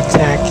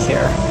attack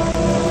here.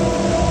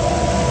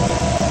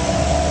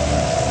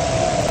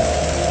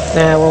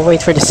 Now we'll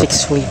wait for the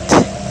 6th fleet,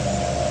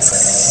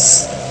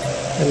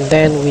 and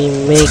then we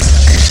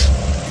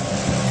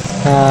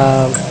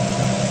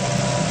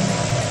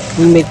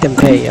make them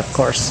pay, of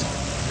course.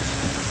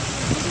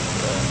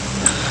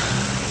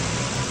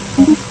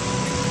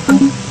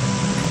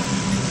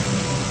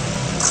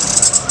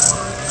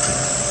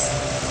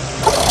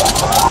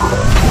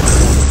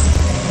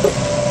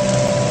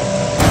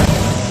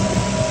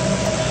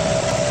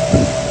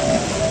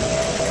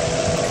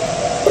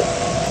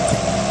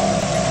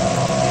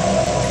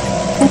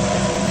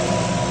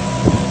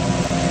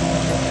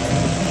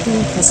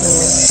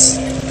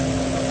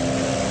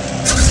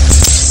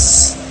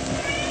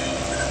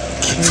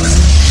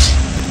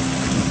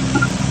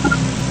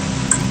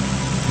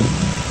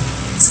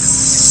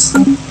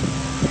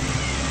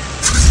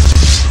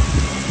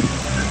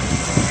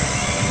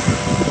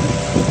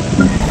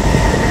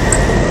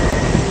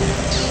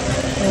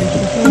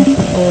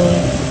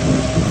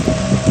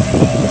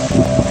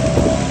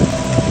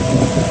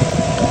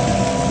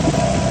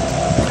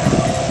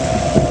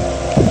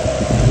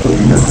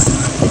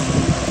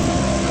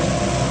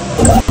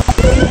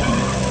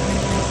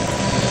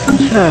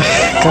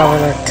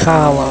 Governor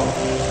Kahlo.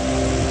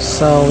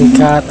 So we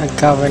got a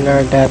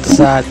governor that's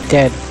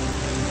dead.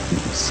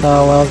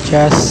 So we'll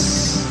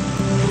just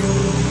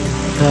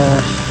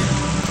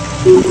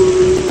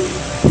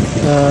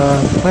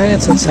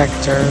planets and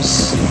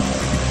sectors.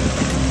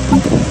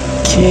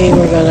 Okay,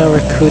 we're gonna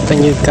recruit a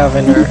new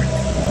governor.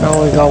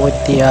 Now we go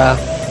with the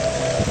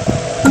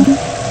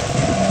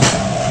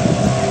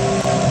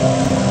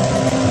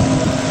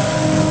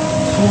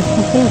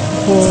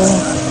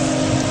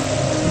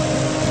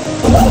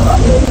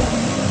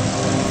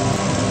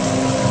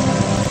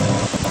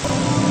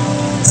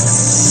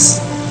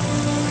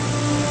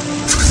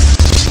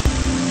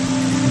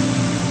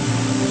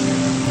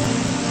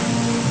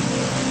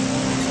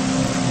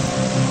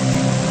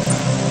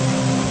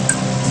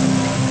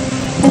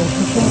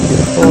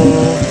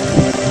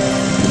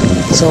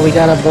so we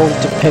got a bone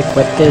to pick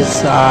with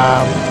this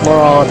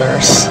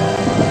Marauders.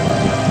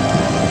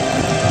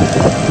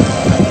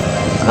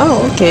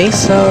 Oh, okay,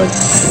 so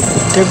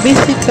they're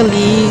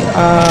basically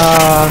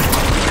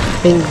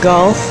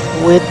engulfed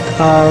with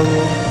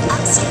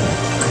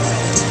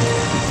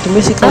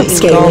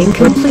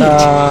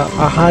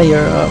a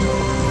higher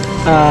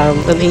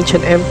an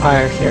ancient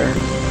empire here.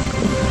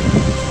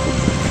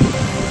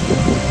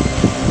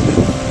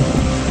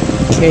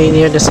 Okay,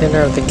 near the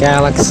center of the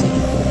galaxy.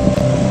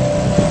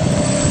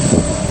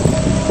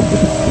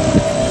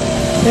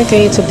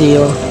 Okay, it's a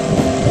deal.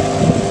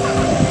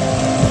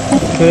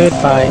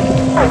 Goodbye.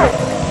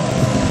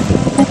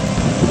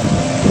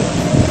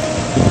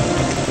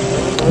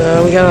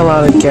 We got a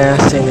lot of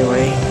gas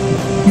anyway.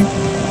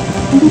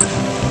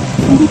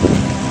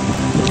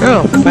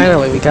 Oh,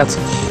 finally we got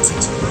some.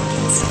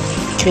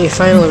 Okay,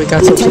 finally we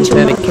got some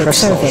synthetic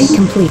crystals. Survey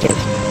completed.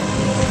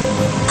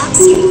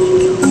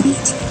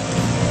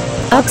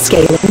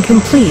 Upscaling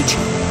complete. Upscaling complete.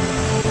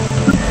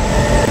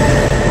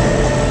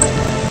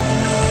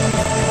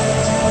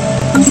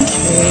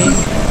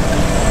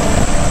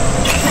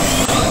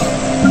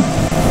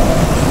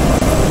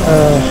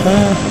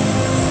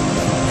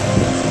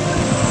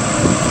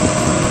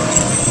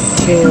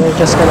 Okay, we're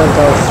just gonna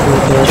go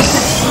through this.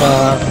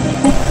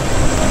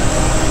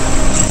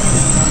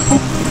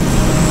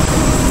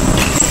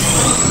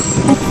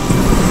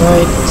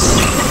 Right.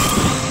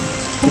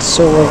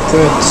 Consumer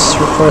goods,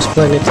 reverse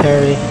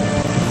planetary.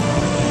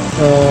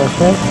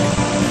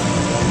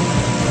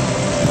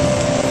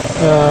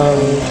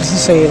 This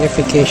is a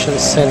unification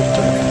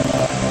center.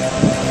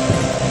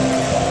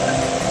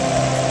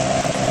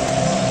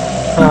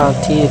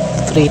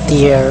 Three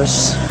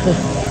tiers.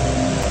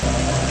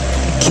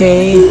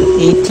 Okay,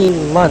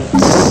 18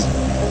 months.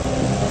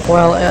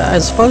 Well, I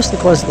suppose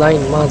it was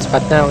 9 months,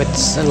 but now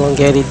it's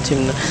elongated to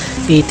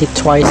 80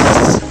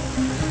 twice.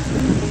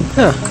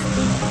 Huh.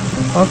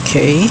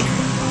 Okay.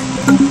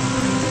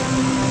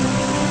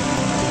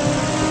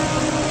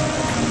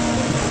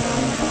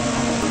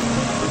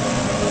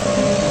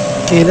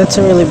 Okay, that's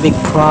a really big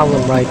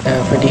problem right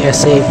now for the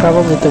SA.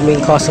 Probably the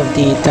main cause of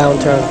the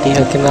downturn of the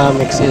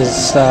economics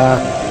is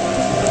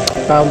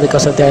probably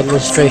because of the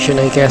administration,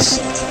 I guess.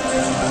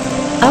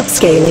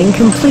 Upscaling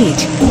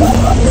complete.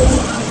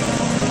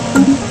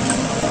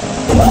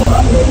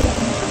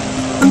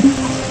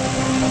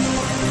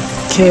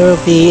 Okay,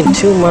 will be in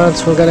 2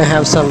 months. We're gonna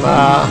have some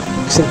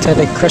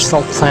synthetic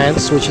crystal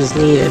plants, which is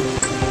needed.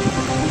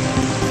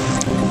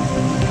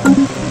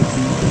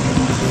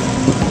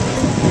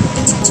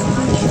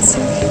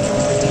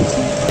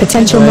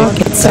 Potential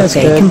market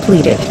survey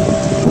completed.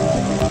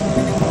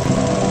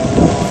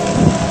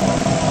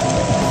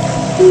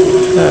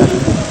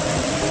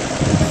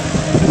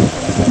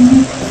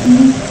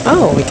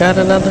 Oh, we got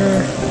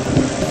another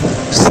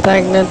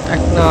stagnant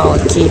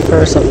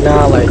keepers of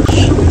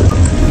knowledge.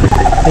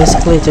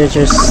 Basically, they're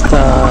just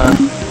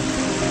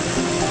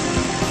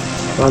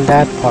on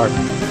that part.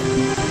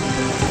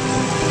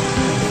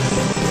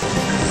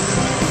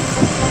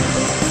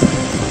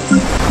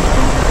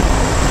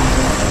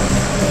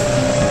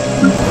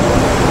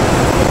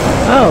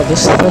 Oh,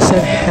 this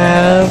doesn't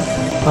have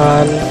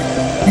an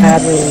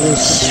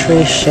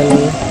administration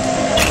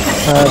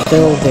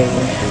building.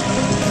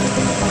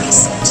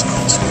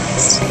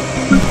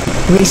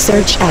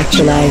 Research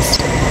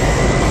actualized.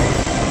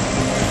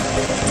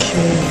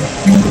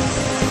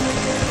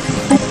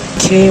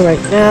 Okay,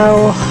 right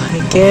now, I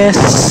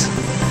guess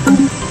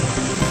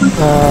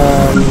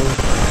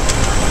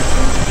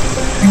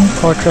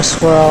Fortress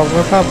World,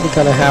 we're probably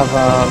gonna have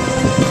well,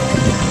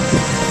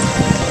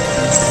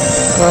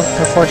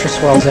 the Fortress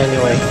Worlds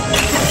anyway.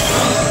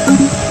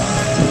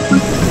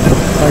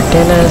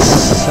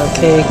 Ardennes,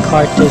 okay,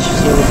 Carthage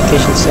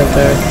Unification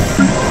Center.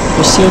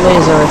 Lucina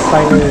is a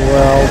refinery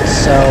world,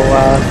 so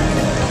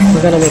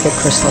we're gonna make a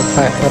crystal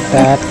plant with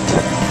that.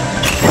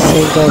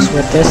 Same goes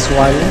with this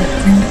one.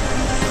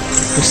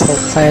 Crystal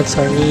plants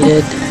are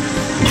needed.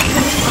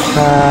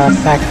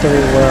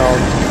 Factory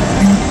world.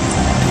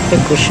 I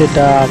think we should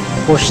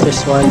push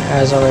this one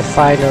as a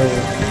refinery.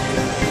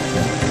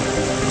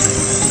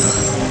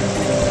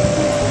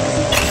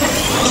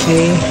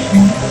 Okay.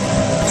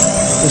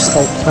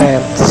 Crystal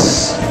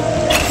plants.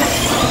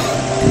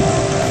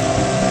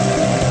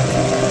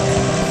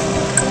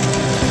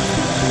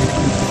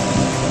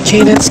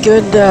 Okay, that's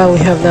good. We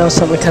have now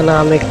some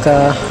economic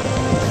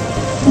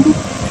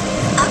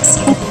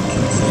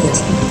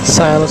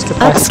silence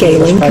capacity.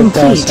 Upscaling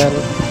complete.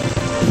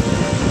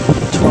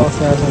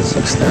 12,000,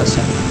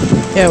 6,000.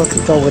 Yeah, we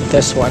could go with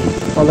this one.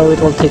 Although it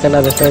will take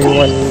another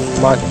 31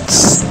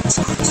 months.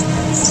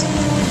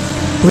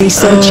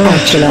 Research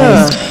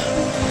actualized.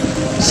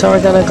 So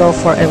we're gonna go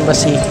for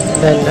embassy,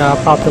 then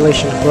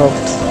population growth.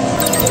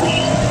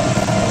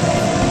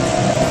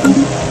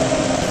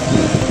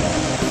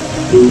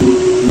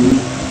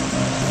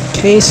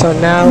 Okay, so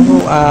now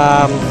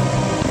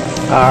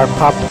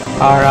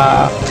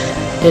our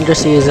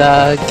industry is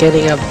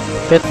getting a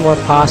bit more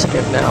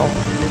positive now.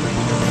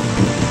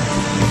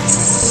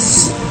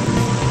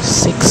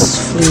 6th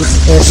Fleet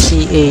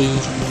SCA.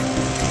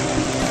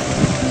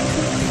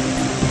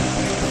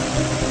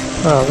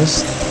 Oh,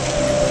 this.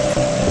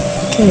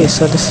 Okay,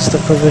 so this is the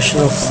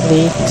provisional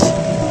fleet.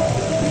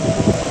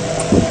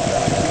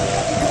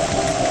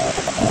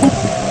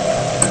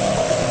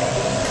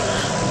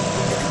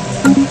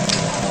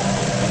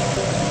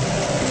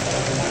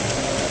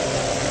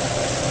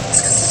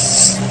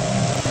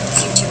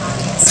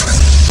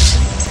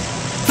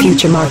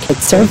 Future market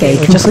survey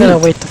We're just gonna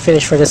wait to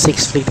finish for the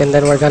 6th fleet, and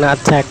then we're gonna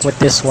attack with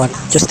this one,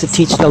 just to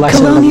teach the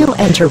lesson. Colonial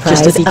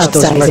enterprise just to teach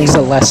those upsizing. mercs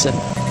a lesson.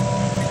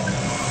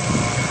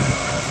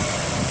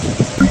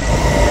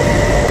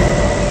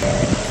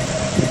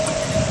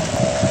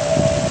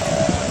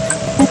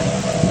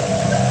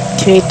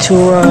 K2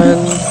 run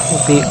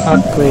will be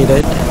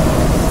upgraded.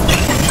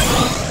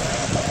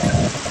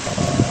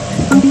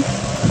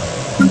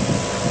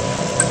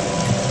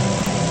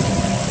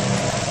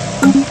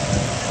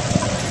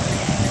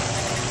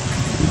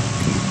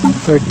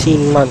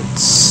 $13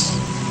 months.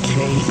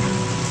 Okay.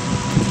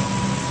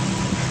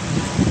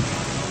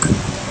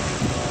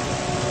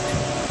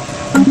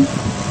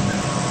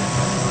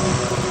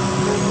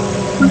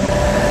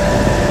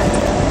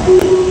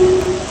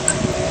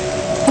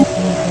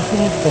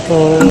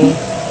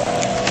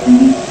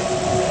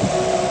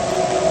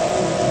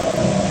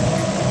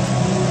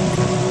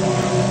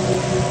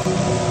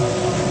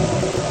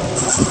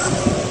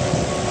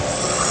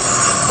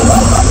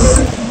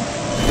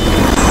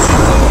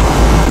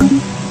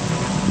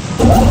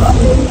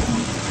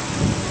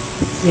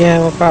 Yeah,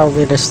 we'll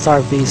probably the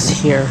star base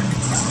here.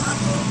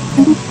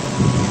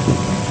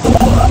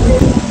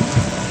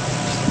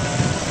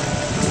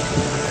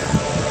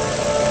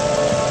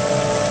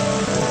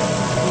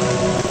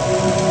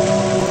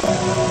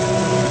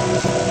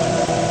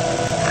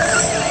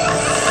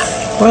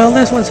 Well,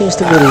 this one seems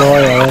to be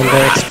loyal and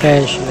they're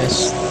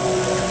expansionist.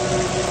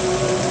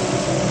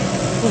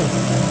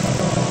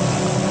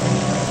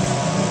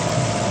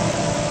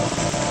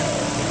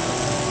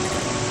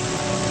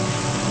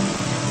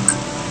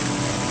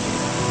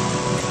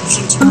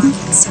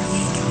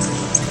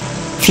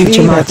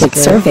 Future market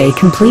survey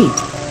complete.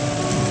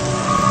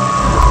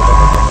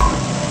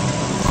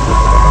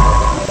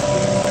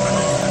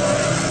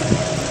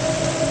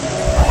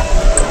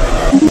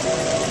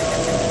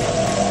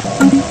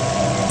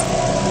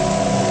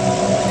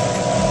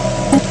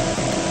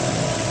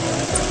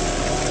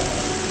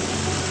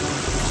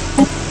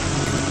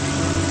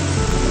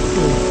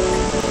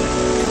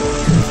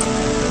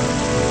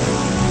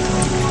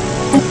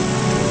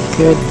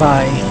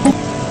 Goodbye.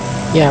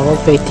 Yeah, we'll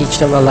teach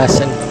them a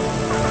lesson.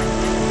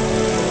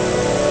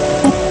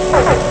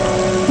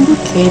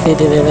 Okay, they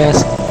didn't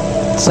ask.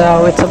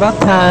 So it's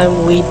about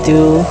time we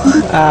do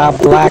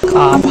Black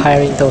Op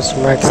hiring those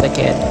mercs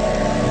again.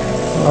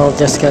 We're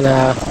just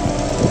gonna,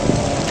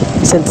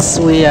 since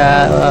we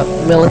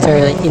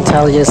military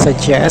intelligence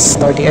suggests,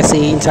 or the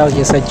SE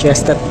intelligence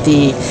suggests that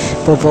the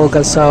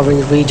Bovogan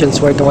sovereign regions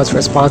were the ones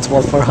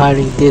responsible for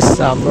hiring these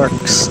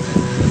mercs.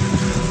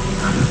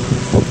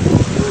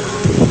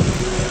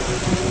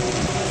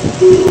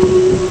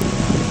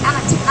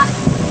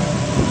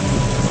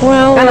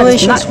 Well,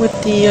 relations with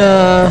the,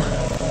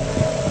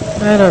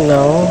 I don't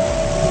know.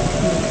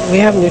 We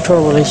have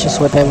neutral relations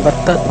with them, but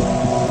that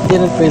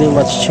didn't really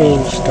much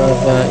change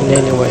in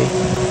any way.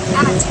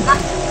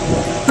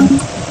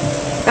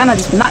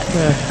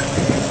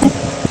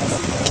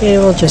 Okay,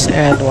 we'll just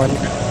add one.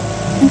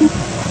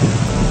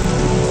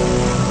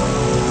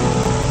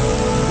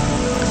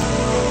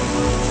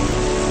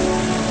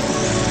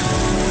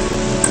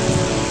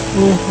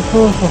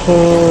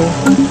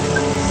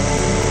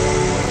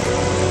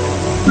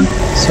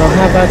 So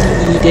how about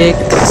the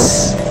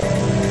edicts?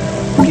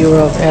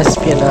 Bureau of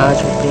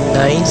Espionage would be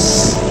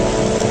nice.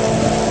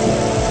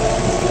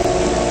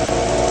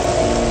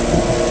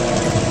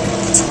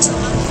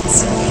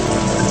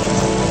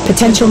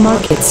 Potential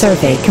market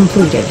survey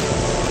completed.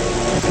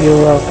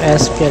 Bureau of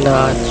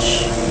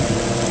Espionage.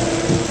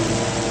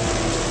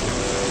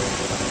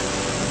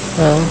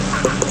 Well,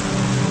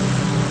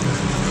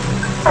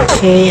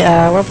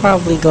 okay, we'll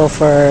probably go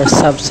for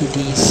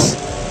subsidies.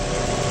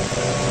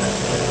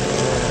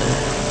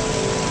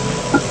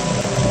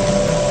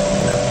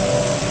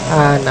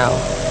 No.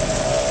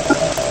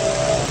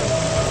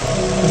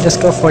 We'll just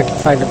go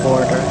fortify the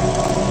border.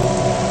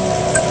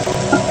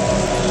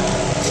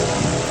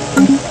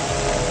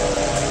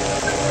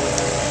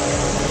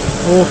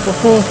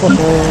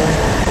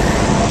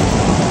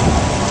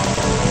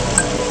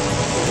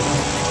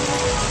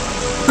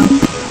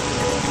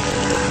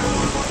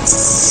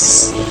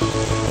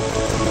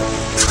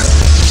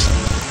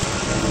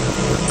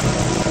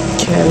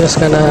 Okay, I'm just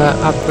gonna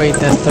upgrade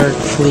the third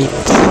fleet.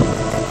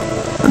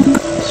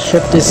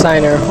 Ship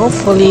designer.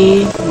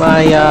 Hopefully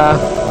my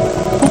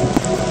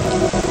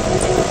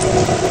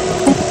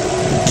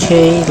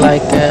okay,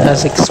 like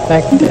as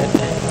expected.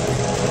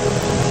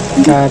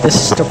 This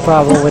is the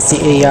problem with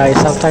the AI.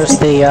 Sometimes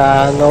they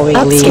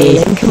knowingly,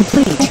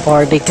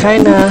 or they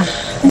kinda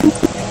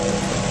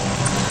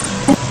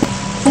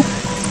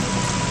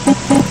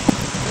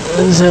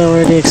does it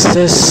already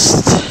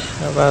exist.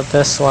 How about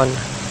this one?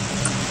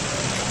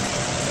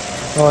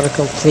 I want to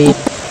complete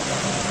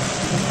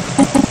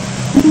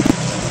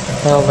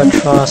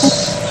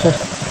Albatross.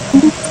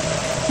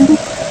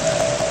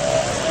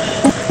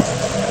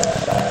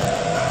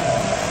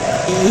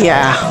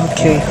 Yeah,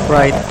 okay,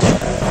 right.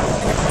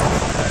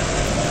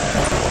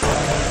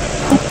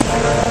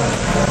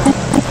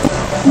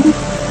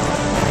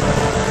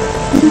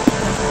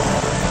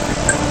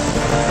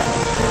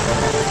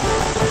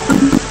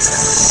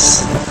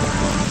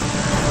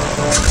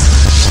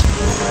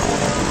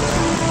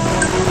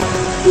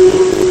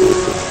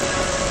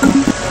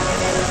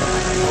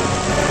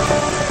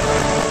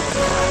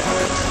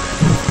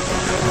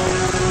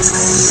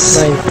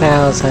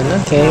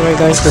 Okay, we're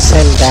going to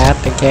send that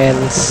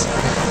against.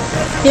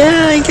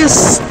 Yeah, I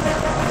guess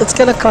it's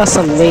gonna cause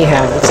some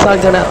mayhem. It's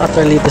not gonna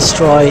utterly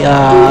destroy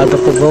the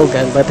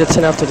Provogan, but it's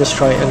enough to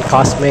destroy and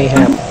cause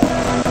mayhem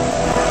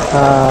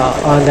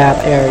on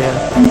that area.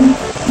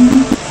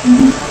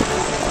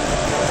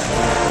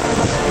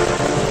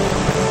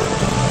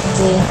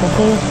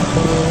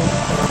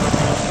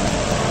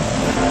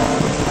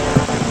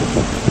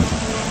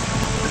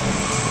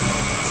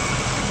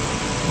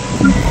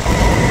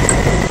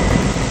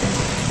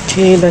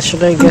 Okay, that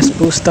should, I guess,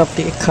 boost up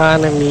the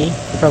economy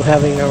from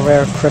having a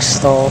rare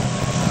crystal.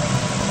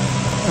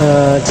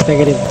 It's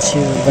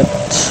 -2, but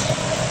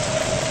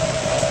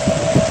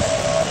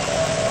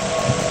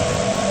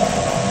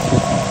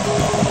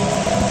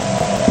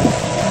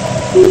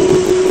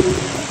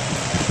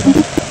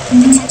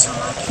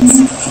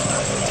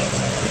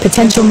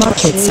potential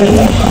market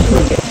survey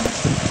completed.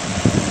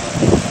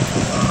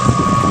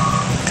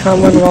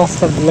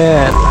 Commonwealth of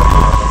Man.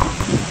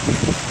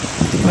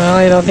 Well,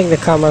 I don't think the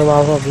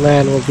Commonwealth of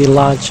Man will be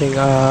launching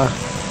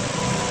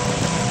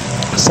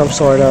some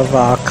sort of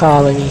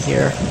colony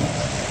here.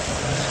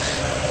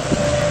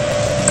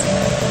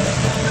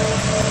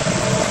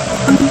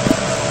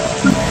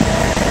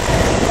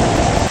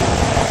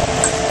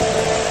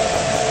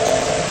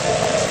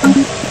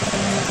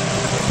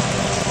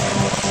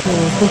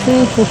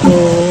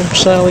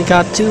 So we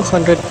got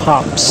 200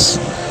 pops,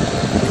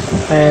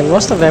 and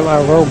most of them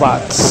are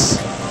robots.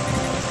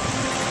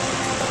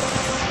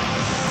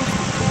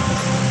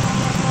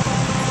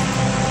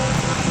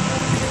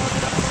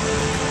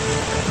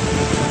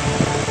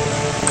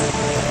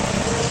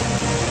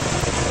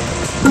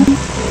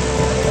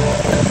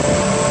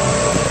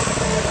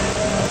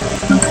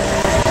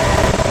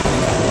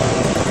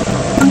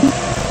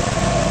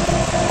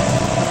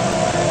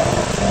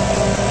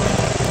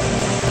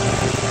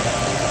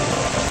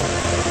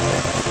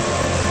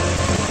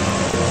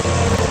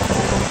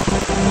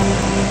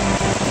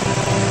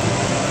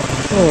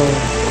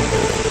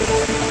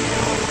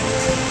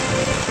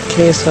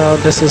 Okay, so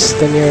this is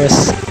the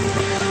nearest.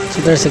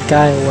 So there's a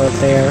guy over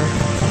there.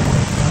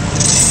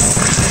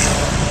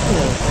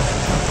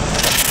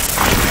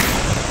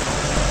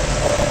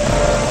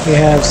 We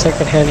have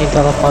second-hand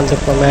intel upon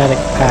diplomatic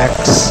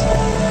pacts.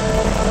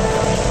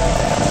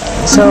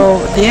 So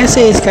the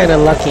SA is kind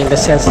of lucky in the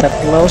sense that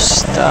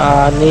most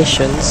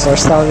nations or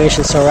stellar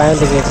nations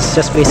surrounding it is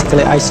just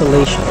basically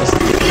isolationist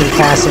and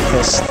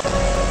pacifist.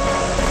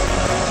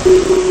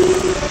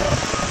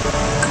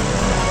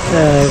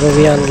 It will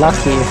be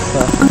unlucky if...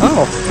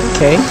 oh,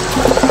 okay.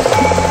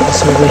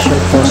 Observation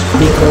post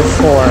Beaker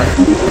 4.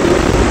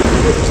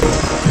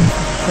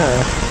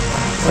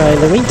 In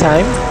the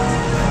meantime,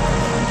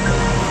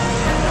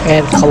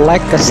 and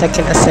collect the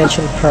second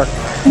ascension perk.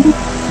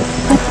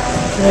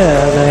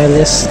 Yeah,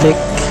 nihilistic.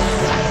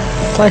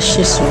 Flesh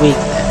is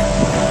weak.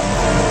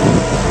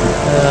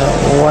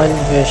 One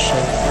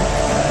vision.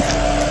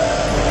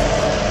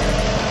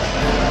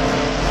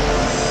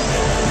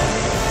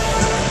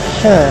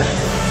 Huh.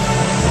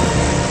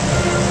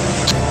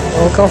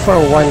 We'll go for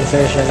one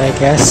vision, I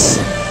guess.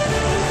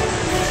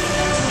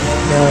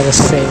 Now the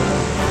same.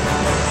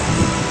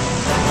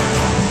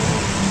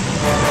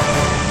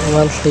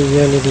 Monthly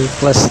unity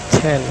plus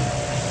 10.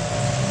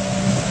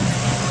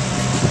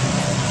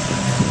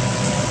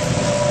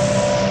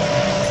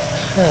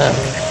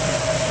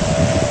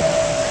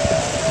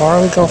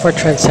 Or we go for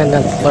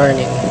transcendent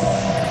learning.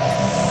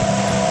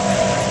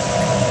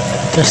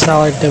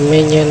 Interstellar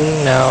Dominion,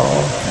 no.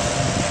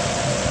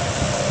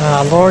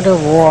 Lord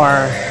of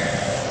War.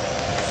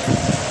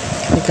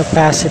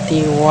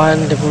 Capacity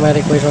 1,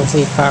 diplomatic regional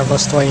fleet power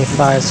plus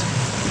 25.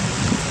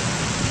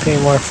 Pay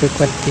more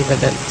frequent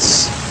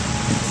dividends.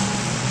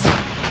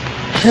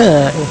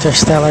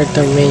 Interstellar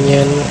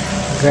Dominion,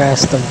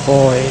 Grasp the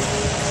Void.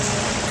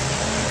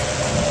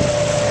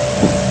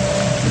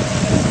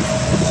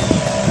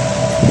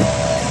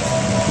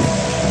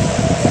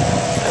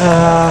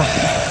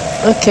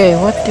 Okay,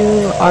 what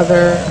do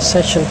other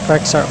ascension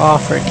perks are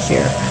offered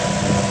here?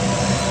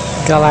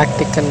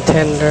 Galactic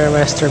Contender,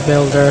 Master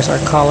Builders,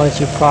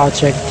 Archaeology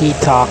Project,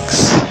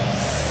 Detox.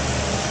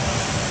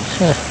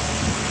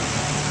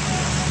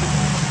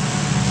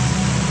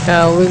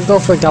 We'll go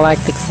for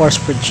Galactic Force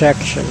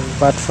Projection,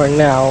 but for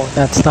now,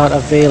 that's not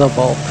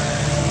available.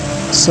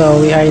 So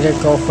we either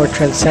go for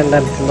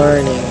Transcendent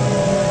Learning.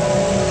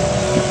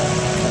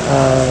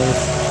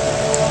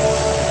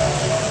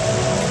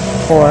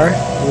 Or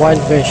One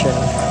Vision.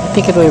 I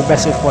think it will be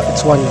best if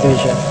it's One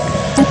Vision.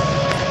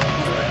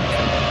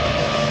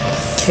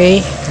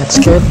 Okay, that's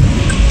good.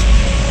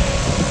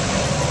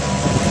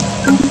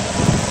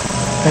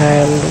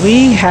 And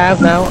we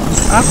have now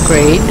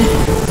upgrade,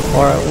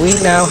 or we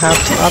now have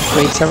to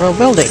upgrade several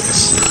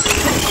buildings.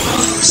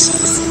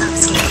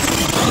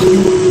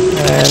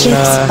 And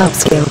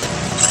upscaled.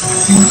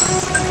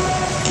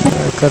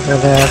 We're good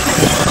with that.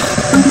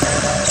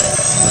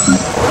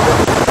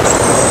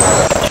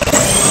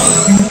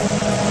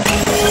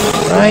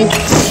 Right.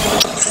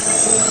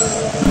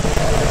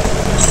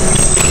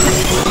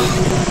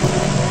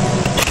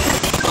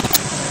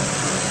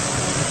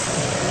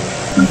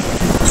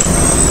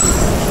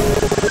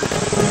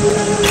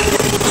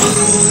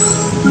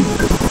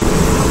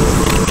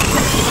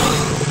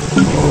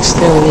 We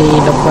still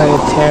need a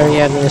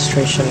planetary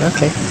administration.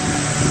 Okay,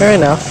 fair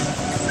enough.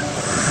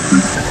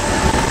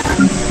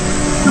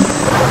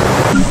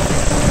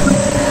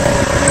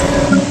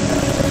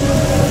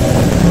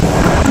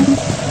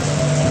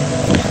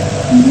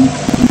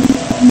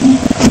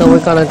 So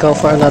we're gonna go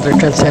for another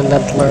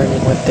transcendent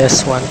learning with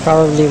this one.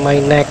 Probably my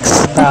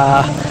next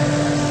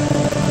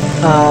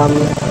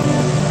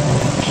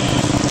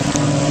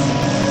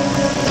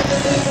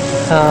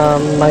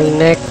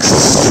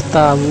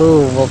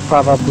move will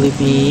probably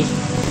be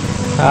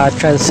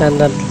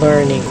transcendent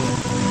learning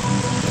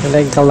and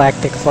then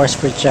galactic force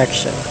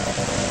projection.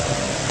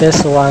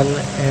 This one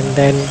and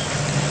then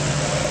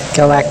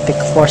galactic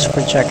force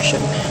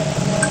projection,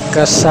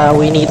 because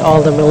we need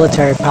all the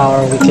military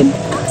power we could,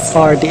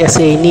 or the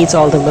SA needs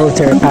all the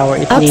military power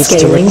it needs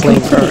to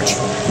reclaim Earth.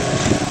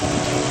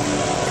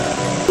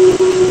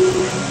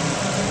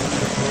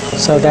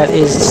 So that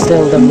is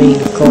still the main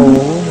goal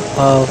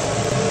of...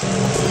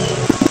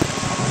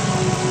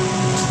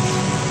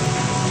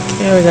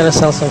 Okay, we're gonna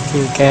sell some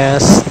fuel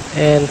gas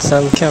and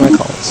some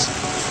chemicals.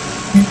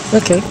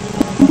 Okay.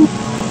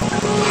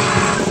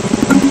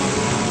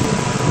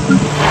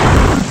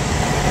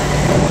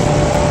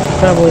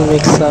 Probably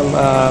make some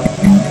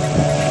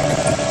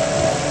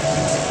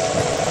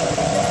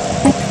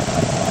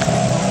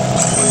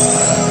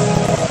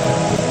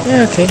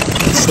yeah, okay,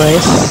 that's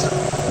nice.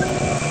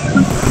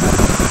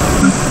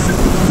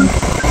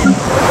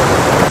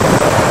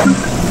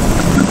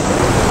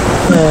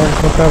 Yeah,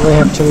 we'll probably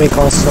have to make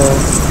also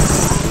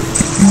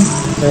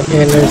an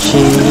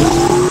energy.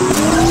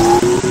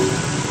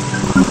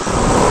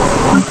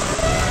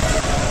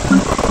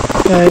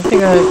 I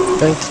think I'm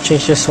going to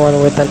change this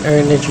one with an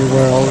energy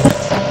world,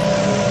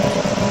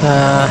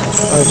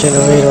 or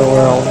generator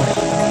world.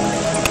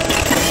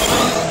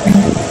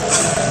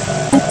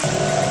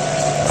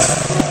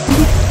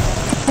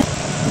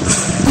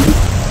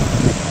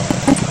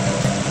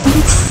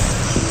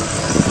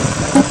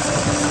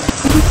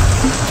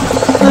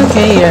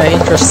 Okay,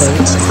 interesting.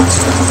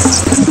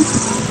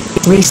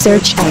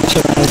 Research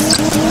actualized.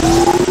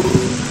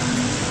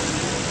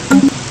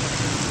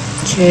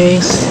 Okay,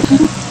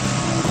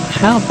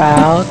 how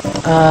about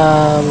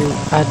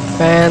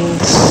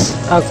advanced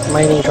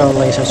mining drone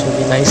lasers would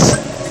be nice.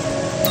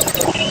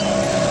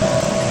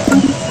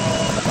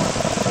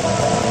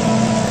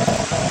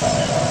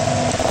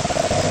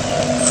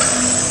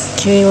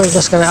 Okay, we're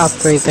just gonna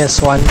upgrade this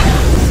one.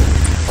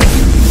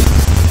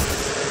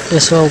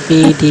 This will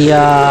be the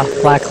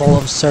Black Hole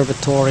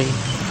Observatory.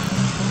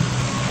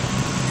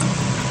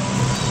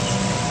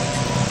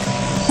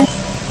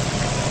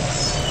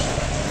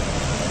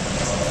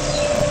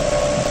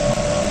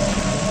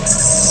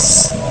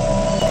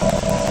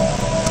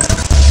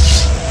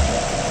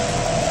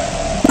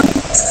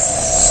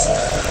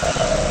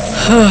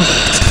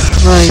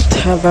 Right,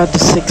 how about the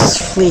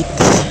 6th Fleet?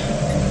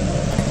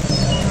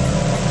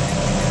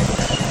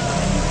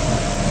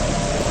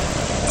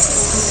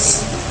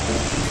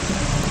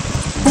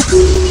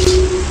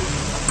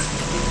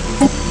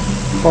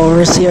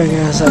 Overseer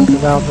has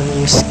developed a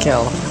new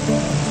skill.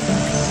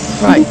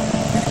 Right.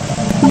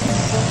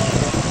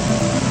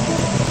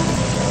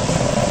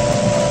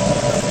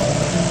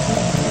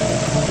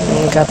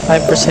 We got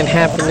 5%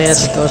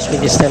 happiness, goes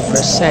with this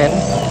 10%.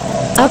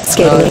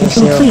 Upscaling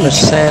complete.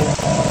 0%.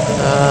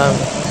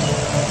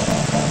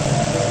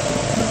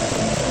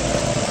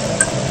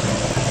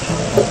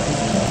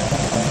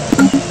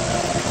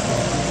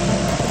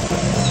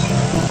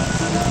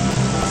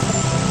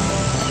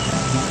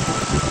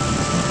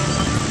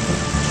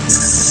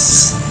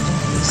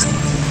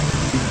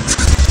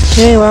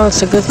 Okay, well,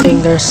 it's a good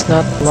thing there's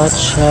not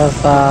much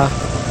of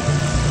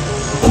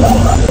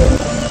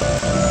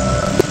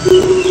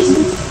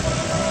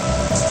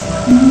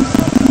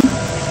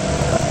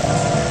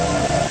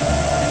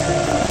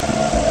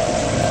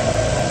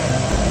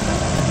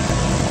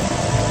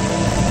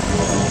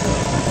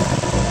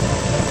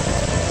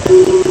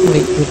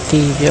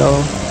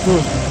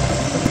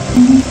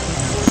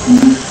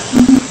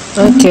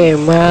Okay,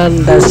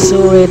 man, the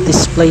Suet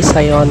displays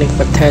ionic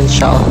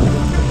potential.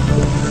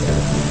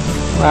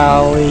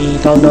 Well, we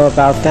don't know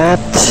about that.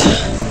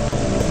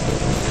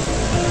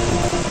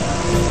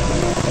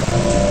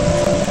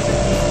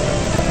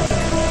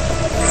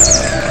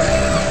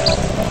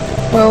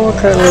 Well, we're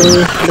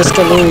currently, the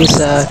Skanuri is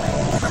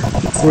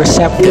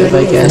receptive,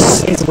 I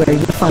guess. Is where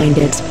you find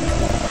it.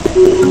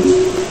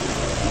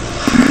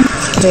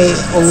 Okay,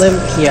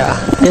 Olympia.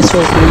 This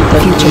will be the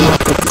new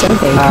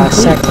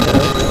sector.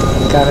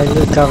 Got a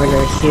new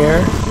governor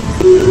here.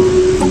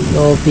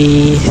 Will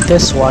be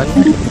this one.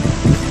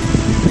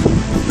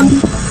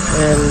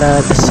 And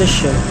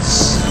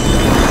decisions.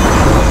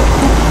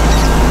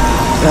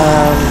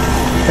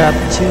 Got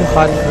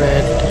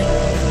 200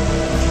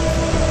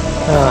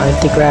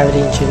 anti-gravity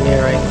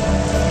engineering.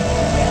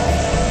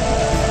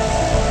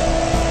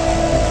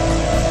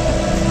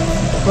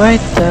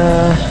 Right,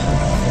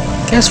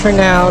 guess for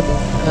now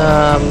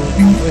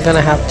we're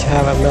gonna have to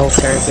have a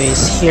military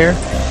base here.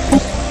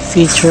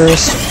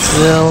 Features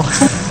will.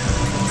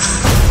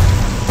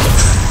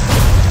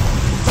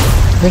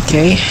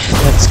 Okay,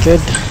 that's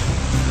good.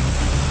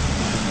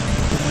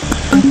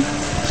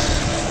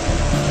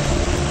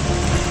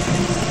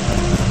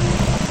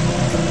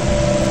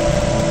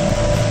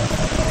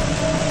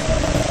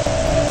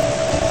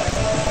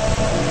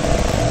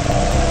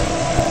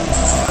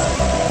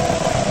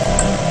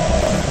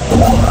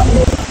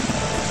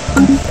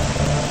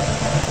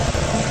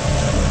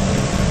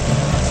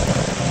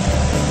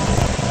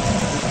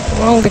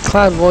 Well, the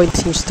cloud void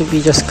seems to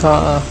be just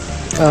constant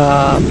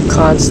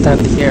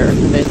here.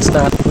 It's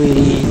not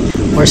really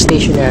or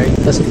stationary.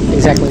 It doesn't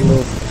exactly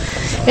move.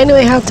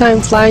 Anyway, how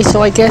time flies.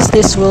 So I guess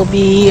this will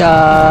be.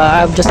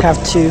 I'll just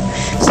have to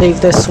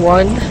save this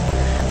one.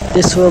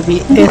 This will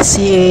be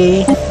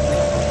SCA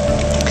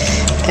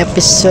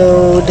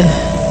episode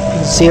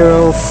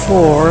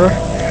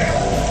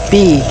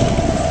 04B.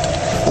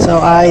 So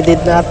I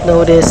did not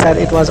notice that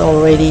it was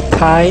already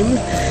time.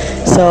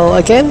 So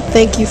again,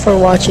 thank you for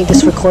watching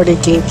this recorded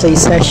gameplay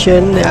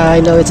session. I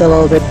know it's a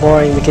little bit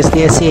boring because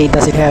the SCA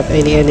doesn't have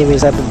any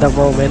enemies at the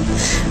moment,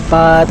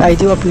 but I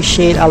do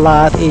appreciate a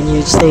lot in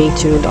you staying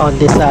tuned on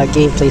this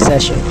gameplay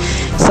session.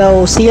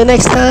 So see you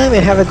next time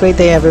and have a great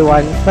day,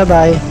 everyone. Bye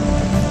bye.